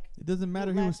in like. It doesn't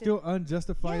matter. He was still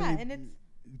unjustifiably and it's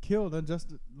killed,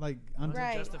 unjustified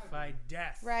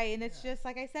death. Right, and it's just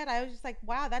like I said, I was just like,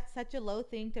 wow, that's such a low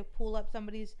thing to pull up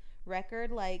somebody's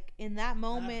record, like in that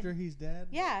moment after he's dead.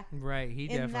 Yeah, right. He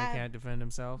definitely can't defend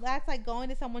himself. That's like going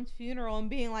to someone's funeral and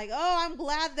being like, oh, I'm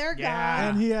glad they're gone.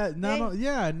 And he had not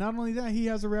only that, he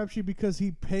has a rap sheet because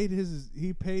he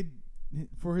paid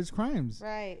for his crimes.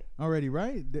 Right. Already,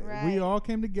 right? We all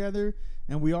came together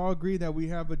and we all agreed that we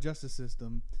have a justice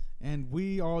system, and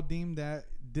we all deemed that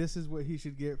this is what he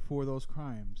should get for those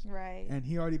crimes. Right. And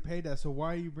he already paid that. So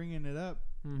why are you bringing it up?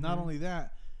 Mm-hmm. Not only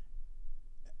that,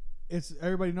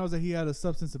 everybody knows that he had a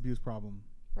substance abuse problem.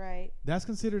 Right. That's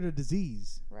considered a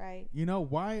disease. Right.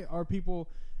 Why are people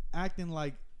acting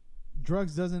like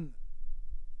drugs doesn't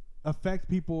affect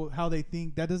people how they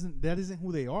think? That isn't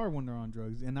who they are when they're on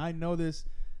drugs. And I know this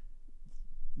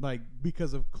like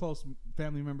because of close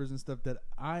family members and stuff that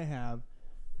I have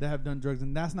that have done drugs,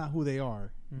 and that's not who they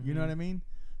are. Mm-hmm. You know what I mean?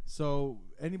 So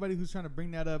anybody who's trying to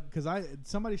bring that up, because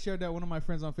somebody shared that, one of my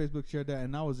friends on Facebook shared that,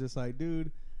 and I was just like,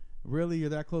 dude, really, you're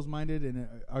that close-minded, and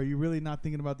are you really not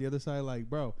thinking about the other side? Like,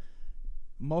 bro,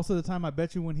 most of the time, I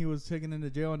bet you when he was taken into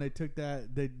jail and they took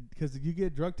that, because you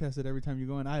get drug tested every time you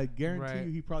go in, I guarantee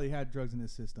you he probably had drugs in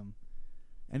his system.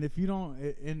 And if you don't,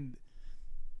 and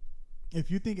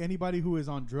if you think anybody who is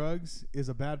on drugs is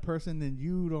a bad person, then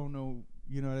you don't know.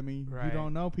 You know what I mean? Right. You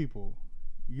don't know people.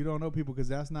 You don't know people because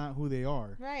that's not who they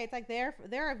are. Right. It's like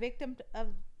they're a victim of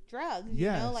drugs.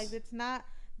 Yes. You know, like it's not.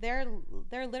 They're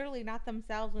literally not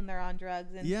themselves when they're on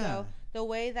drugs, and so the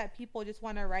way that people just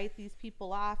want to write these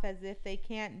people off as if they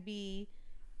can't be,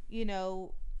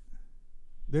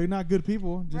 they're not good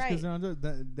people just because they're on drugs.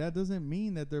 That doesn't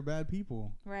mean that they're bad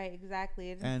people. Right.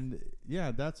 Exactly. And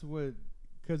that's what,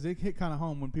 because it hit kind of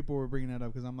home when people were bringing that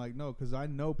up, because I'm like, no, because I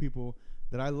know people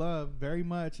that I love very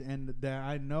much, and that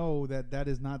I know that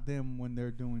is not them when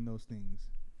they're doing those things.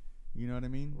 You know what I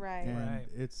mean? Right. And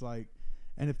it's like,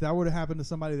 and if that were to happen to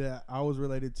somebody that I was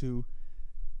related to,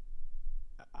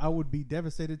 I would be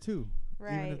devastated too.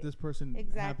 Right. Even if this person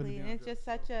exactly, and it's just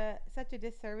such a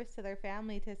disservice to their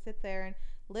family to sit there and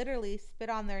literally spit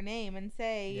on their name and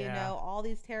say, all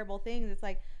these terrible things. It's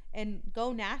like, and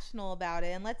go national about it,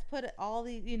 and let's put all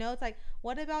these, it's like,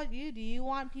 what about you? Do you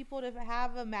want people to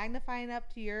have a magnifying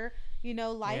up to your,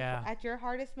 life at your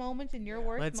hardest moments and your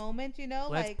worst moments,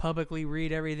 let's publicly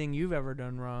read everything you've ever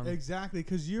done wrong. Exactly,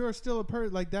 because you're still a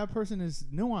like that person is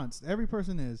nuanced. Every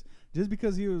person is. Just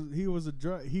because he was a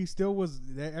drug, he still was.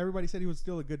 Everybody said he was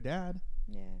still a good dad.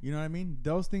 Yeah. You know what I mean?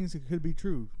 Those things could be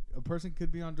true. A person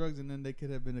could be on drugs and then they could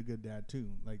have been a good dad too.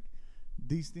 Like,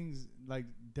 these things, like,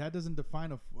 that doesn't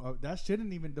define that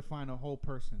shouldn't even define a whole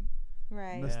person.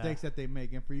 Right. Mistakes that they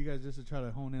make. And for you guys just to try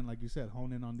to hone in, like you said,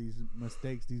 on these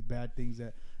mistakes, these bad things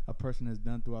that a person has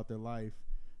done throughout their life,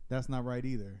 that's not right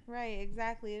either. Right,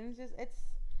 exactly. And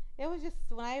it was just,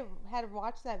 when I had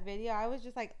watched that video, I was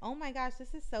just like, oh my gosh,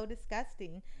 this is so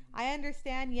disgusting. I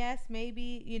understand, yes,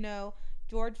 maybe,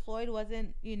 George Floyd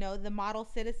wasn't, the model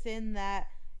citizen that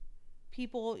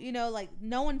people, like,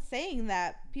 no one's saying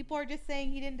that. People are just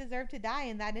saying he didn't deserve to die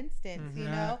in that instance.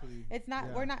 Exactly. It's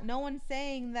not, no one's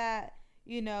saying that,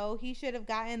 he should have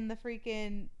gotten the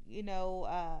freaking,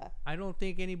 I don't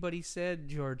think anybody said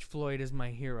George Floyd is my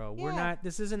hero.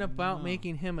 This isn't about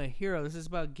making him a hero. This is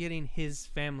about getting his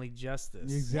family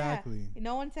justice. Exactly. Yeah.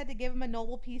 No one said to give him a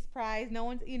Nobel Peace Prize. No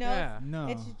one's, No.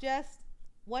 It's just,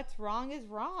 what's wrong is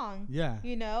wrong. Yeah.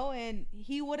 And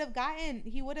he would have gotten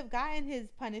his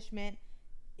punishment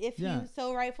if he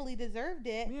so rightfully deserved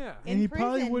it. Yeah. In he prison,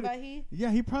 probably would. But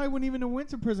he probably wouldn't even have went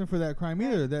to prison for that crime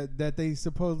either. That they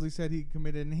supposedly said he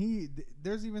committed. And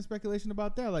there's even speculation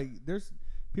about that. Like, there's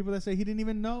people that say he didn't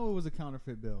even know it was a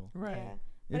counterfeit bill. Right. Yeah.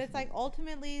 But it's like,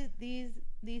 ultimately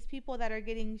these people that are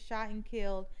getting shot and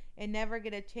killed and never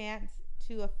get a chance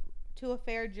to to a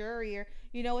fair jury, or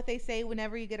you know what they say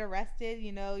whenever you get arrested,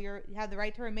 you know, you have the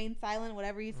right to remain silent,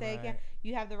 whatever you say, Right.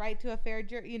 you have the right to a fair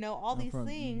jury, you know, all these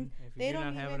things. If you They do don't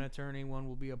not have an even- attorney, one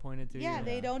will be appointed to you. Yeah,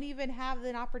 they don't even have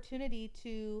an opportunity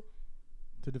to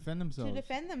defend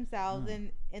themselves.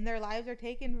 and their lives are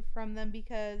taken from them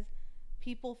because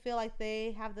people feel like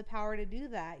they have the power to do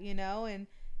that, you know, and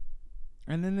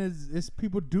then it's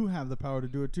people do have the power to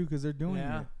do it too because they're doing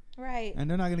Yeah. it, right. and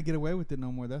they're not gonna get away with it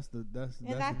no more. That's the thing is,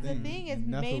 And that's what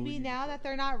maybe we need now to that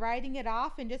they're not writing it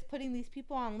off and just putting these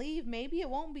people on leave, maybe it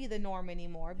won't be the norm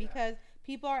anymore because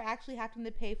people are actually having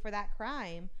to pay for that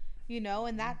crime, you know,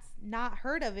 and that's not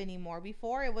heard of anymore.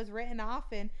 Before it was written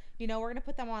off and, you know, we're going to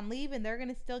put them on leave and they're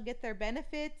going to still get their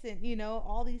benefits and, you know,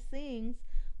 all these things.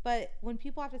 But when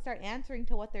people have to start answering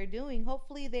to what they're doing,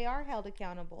 hopefully they are held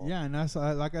accountable. Yeah, and that's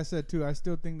like I said too. I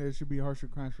still think there should be harsher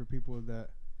crimes for people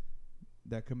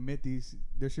that commit these.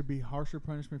 There should be harsher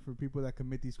punishment for people that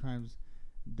commit these crimes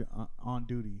on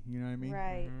duty. You know what I mean?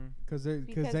 Right. Because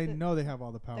Because they know they have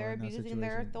all the power. They're in that abusing their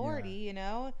situation. authority, Yeah. you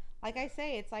know? Like I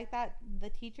say, it's like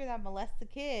the teacher that molests the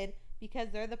kid because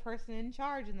they're the person in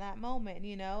charge in that moment,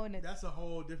 you know? And That's a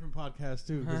whole different podcast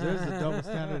too, because there's a double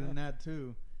standard in that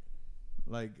too.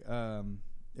 Like,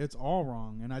 it's all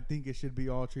wrong, and I think it should be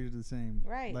all treated the same.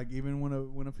 Right. Like even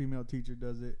when a female teacher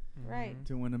does it, right.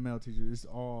 to when a male teacher, it's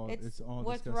all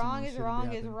What's disgusting wrong and is shouldn't wrong be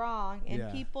is happening. wrong, and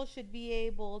Yeah. people should be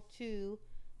able to,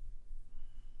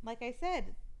 like I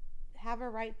said, have a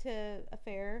right to a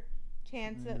fair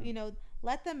chance of, you know,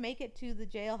 let them make it to the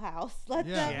jailhouse. Let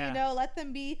Yeah. them, Yeah. you know, let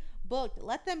them be booked.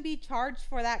 Let them be charged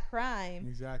for that crime.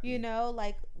 Exactly. You know,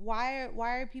 like why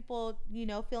are people, you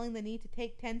know, feeling the need to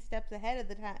take 10 steps ahead of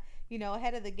the time, you know,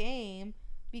 ahead of the game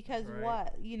because Right.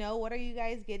 what, you know, what are you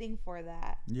guys getting for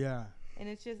that? Yeah. And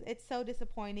it's so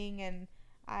disappointing, and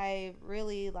I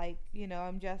really, like, you know,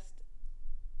 I'm just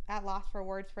at loss for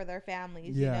words for their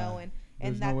families, you Yeah. know, and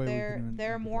There's that no way we can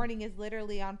their even- mourning is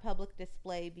literally on public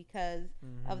display because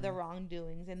of the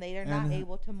wrongdoings, and they are not And-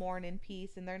 able to mourn in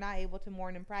peace, and they're not able to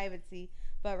mourn in privacy,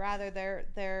 but rather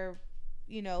their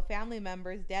you know, family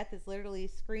members' death is literally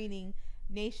screening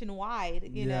nationwide,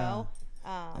 you Yeah. know.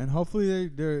 And hopefully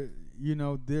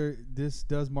this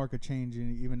does mark a change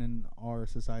even in our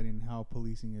society and how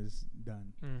policing is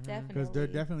done. Definitely. Because there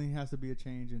definitely has to be a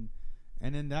change, and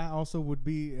then that also would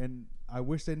be, and I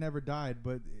wish they never died,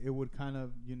 but it would kind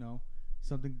of, you know,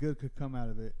 something good could come out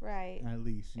of it, right. at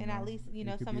least. And at least, you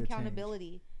know, It could some be a change.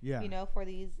 accountability, Yeah. you know, for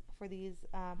these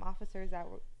officers that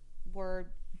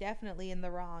were definitely in the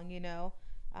wrong, you know,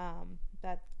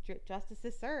 that justice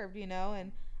is served, you know,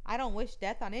 and I don't wish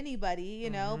death on anybody, you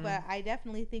know, but I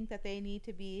definitely think that they need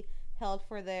to be held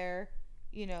for their,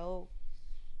 you know,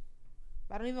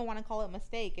 I don't even want to call it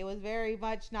mistake. It was very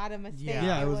much not a mistake.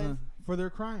 Yeah, it was for their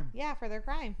crime. yeah, for their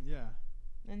crime. Yeah.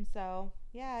 And so,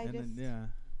 yeah,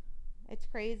 it's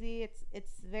crazy.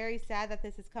 It's very sad that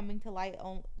this is coming to light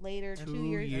later, 2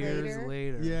 years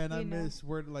later. Yeah, and I you know. miss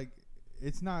where, like,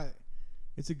 it's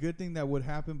a good thing that would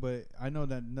happen, but I know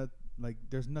that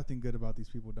there's nothing good about these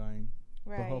people dying.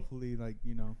 Right. But hopefully, like,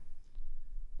 you know,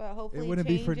 But hopefully, it wouldn't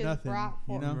be for change is nothing,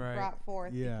 you know? Right. brought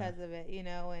forth Yeah. because of it, you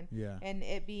know, and Yeah. and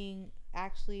it being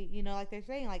actually, you know, like they're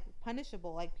saying, like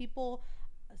punishable. Like people,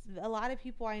 a lot of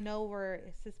people I know were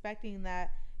suspecting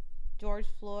that George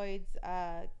Floyd's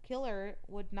killer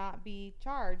would not be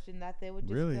charged, and that they would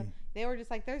just Really? they were just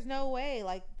like, there's no way,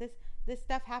 like this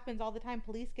stuff happens all the time.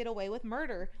 Police get away with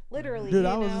murder, literally. Dude, you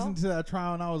I was know? listening to that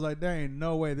trial and I was like, there ain't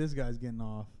no way this guy's getting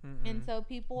off. And so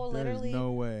people There's literally,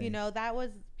 no way. you know,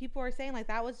 people were saying like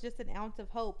that was just an ounce of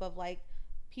hope of like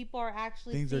people are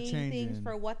actually Things are seeing things changing.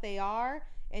 for what they are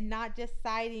and not just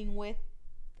siding with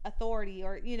authority,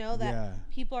 or, you know, that Yeah.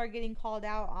 people are getting called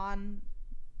out on.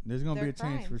 There's going to be Their a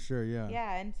change crimes. for sure, yeah.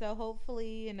 Yeah. And so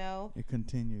hopefully, you know, It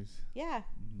continues. yeah.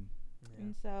 Mhm.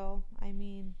 And so, I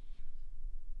mean,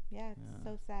 yeah, it's Yeah.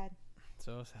 so sad.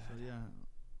 So sad. So, yeah.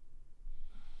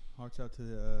 Hearts out to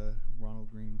the Ronald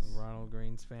Green's. Ronald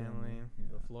Green's family, Family, yeah.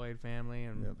 the Floyd family,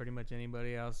 and Yep. pretty much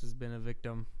anybody else has been a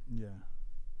victim. Yeah.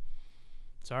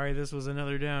 Sorry, this was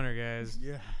another downer, guys.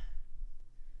 Yeah.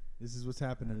 This is what's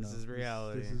happening. This though. is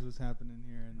reality. This is what's happening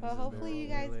here. And Well, this is hopefully you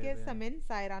the world guys we live get in. some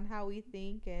insight on how we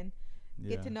think and get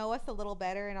Yeah. to know us a little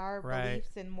better and our Right.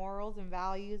 beliefs and morals and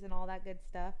values and all that good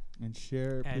stuff. And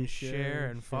share. And please share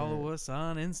and follow share. us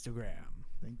on Instagram.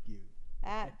 Thank you.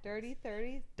 At Dirty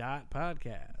 30.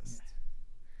 .podcast.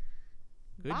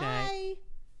 Good Bye. night.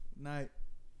 Night.